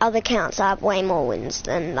on my other accounts I have way more wins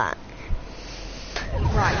than that.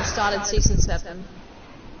 Right, you started season 7.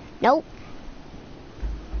 Nope.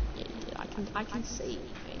 Yeah, I can see.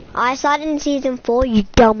 Mate. I started in season 4, you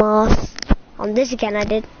dumbass. On this account I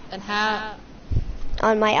did. And how?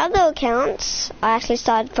 On my other accounts, I actually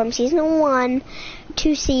started from season 1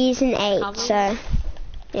 to season 8, so,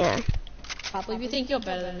 yeah. I believe you think you're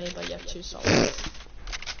better than me, but you have 2 solos.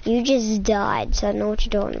 You just died, so I don't know what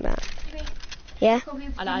you're talking about. Yeah?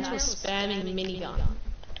 I died to a spamming minigun.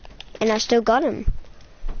 And I still got him.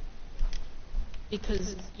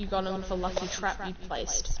 Because you got him for lucky trap you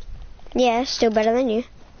placed. Yeah, still better than you.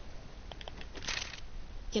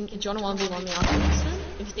 Do you want to 1v1 me after this?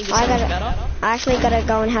 If you think you're so much better? I actually gotta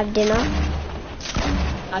go and have dinner.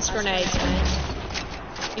 Nice grenades, man.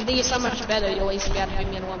 If you think you're so much better, you'll at least be able to beat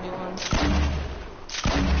me in 1v1.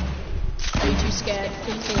 Are you too scared?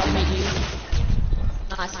 Do you think I'll beat you?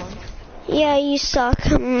 Nice one. Yeah, you suck.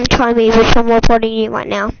 Try me, which I'm reporting you right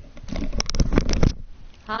now.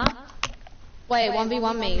 Huh? Wait,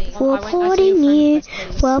 1v1 me. Reporting you.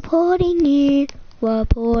 Reporting you.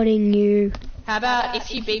 Reporting you. How about if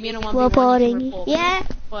you beat me in a 1v1, reporting you can report me? Yeah.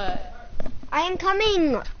 What? I am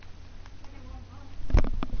coming.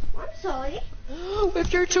 I'm sorry.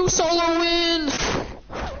 With your 2 solo wins!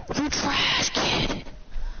 You trash, kid!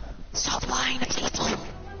 Stop lying to people!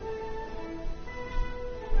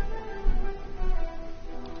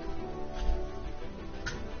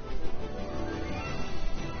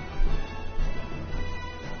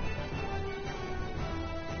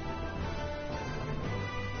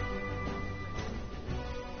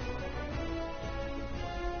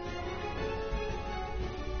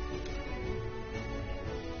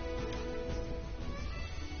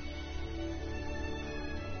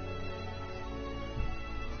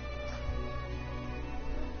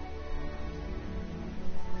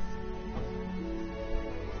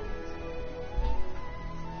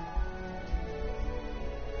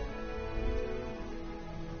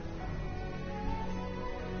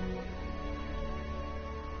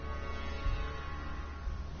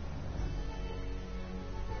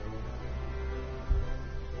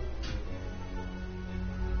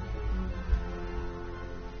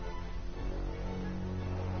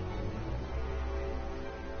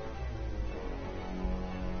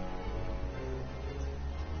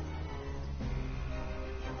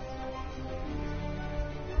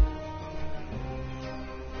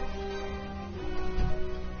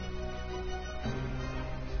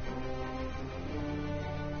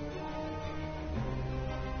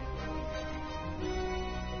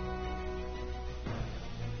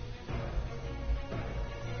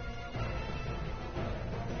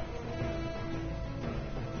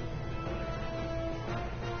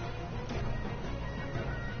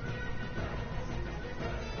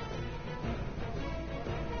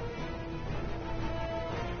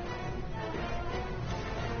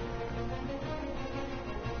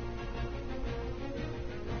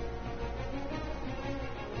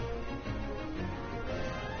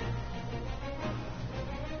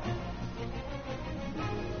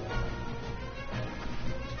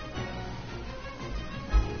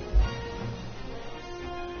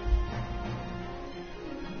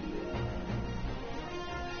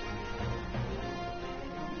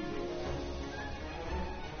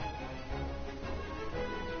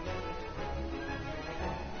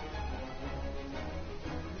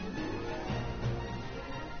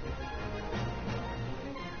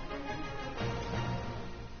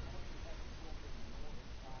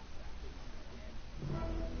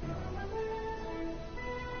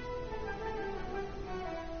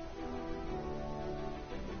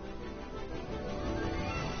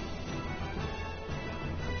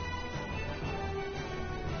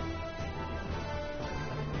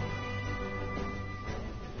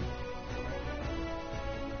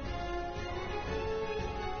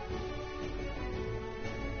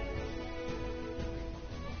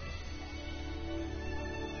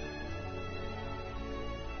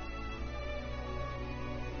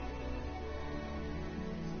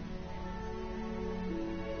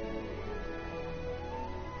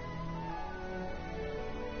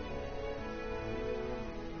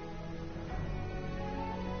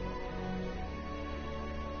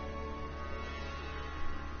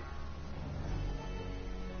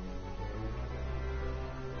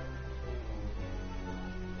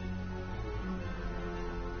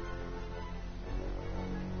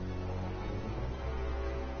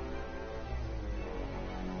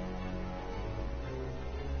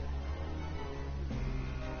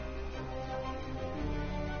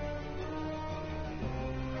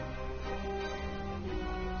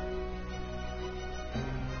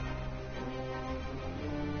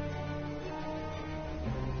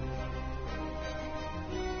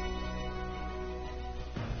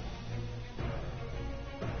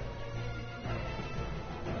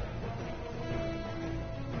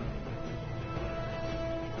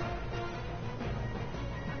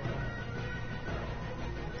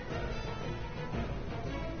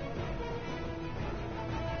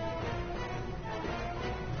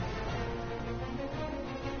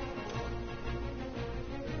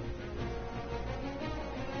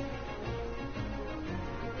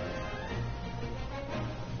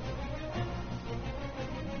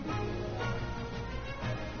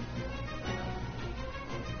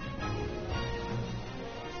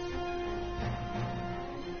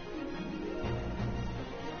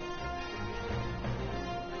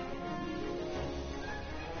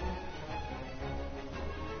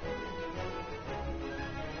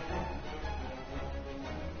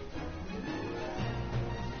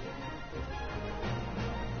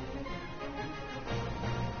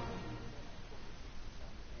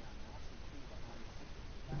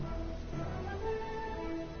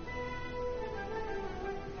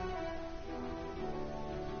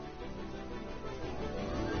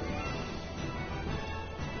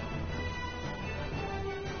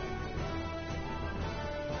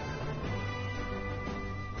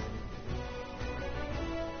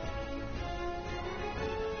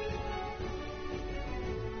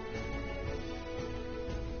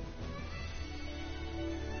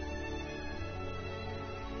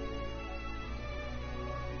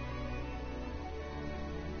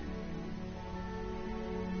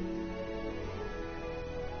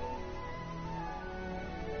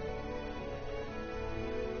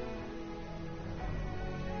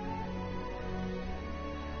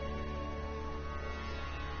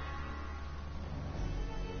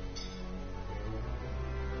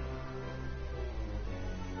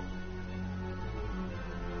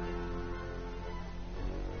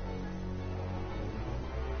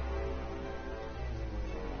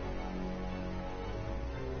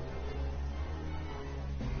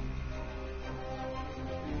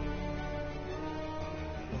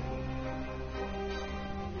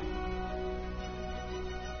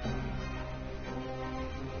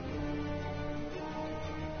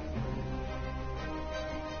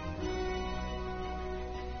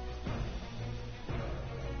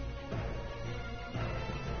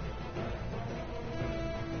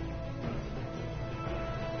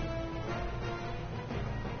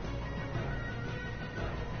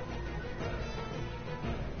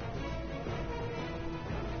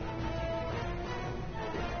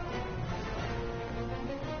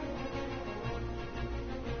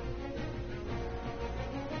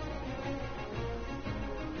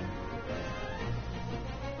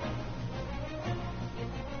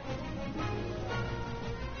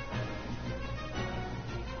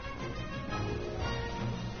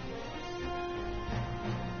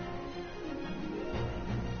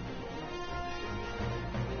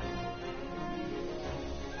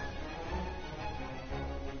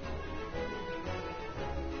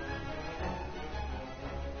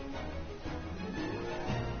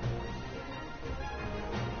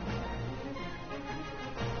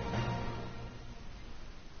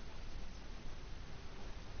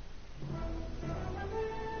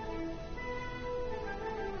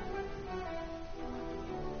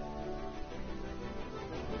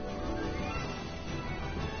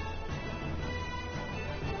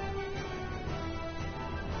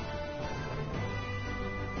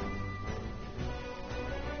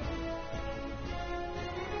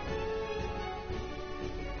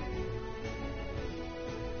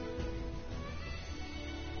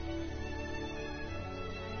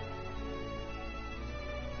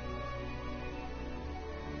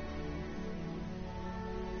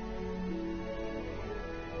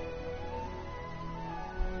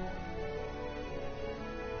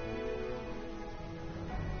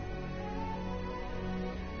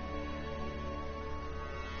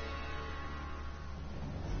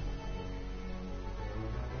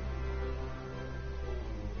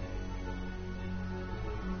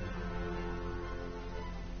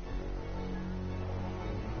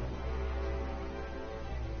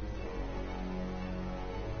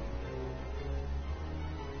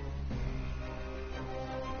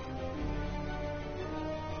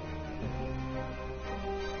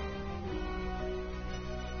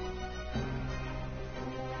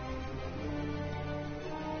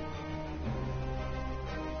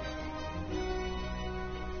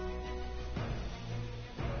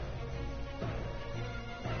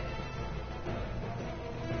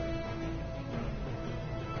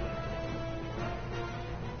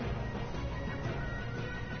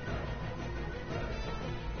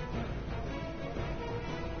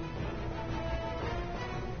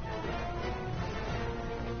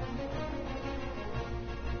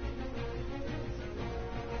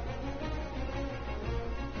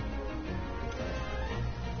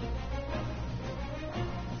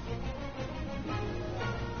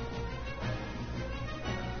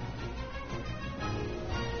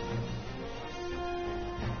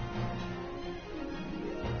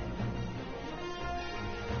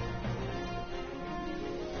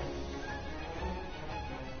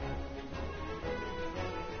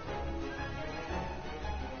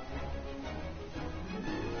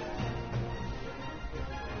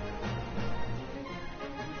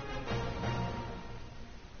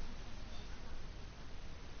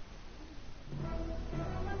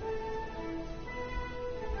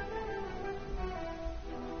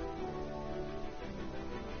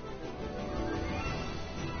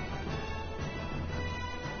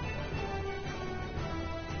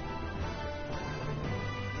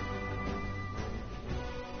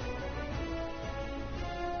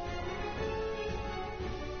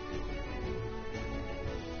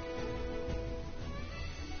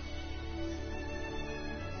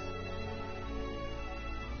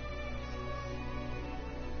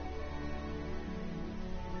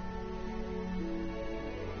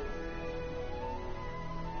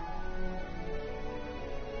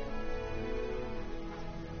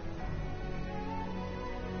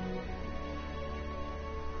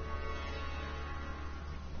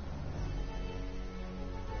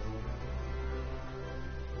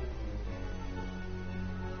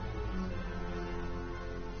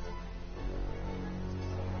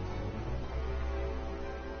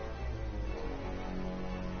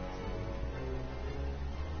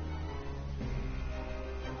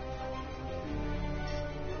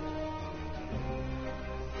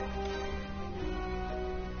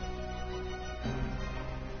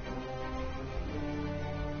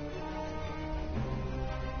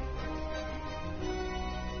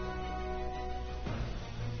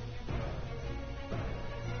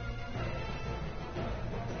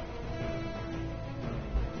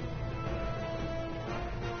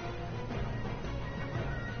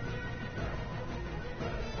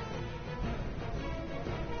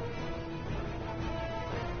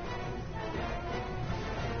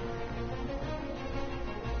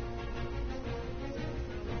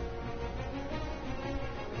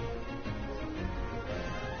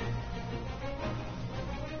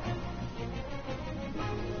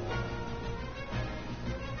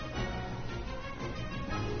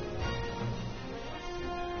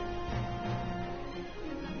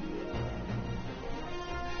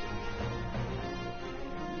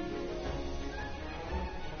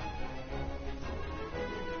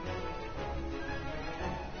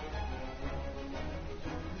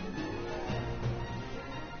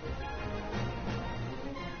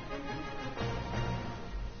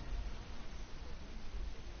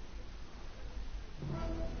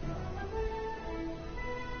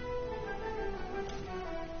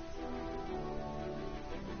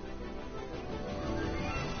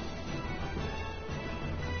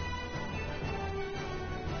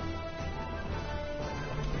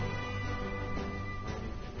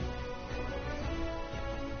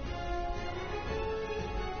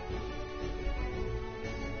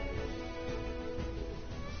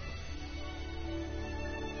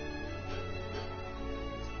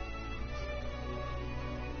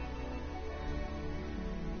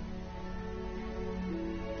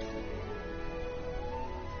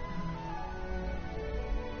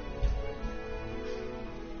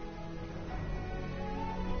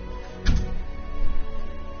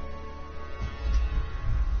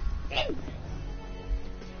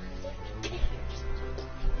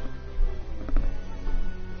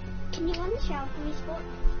 Can you run the shower for me, Sport?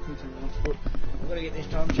 I've got to get this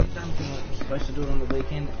time sheet done because I was supposed to do it on the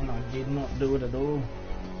weekend and I did not do it at all.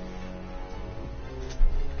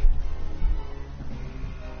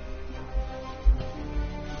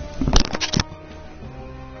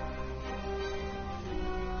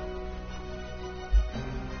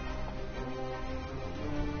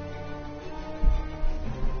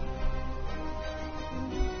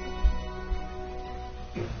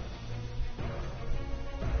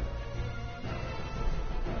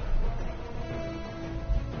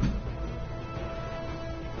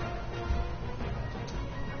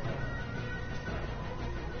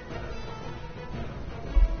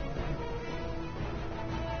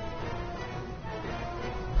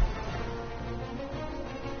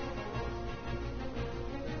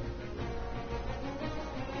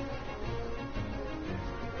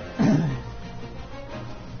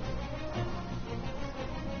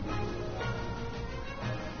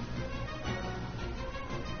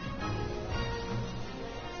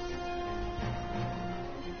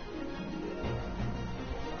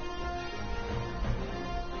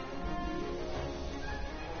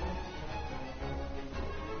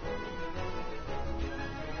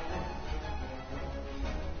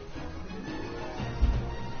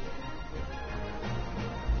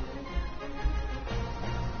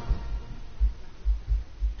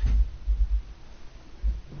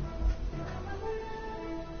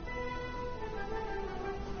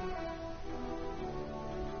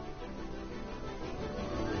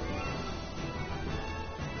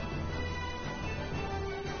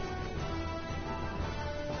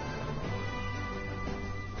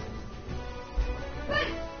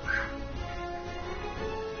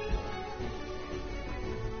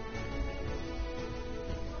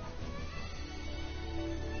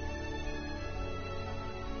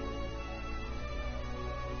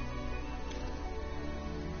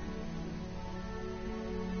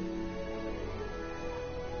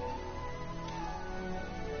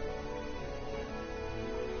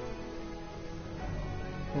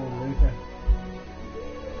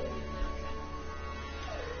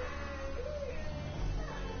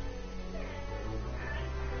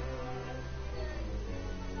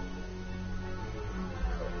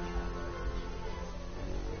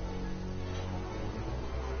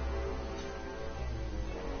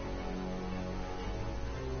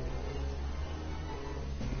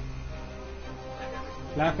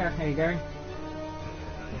 Larka, how you going?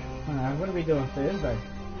 What are we doing Thursday?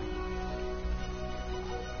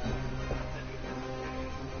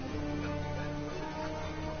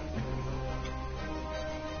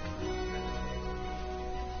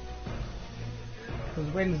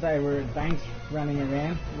 Because Wednesday we're at Banks running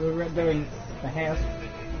around. We were doing the house.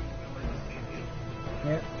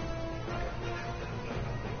 Yep.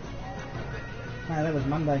 No, that was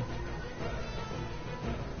Monday.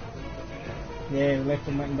 Yeah, we left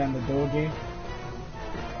and went and done the door jam.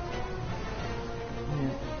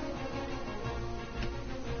 Yeah.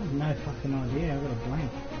 I have no fucking idea, I've got a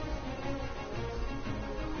blank.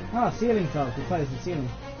 Oh, ceiling tiles, we closed the ceiling.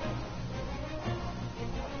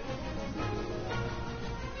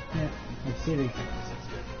 Yeah, like ceiling.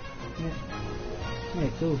 Yeah. Yeah,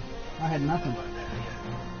 cool. I had nothing.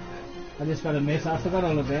 I just got a mess, I forgot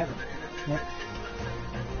all about it. Yeah.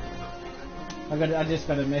 I just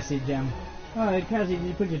got a message, oh, Kazzy, did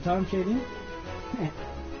you put your timesheet in?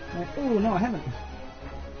 Like, oh, no, I haven't.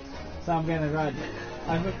 So I'm going to write,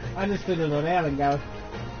 I just filled it all out and go,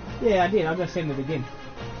 yeah, I did, I'll just send it again.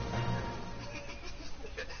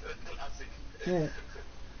 Yeah.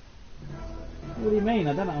 What do you mean?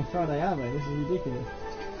 I done it on Friday, are we? This is ridiculous.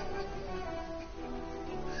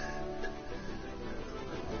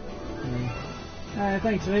 Yeah.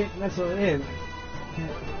 Thanks, mate. That's all it is. Yeah.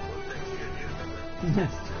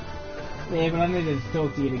 Yeah, but I needed to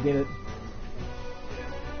talk to you to get it.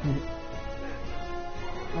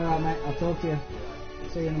 Alright, mate, I'll talk to you.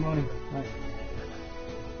 See you in the morning. Bye.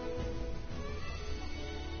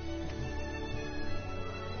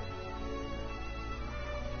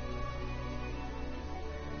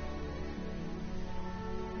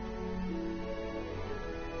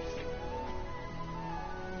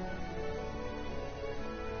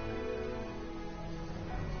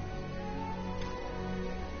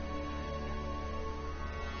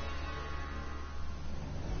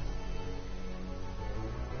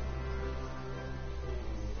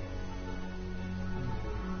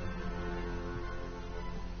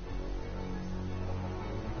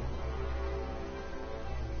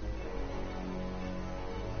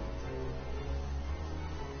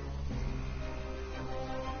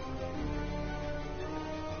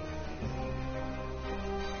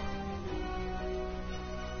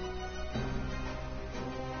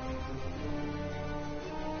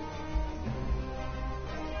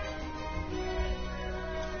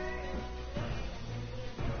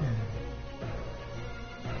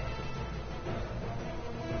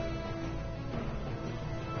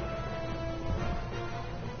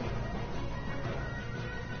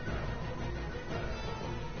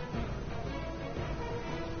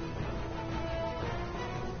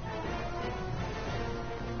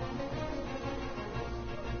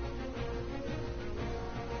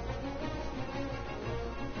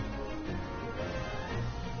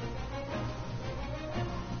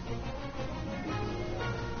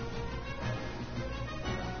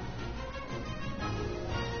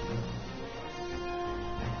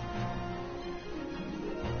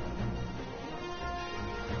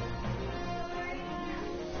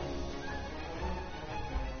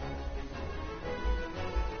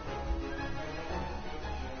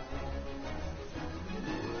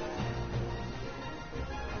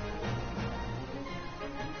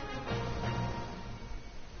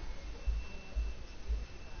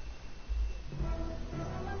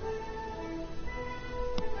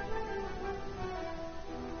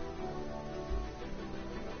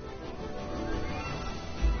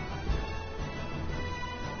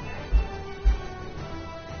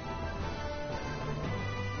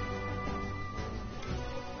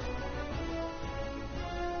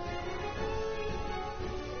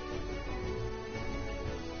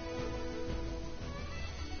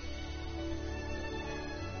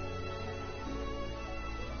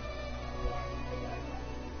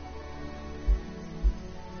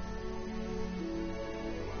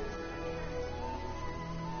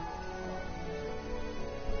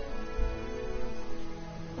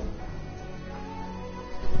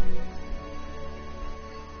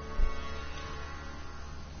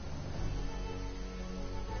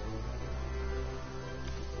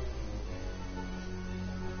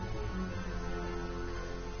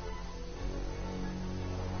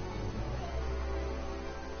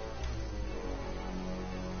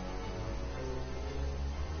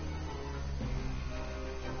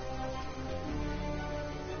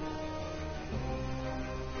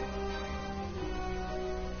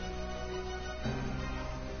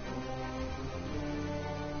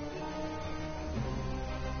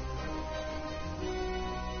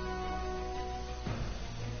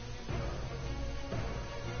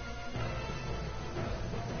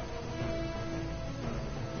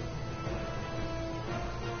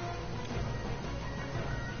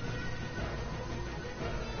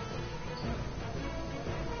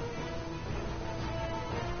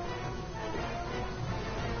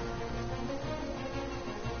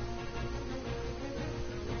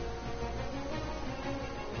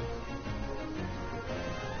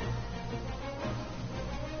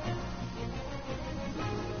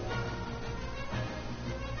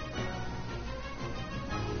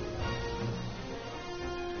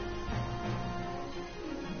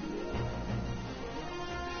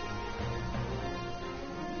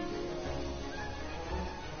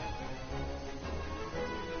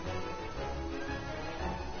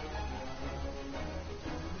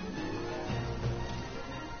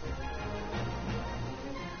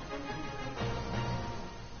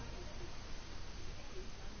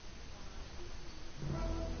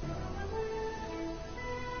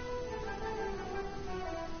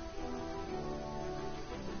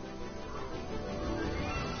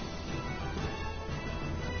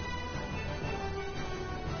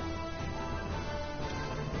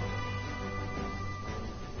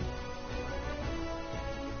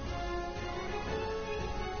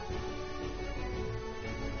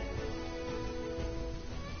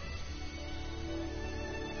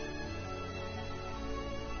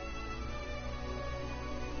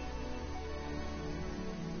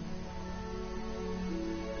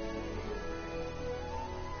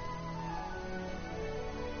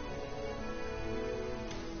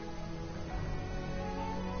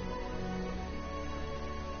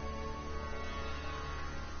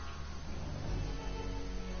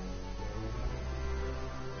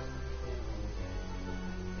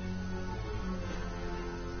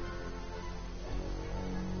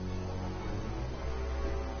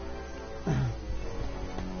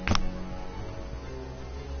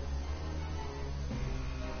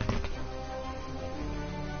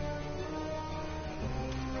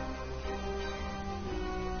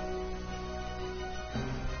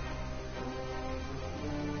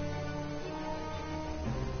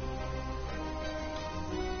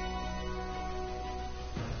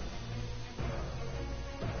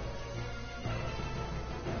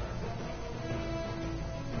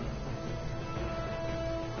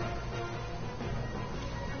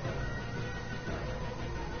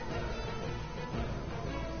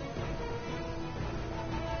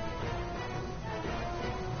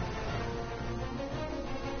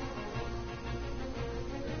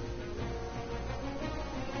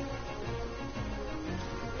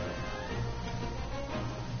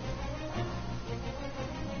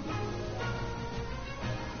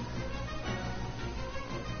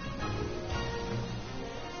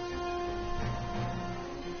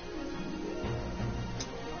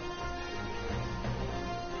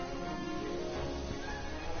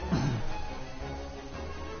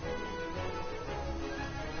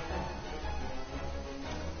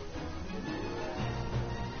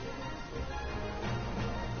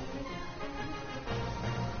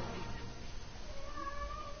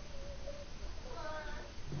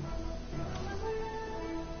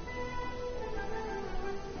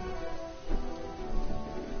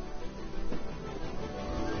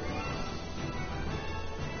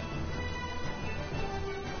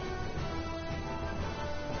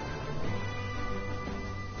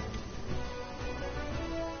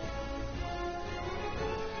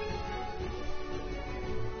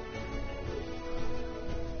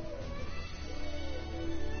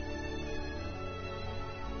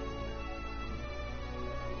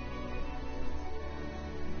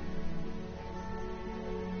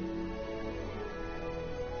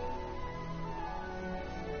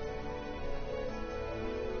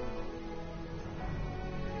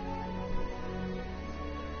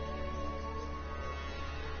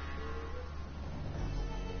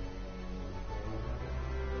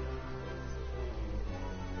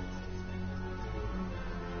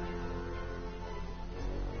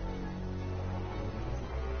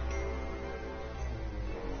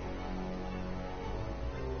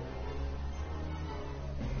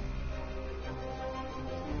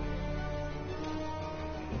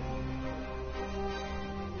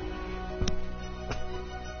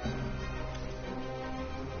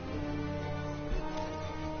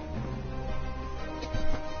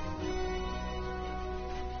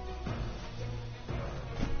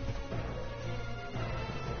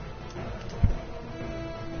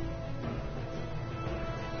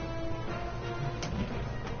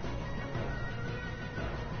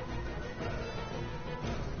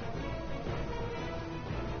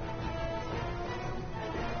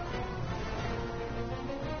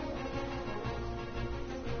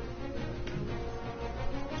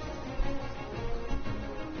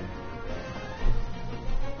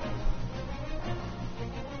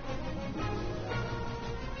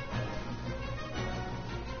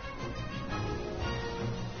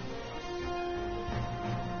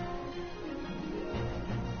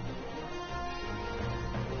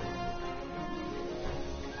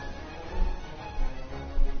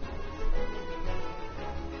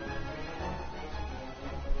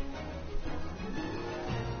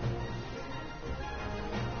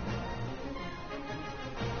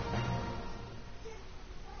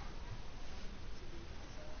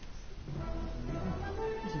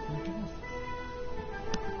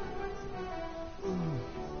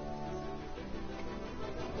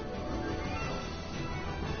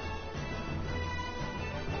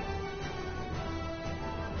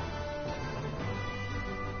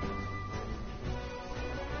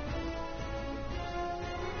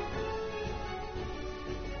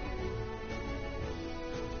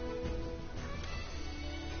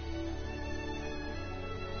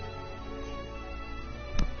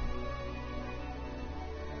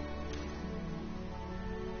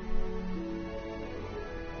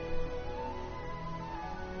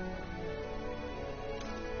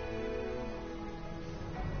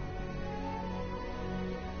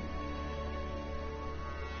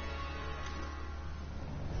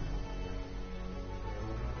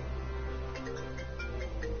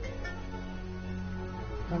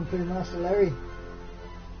 come through, Master Larry.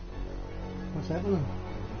 What's happening?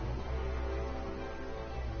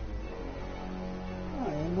 Oh,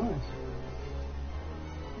 yeah, nice.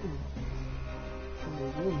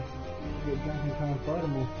 Very good. Get drunk and try and fight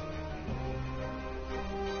them all.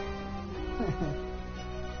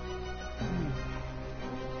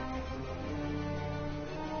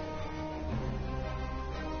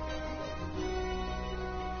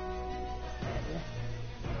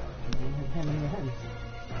 How many hands?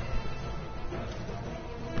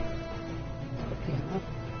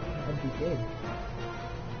 I'd be dead.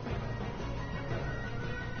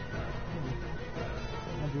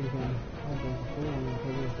 I'd be going before and I'll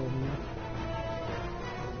probably have enough.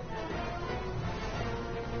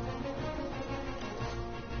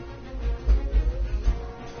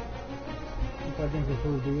 If I drink a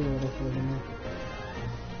full beer, I'd have enough.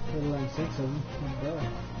 Let alone 6 of them. I'd die.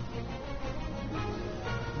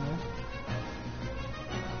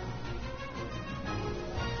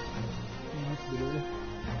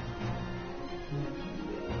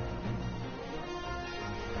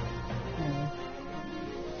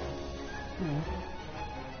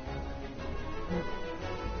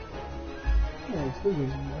 Yeah, it's still good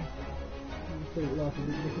anyway. I'll treat life a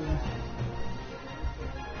bit differently.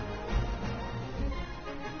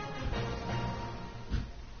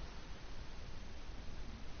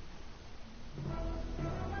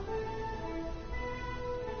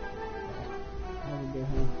 I will go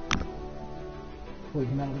home.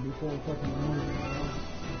 Waking up will be 4 o'clock in the morning.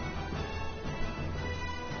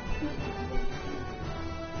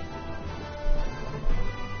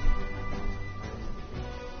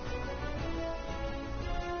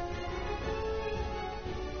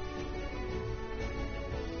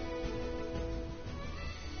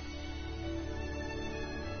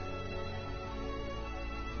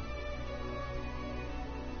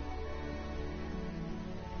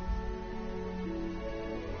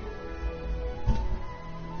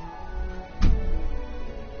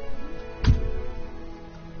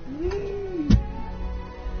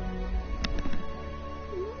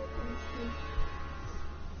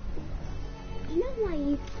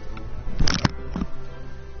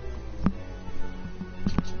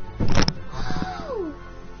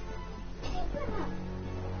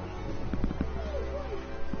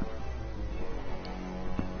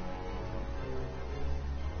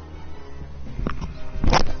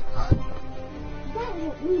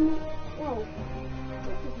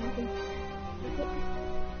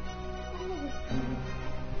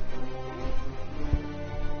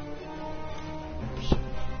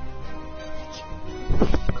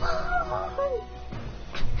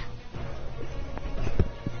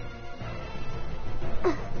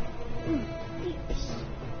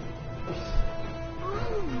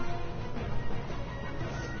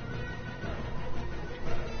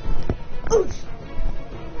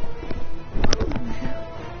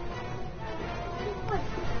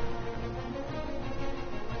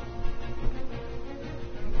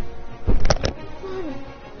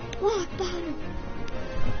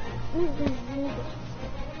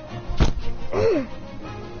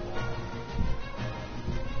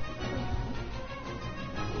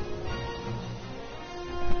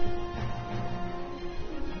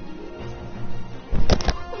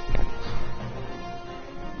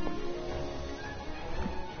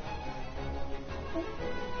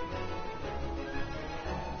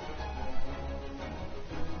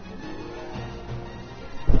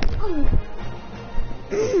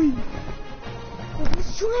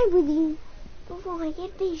 Let's try with you before I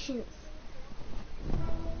get patience.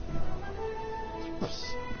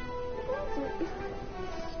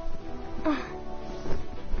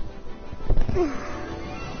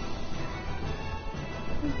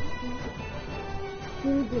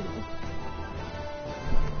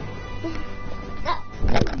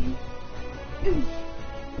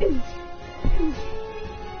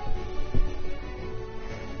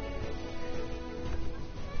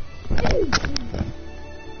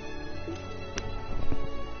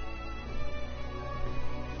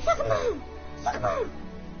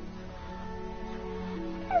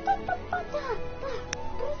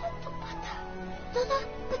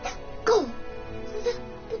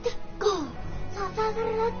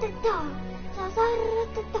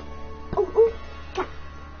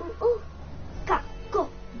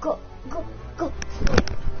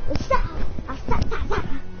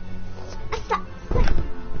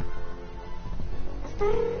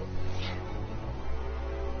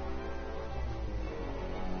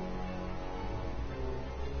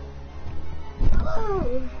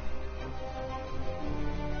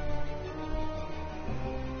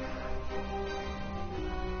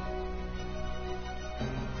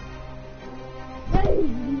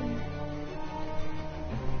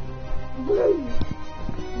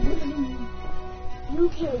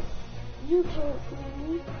 You can't see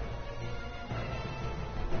me.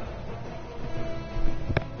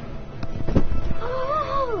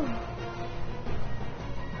 Oh!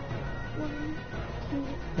 1,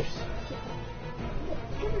 2, 3.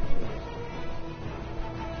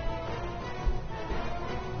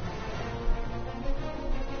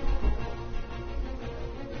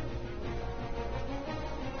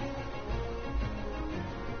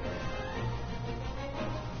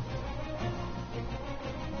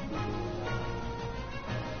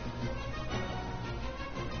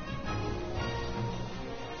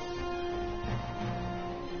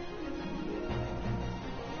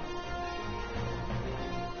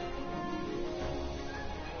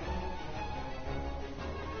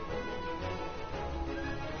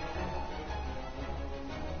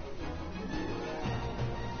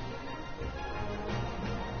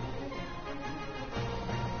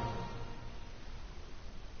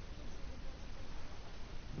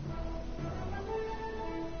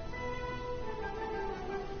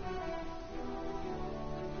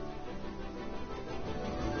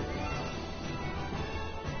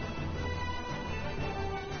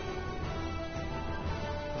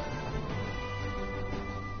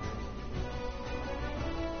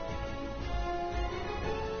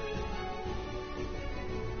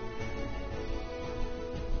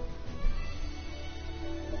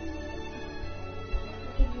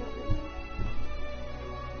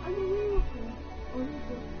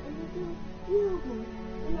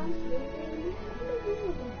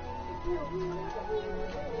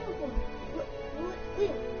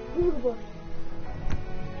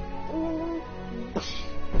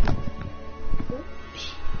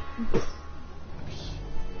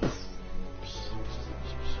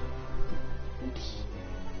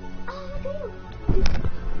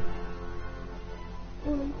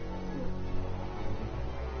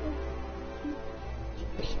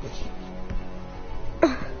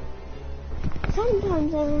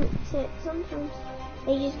 Sometimes I don't sit. Sometimes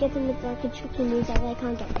they just get them with like a tricky move that they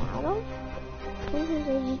can't get out of. Sometimes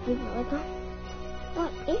they just give it like a.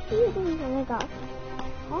 But if you're doing it like a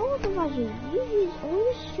hold the body, you use all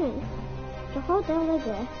your strength to hold their leg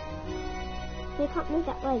there. They can't move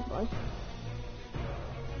that leg, boy.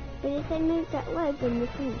 But if they move that leg, then you're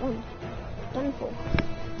kind of done for.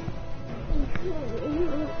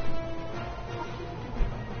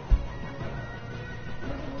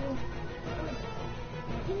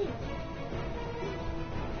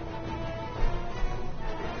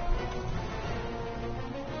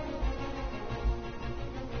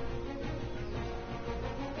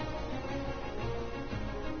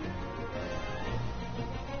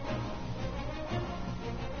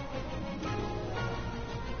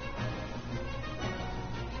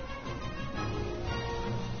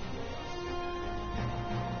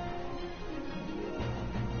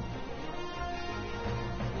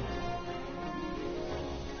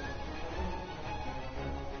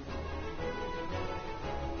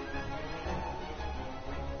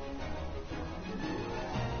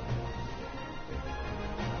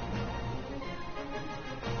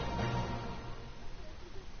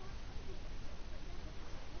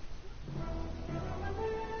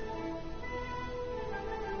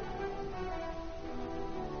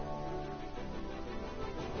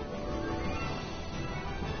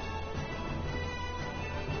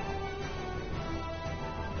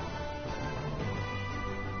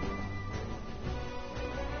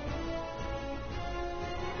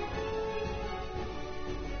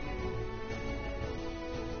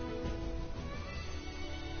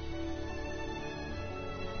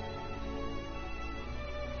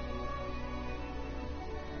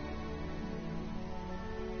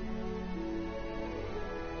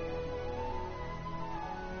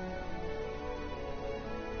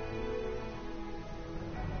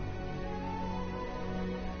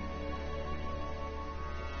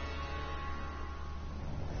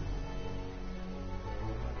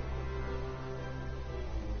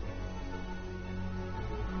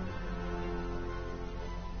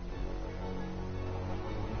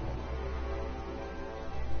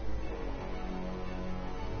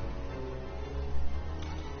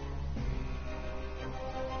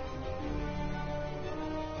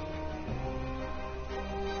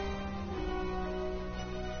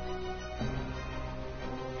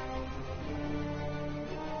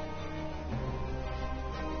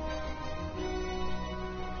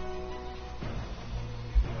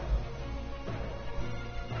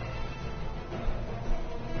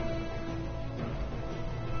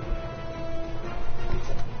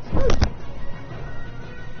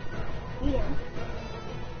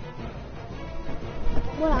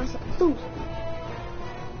 What else? Food.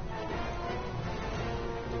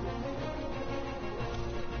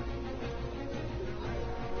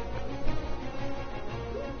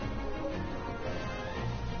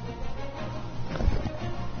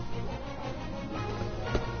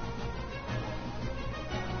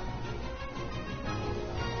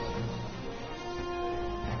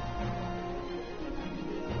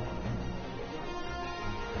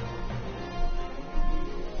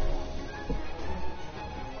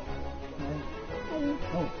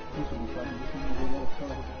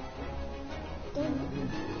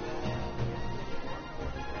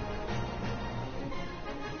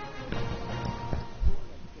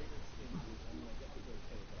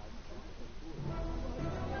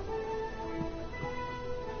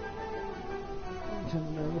 Turn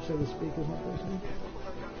it over so the speaker's not listening.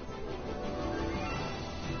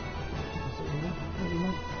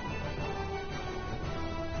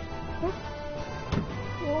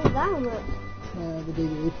 What was that on? The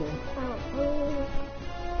DVD player. Oh.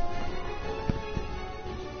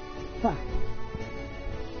 Ha!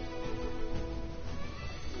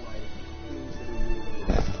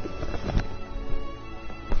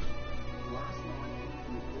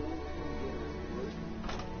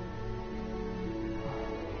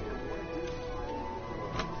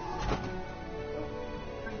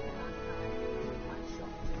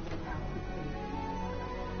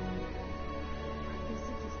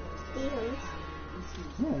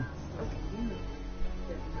 Yeah.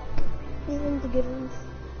 These ones are good ones.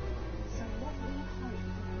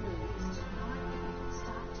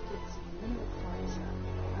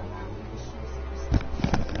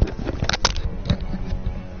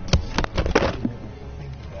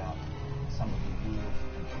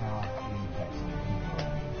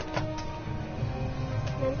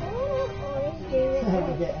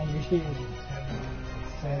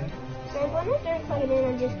 And when I start plugging in,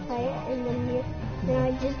 I just play it, and then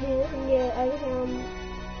I just do this, and your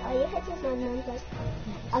headset's not on, but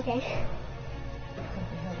okay.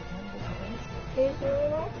 Here's really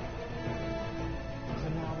nice.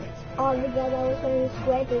 Oh, the girl that was wearing the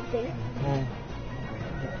square boob thing. Yeah.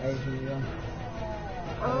 The Asian one.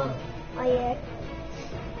 Oh yeah.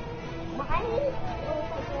 Why is it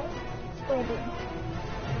square boob?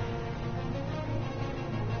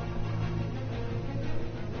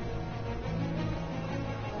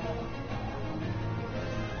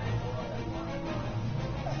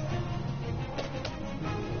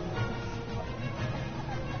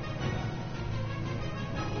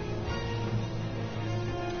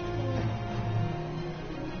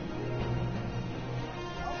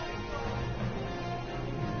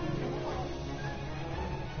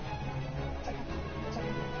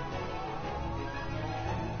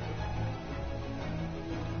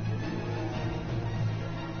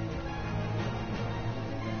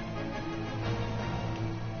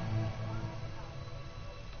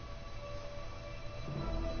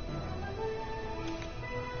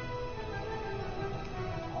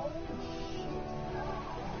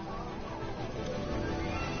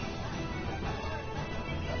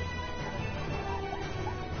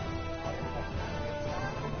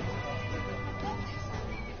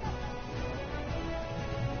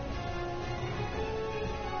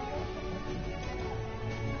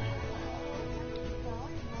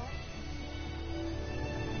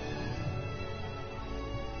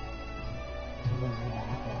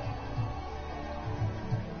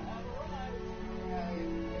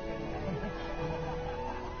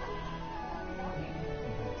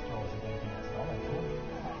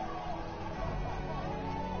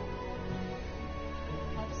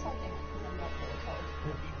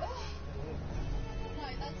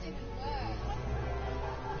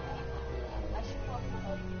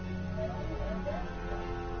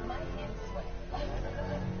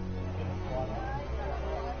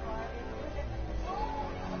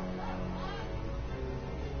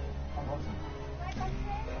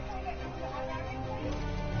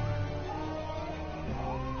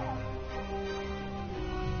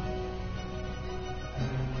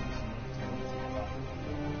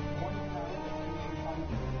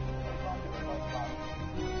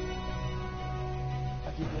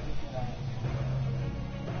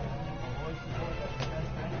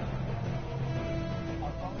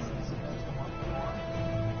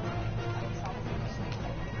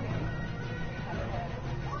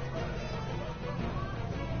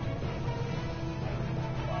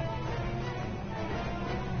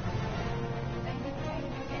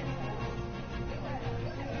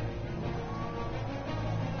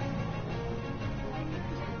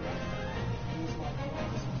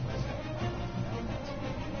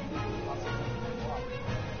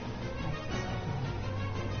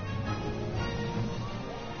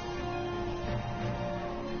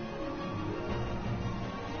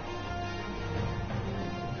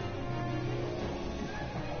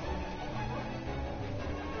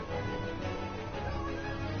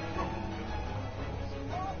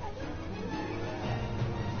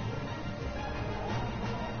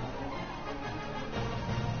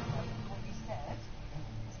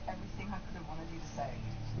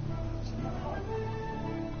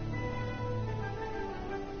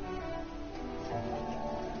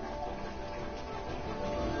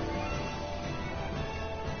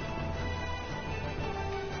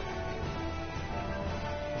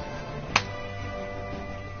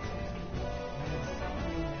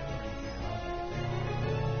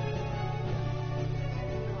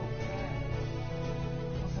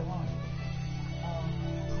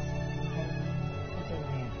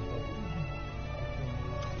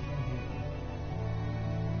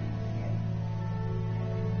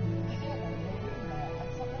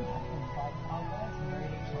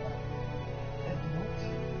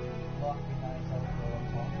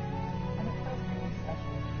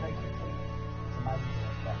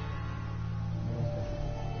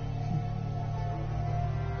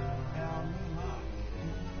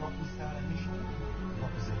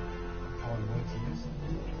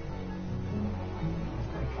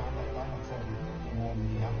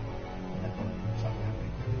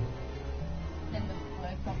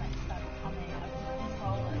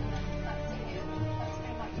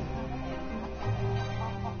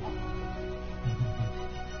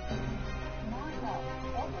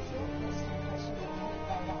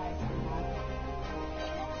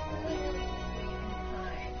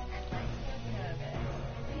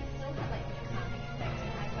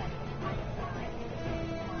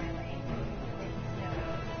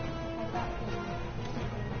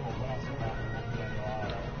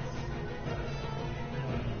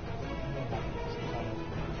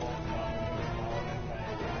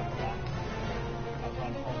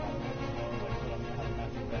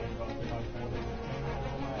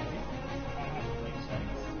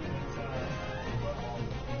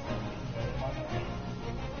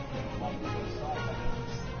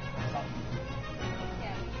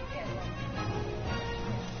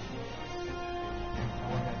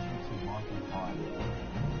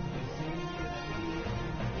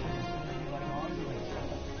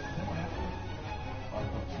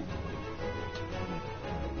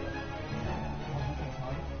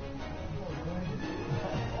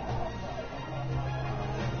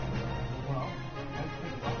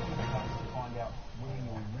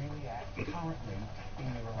 currently in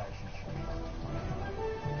a relationship.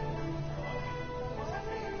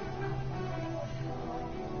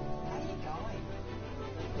 How are you going?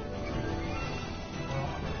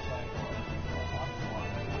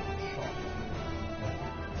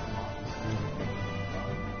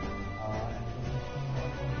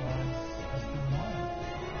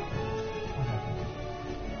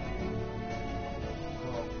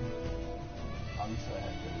 I'm so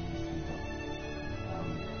happy that you see them.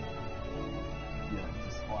 Yeah,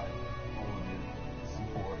 despite all of your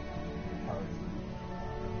support and encouragement,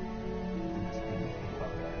 it's been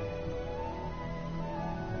tough day.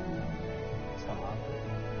 It's kind of hard for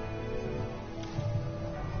you.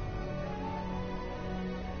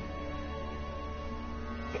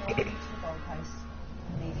 So I went to the Gold Coast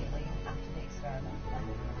immediately after the experiment.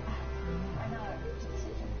 I know, this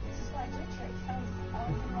is what I do, Trish. I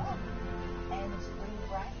was in love. And we were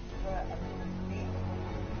great for a little bit.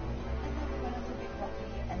 And then we went a little bit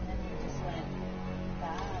rocky, and then we just went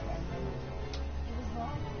bad, and then it was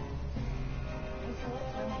wrong. We thought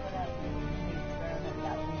when we got out of the experiment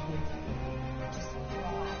that we would just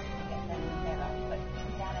try to get better and better, but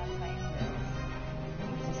without our trainers,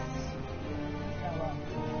 we fell off.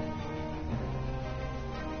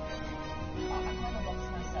 I kind of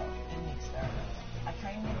lost myself in the experiment. I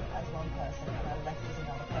came in as one person and I left as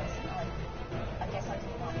another person. I guess I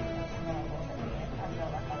didn't like the person that I was at the end. I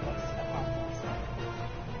felt like I lost a part of myself.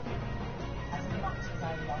 As much as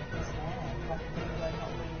I love this man, like we were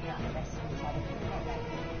not bringing out the best in each other. We were not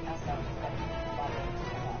making ourselves better by being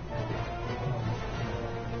together.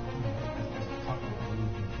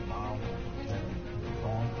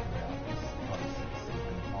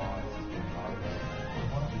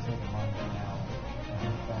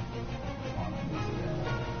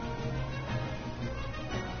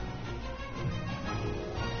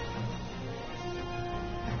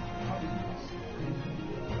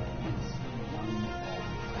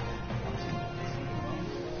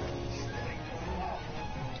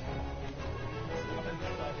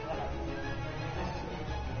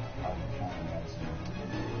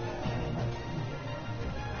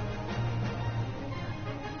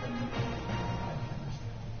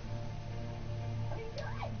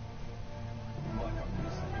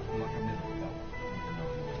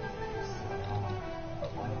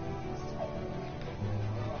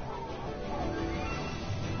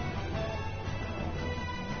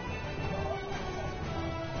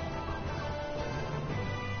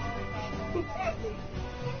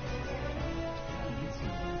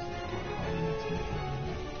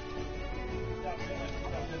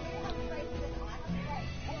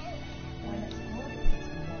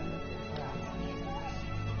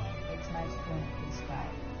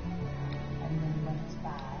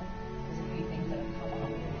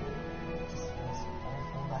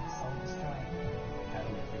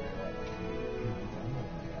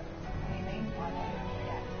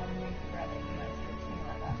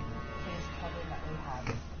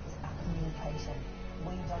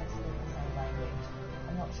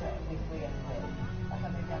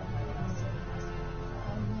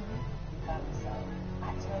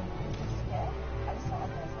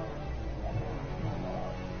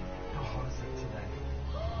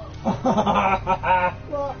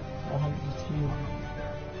 What?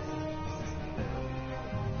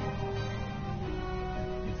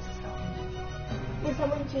 Is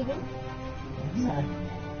someone cheating? No,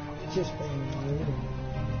 just being rude.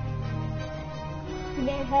 You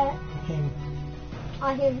get hurt? Him.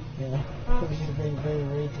 Oh, him? Yeah, because he's being very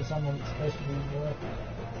rude to someone that's supposed to be work.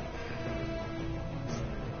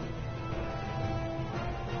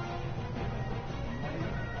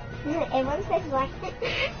 Everyone says like that.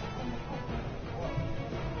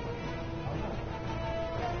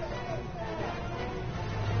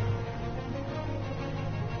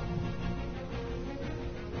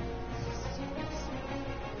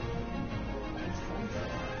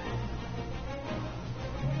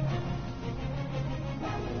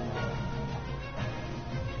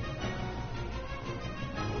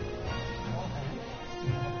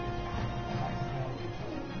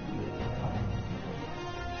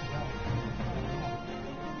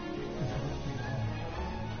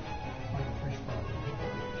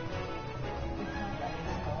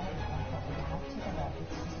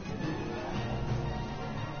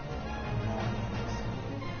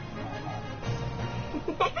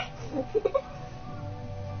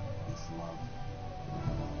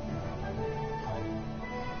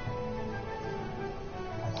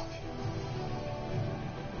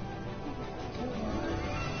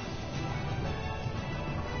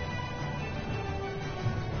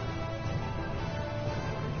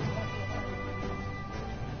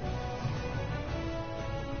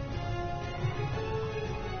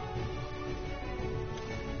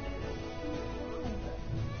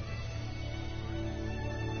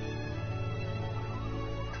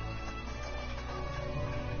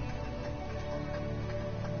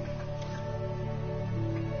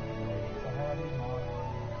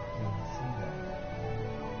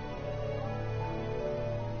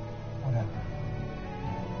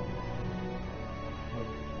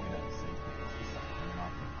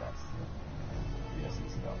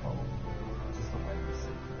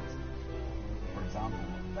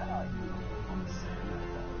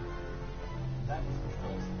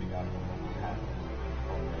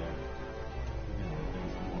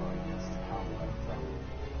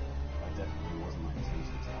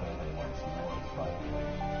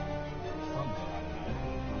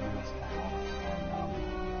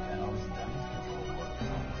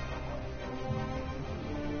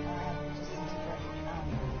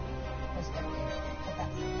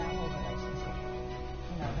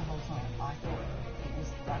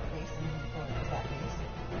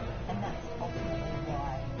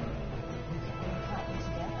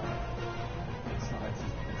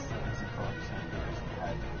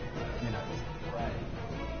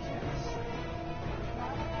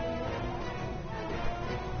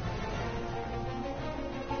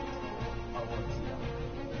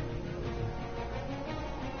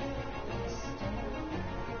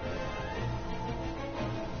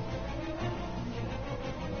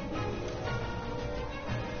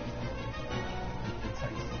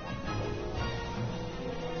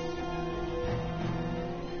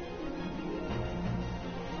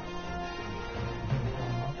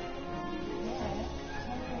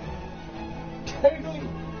 totally.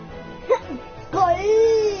 Go!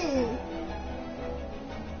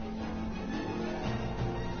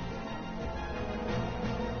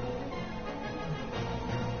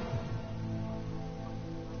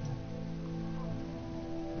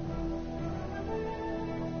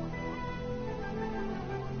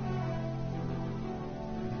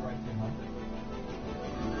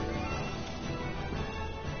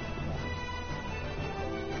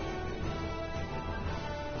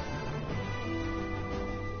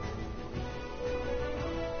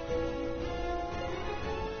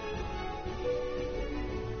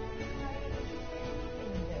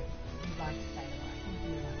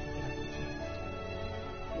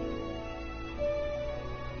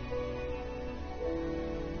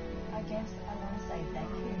 I guess I want to say thank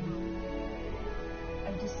you.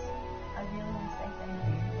 I really want to say thank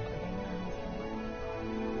you for being my husband.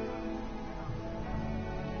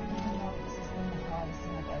 Even though this has been the hardest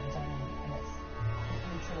thing I've ever done, and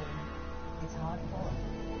it's hardcore.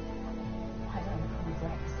 I don't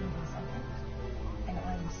regret a single second, and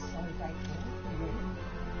I'm so grateful for you.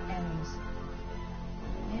 And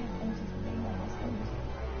yeah, thank you for being my husband.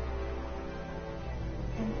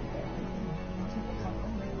 Thank you for everything. Thank you for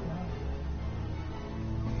covering me with love.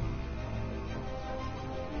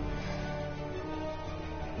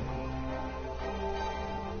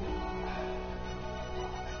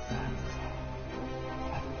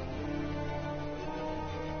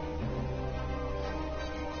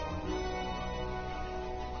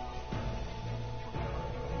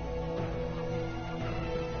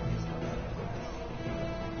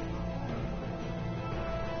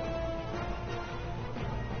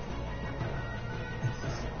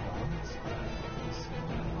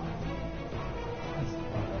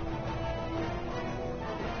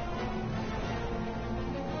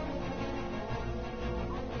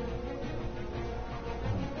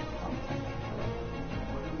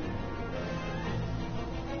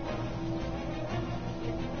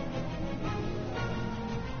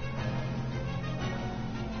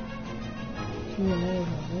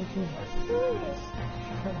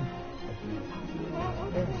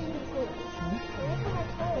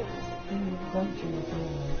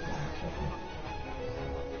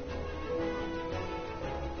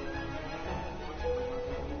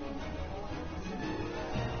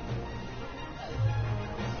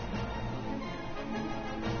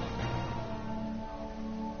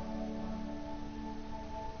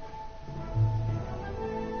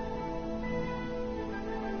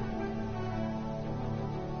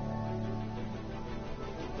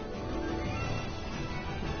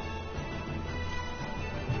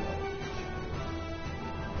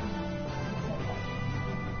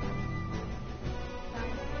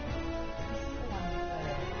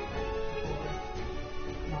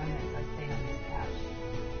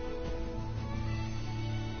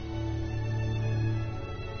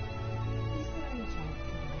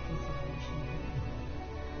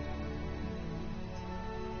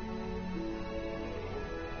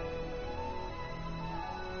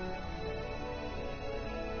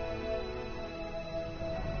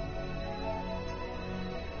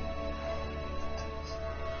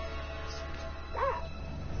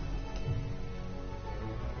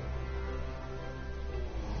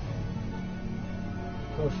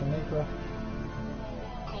 Shaniqua.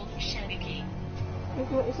 Call Shaniki.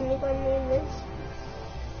 What is Shaniqua doing this?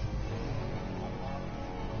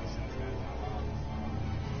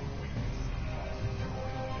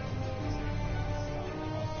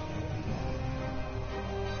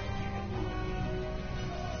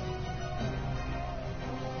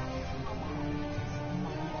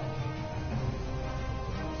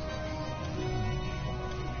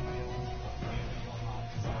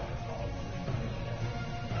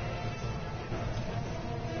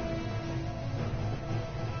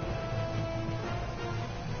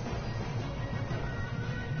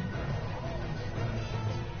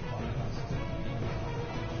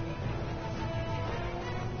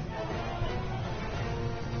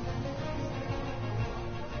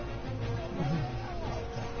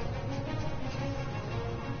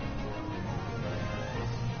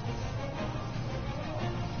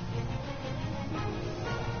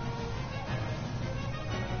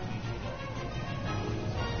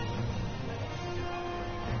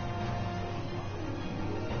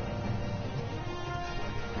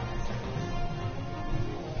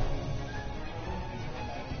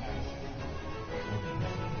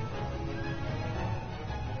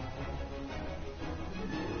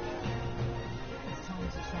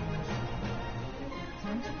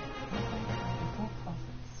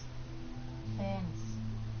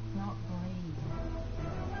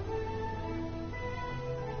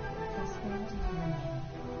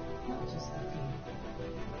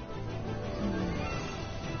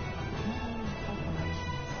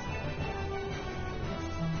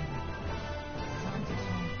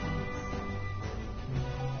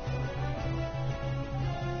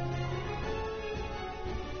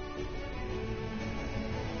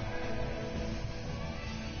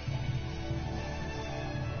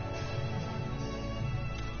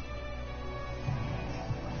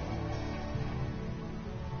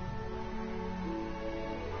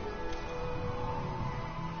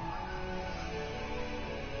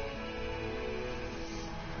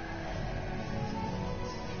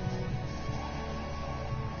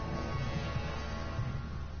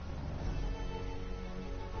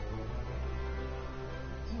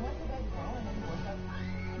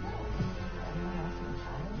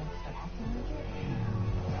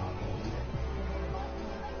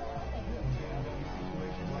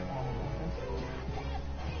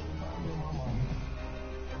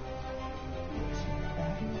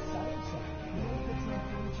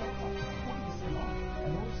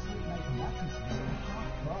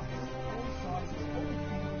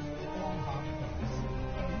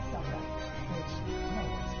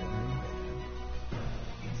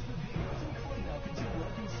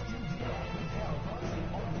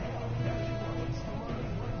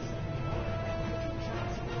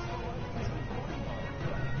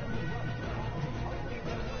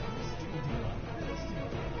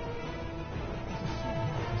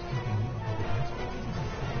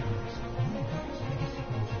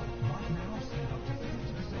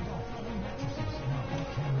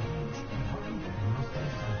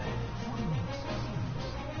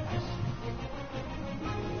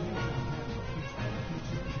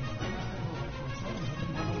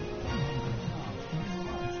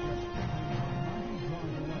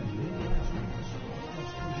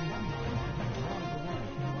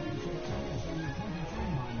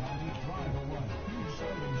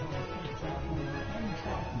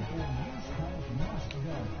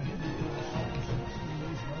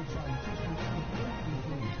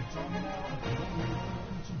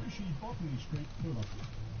 They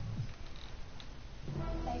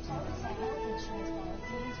told us our health insurance policy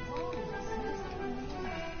was wrong.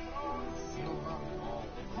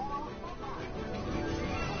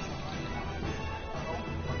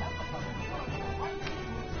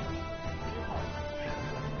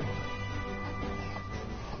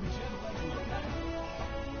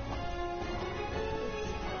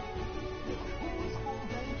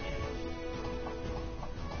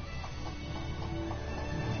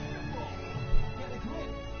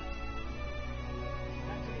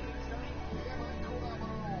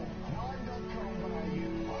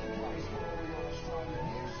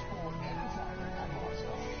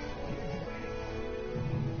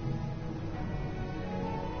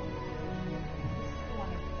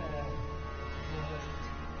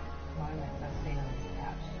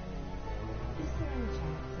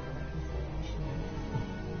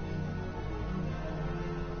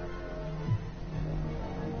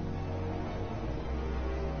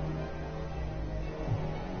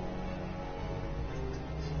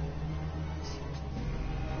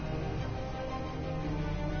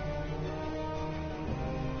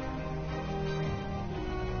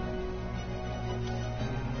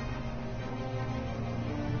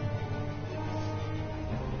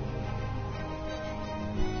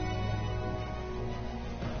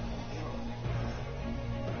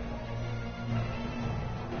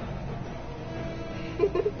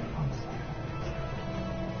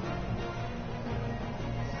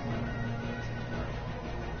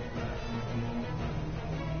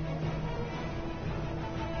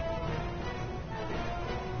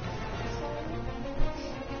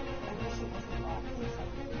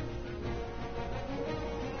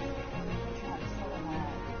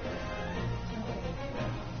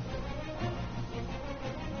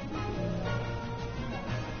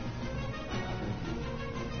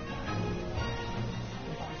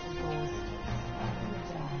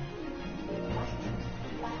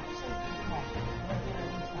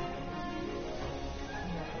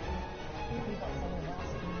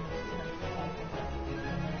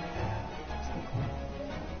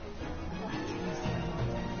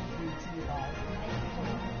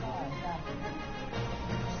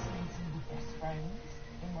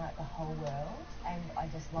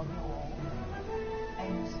 Love you all.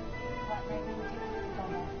 And like maybe we can go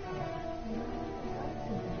back together.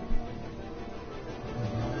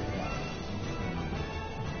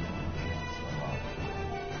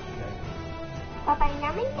 Bye-bye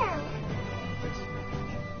now and now.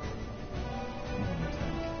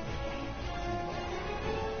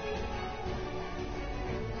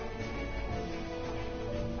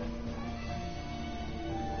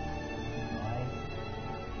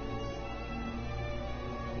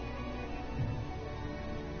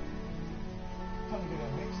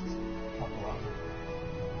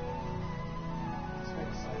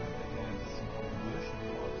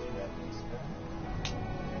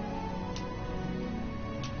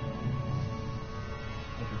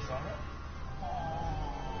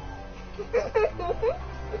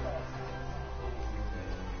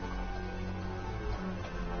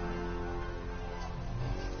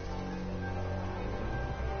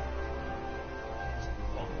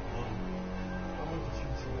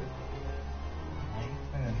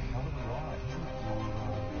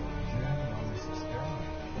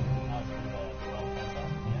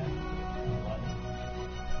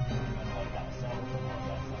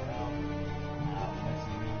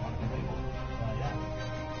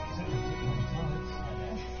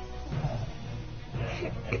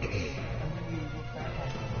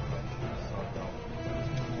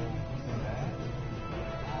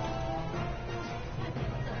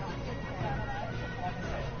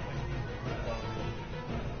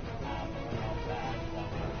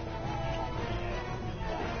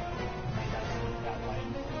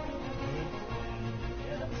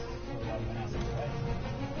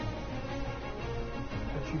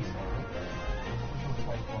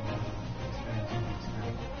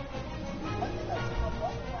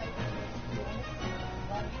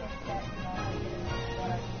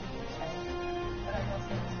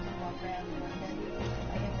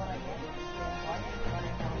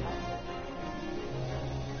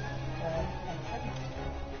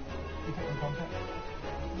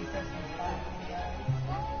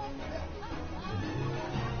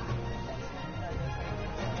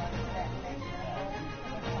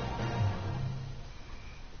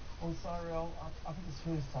 Cyril, I think it's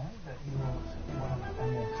fair to say that you're one of the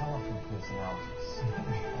more colourful personalities. You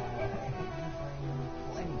bring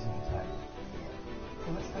plenty to the table. So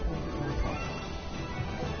let's take a look at your profile.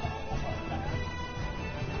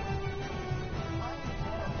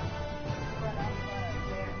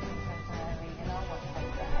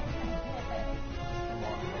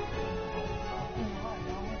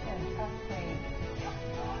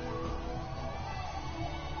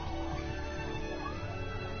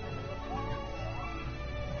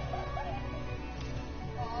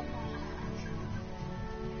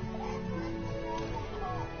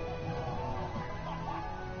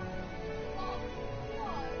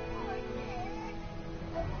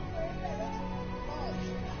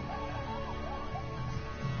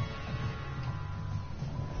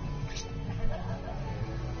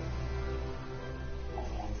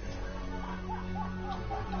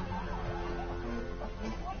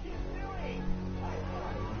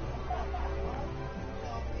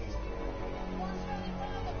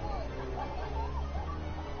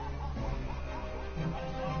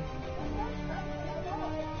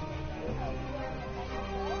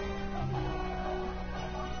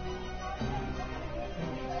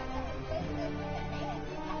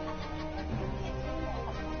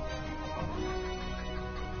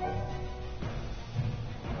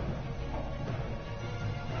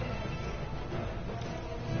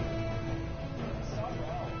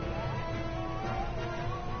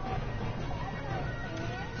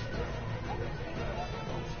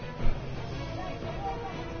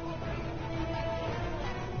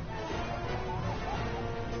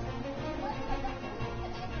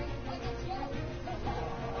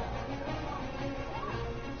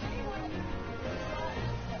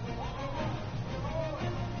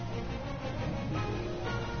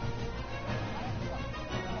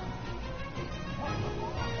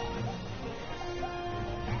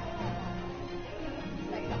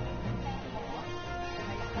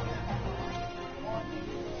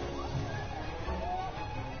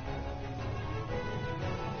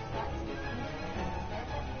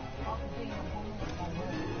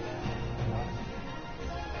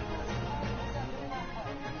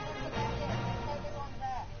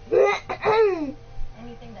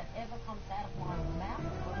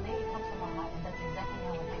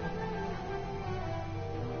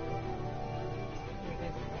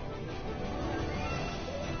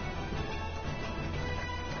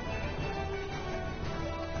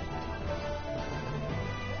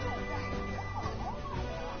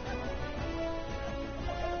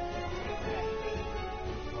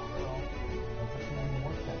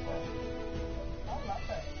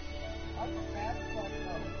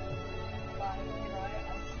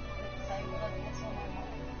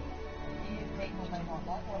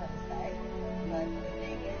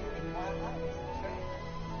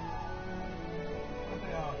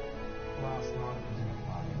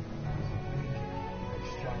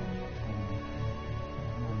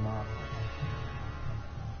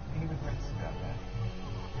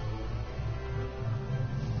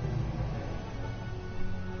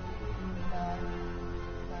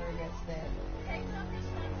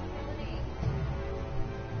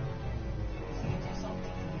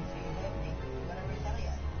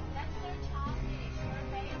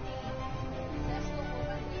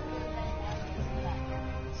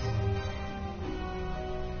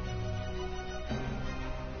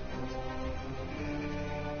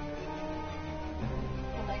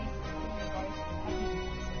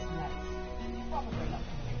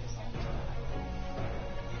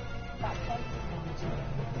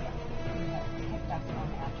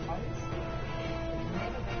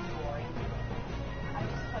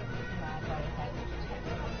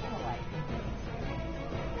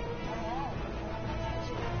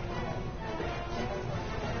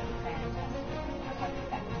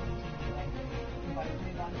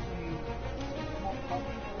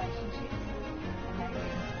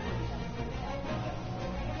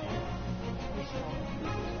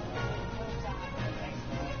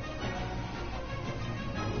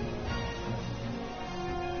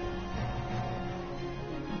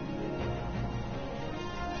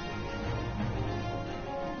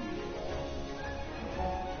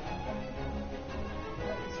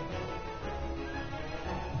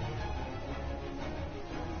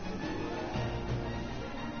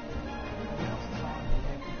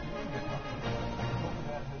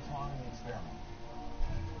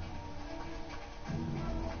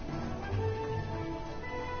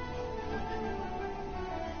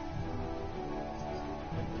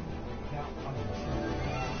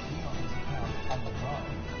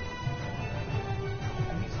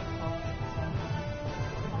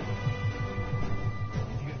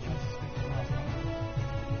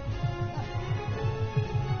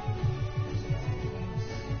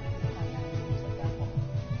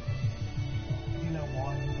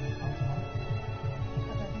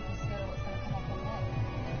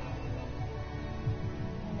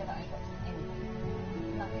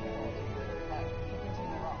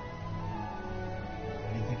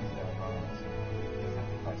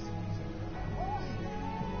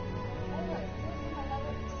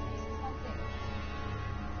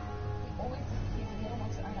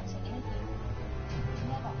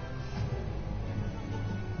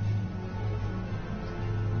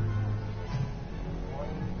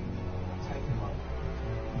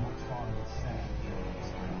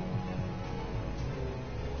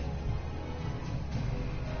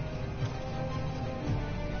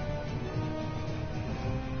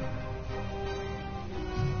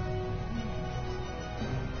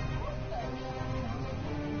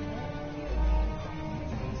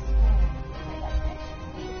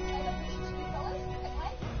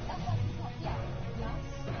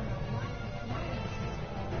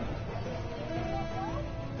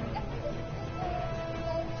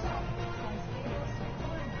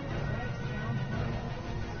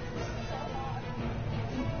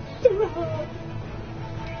 What?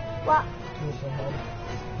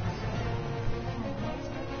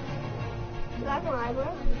 You like my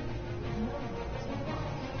eyebrow?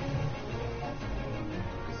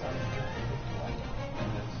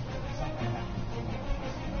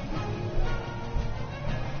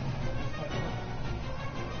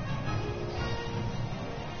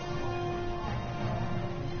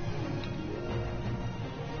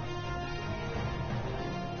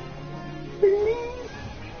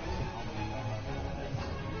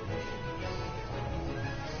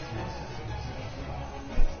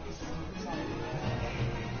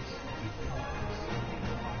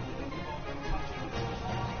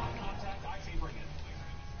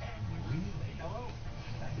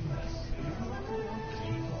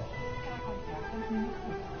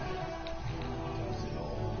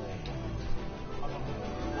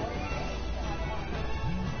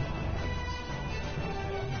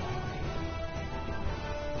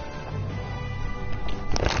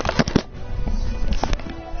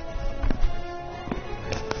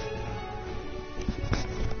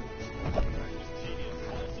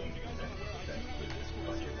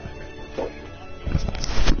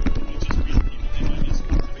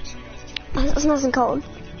 It's nice and cold.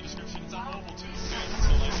 It's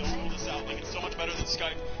so much better than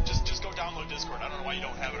Skype. Just go download Discord. I don't know why you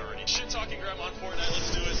don't have it already. Shit talking Grandma on Fortnite.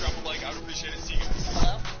 Let's do it. Drop a like. I would appreciate it. See you guys.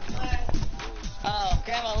 Hello? Oh,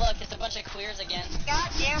 Grandma, look, it's a bunch of queers again. God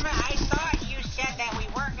damn it, I thought you said that we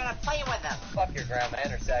weren't gonna play with them. Fuck your grandma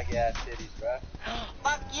and her saggy ass titties, bro.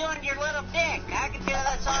 Fuck you and your little dick. I can do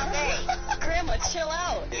this all day. Grandma, chill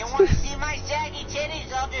out. You want to see my saggy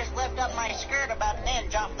titties? I'll just lift up my skirt about an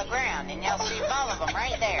inch off the ground, and you'll see both of them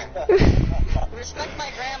right there. Respect my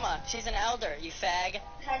grandma. She's an elder, you fag.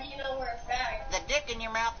 How do you know we're a fag? The dick in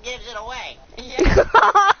your mouth gives it away. Yeah.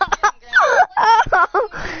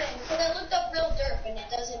 Because I looked up real derp and it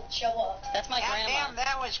doesn't show up. That's my grandma. Damn,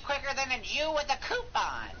 that was quicker than a Jew with a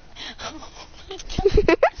coupon. That's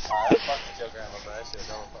fucking your grandma, bro. That shit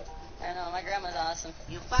don't fuck. I know, my grandma's awesome.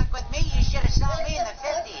 You fuck with me, you should have saw me in the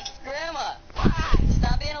 50s. Grandma, What?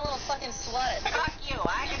 stop being a little fucking slut. Fuck you,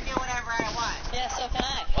 I can do whatever I want. Yeah, so can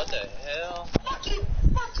I. What the hell? Fuck you!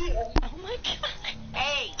 Fuck you! Oh my god.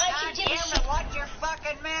 Hey, I God can give a damn shit. it, watch your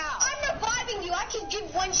fucking mouth. I'm reviving you. I can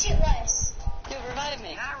give one shit less. Dude, revive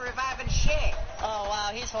me. Not reviving shit. Oh wow,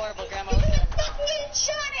 he's horrible, Grandma. You can fucking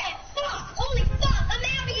shut it! Fuck! Holy fuck! I'm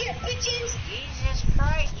out of here, bitches! Jesus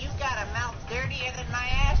Christ, you got a mouth dirtier than my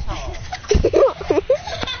asshole.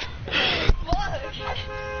 Alright,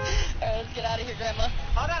 let's get out of here, Grandma.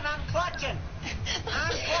 Hold on, I'm clutching. I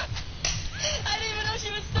didn't even know she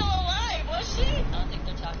was still alive, was she? I don't think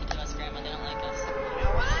they're talking to us, Grandma. They don't like us. You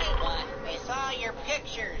know why? Why? They saw your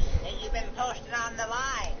pictures that you've been posting on the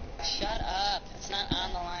line. Shut up. It's not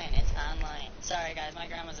on the line. It's online. Sorry, guys. My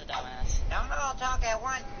grandma's a dumbass. Don't all talk at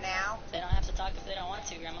once now. They don't have to talk if they don't want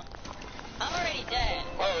to, Grandma. I'm already dead.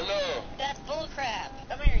 Oh no. That's bullcrap.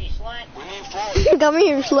 Come here, you slut. We need four. Come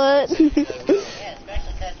here, slut. Yeah,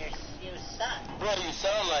 especially because you suck. Bro, you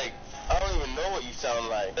sound like, I don't even know what you sound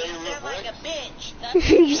like. You sound like a bitch.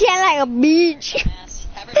 You sound like a bitch. Dumbass.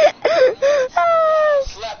 Have her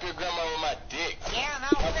Slap your grandma with my dick. Yeah, and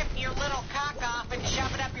I'll rip your little cock off and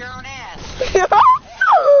shove it up your own ass. You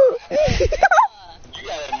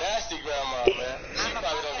got a nasty grandma, man. She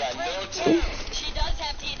probably don't got no teeth. She does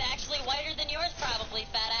have teeth actually whiter than yours, probably,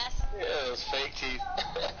 fat ass. Yeah, those fake teeth.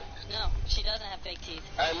 No, she doesn't have fake teeth.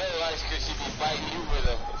 I know, like, because she be fighting you with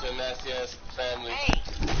them. It's a nasty ass family.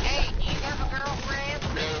 Hey, do you have a girlfriend?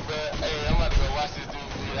 Yeah, but, hey, I'm about to go watch this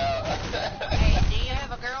dude bleed out. Hey, do you have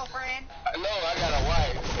a girlfriend? No, I got a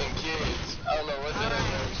wife and kids. I don't know what that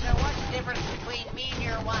is. So what's the difference between me and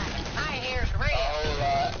your wife? My hair's red. A whole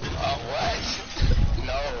lot. What?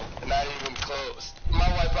 No, not even close. My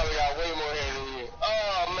wife probably got way more hair than you.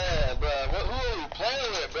 Oh, man, bro. Who are you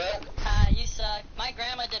playing with, bro? You suck. My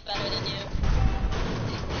grandma did better than you.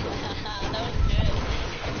 That was good.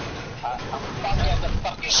 I'm fucking at the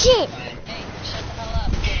fucking... Shit. Hey, shut the hell up.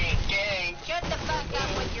 Gang. Shut the fuck up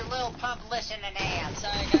with your little pump listening ass.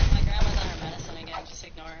 Sorry, guys. My grandma's on her medicine again. Just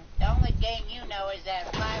ignore her. The only game you know is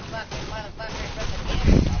that 5 fucking motherfuckers from the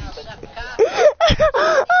game all suck cock.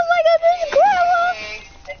 Oh my god, this is grandma. Hey,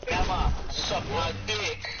 grandma, suck my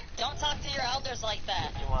dick. Don't talk to your elders like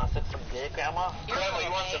that. You want to suck some dick, grandma? Grandma,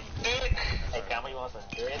 you want some dick? Hey, grandma, you want some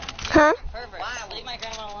dick? Huh? Pervert. Leave my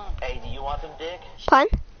grandma alone. Hey, do you want some dick? Fun?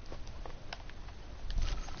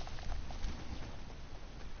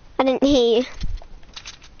 I didn't hear you.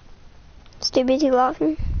 Too busy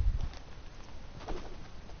laughing.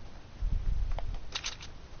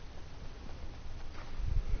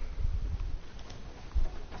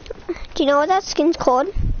 Do you know what that skin's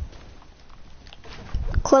called?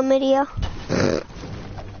 Chlamydia.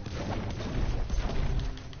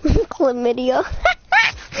 Chlamydia.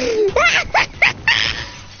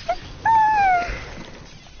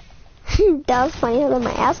 That was funnier than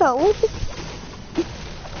my asshole.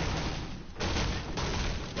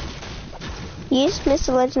 You just missed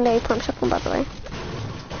a legendary punch up, by the way.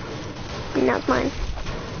 And that's mine.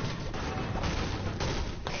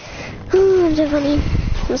 Oh, I'm so funny.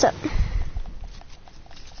 What's up?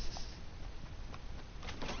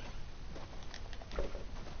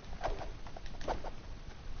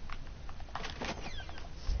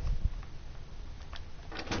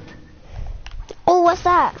 Oh, what's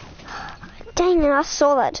that? Dang it, I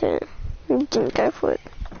saw that too. I didn't go for it.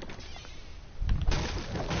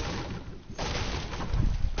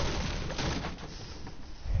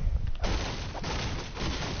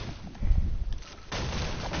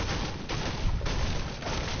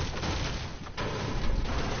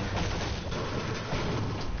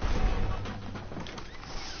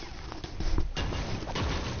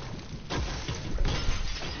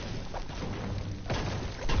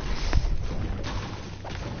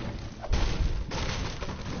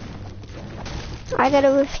 I got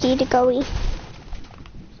a 50 to go-y.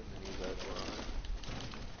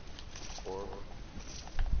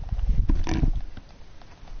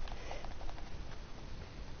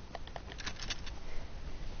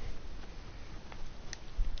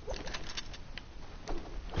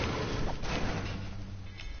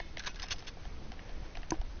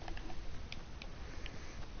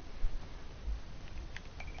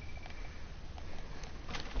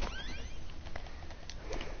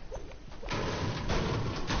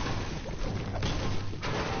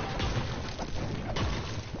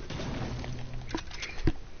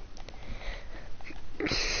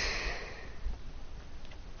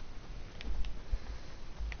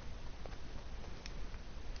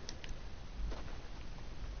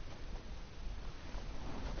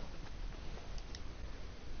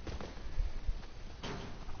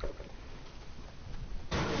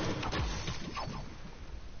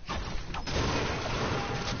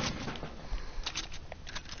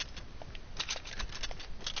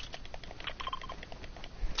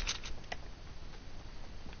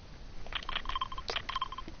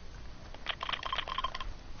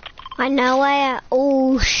 I know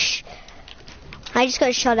oh I just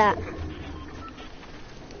got shot at.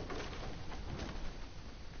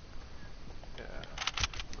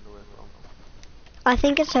 I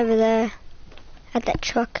think it's over there at that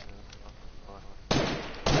truck.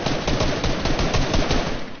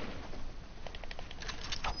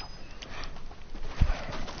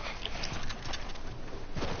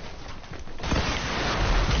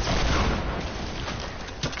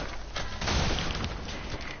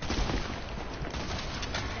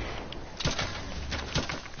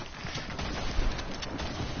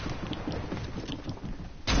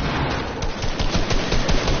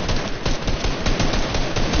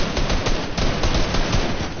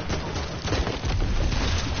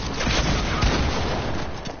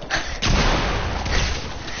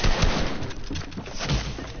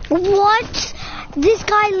 What? This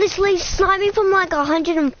guy literally sniped me from like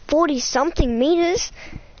 140 something meters.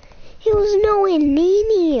 He was nowhere near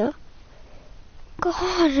me.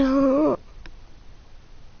 God. Oh,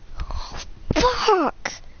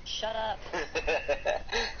 fuck. Shut up.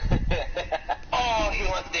 Oh, he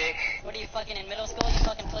wants dick. What are you fucking in middle school, you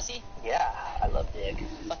fucking pussy? Yeah, I love dick.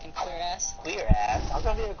 Fucking queer ass. Queer ass? I'm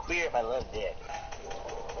gonna be a queer if I love dick.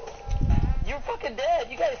 You're fucking dead.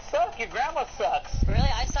 You guys suck. Your grandma sucks. Really?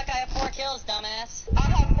 I suck. I have 4 kills, dumbass. I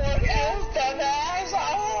have 4 kills, dumbass.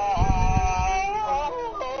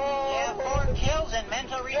 Yeah, 4 kills and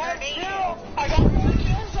mental retardation. I got 4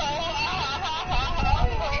 kills.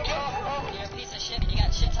 You're a piece of shit. You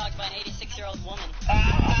got shit talked by an 86-year-old woman.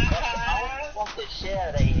 I want the shit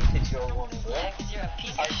out of that 86-year-old woman, bro. Yeah, 'cause you're a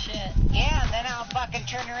piece of shit. Yeah, and then I'll fucking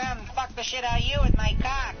turn around and fuck the shit out of you with my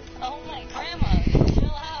cock. Oh my grandma,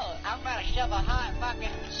 chill out. I'm about to shove a hot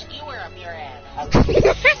fucking skewer up your ass.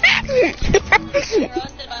 You're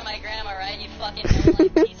roasted by my grandma, right? You fucking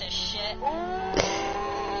like piece of shit.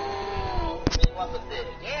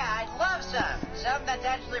 Yeah, I'd love some. Some that's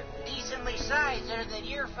actually decently sized other than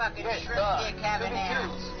your fucking shrimp dick having ass.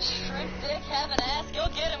 Shrimp dick having ass? Go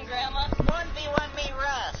get him, grandma. 1v1 me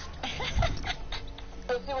rust.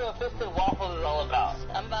 Let's see what a fisted waffle is all about.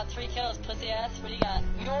 I'm about 3 kills, pussy ass. What do you got?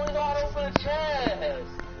 You don't even know how to open a chest.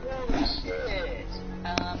 Holy shit.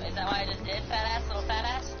 Is that why I just did, fat ass, little fat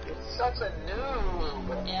ass? You're such a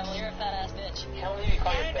noob. Yeah, well, you're a fat ass bitch. I can't believe you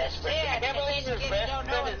call your best friend. I can't believe your best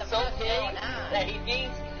friend is so big that he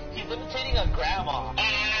thinks he's imitating a grandma.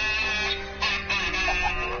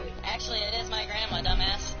 Actually, it is my grandma,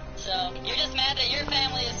 dumbass. that your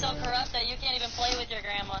family is so corrupt that you can't even play with your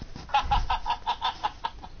grandma.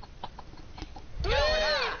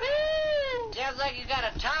 Sounds like you got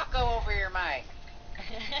a taco over your mic.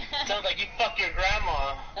 Sounds like you fucked your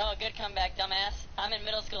grandma. Oh, good comeback, dumbass. I'm in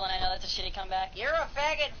middle school and I know that's a shitty comeback. You're a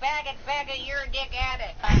faggot, you're a dick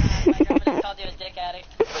addict. My grandma just called you a dick addict.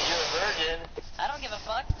 But you're a virgin. I don't give a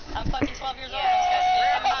fuck. I'm fucking 12 years old.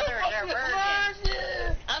 Grandmothers are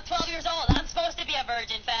virgins. I'm 12 years old. I'm supposed to be a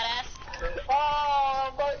virgin, fat ass.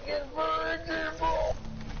 Oh, fucking virgin, bro.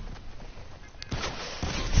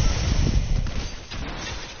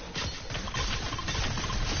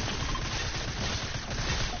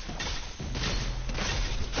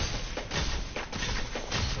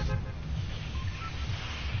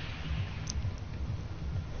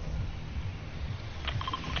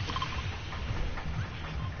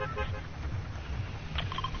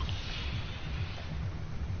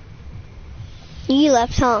 You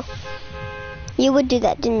left, huh? You would do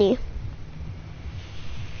that, didn't you?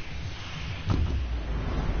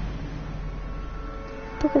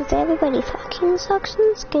 Because everybody fucking sucks in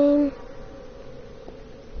this game.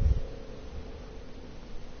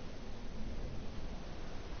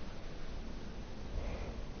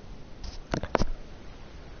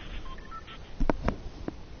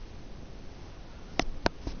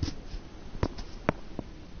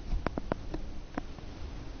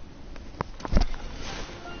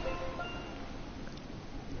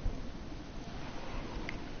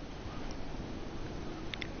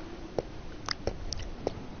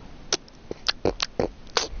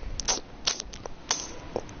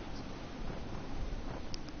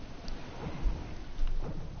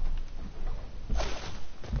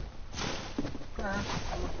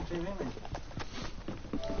 I looked at TV.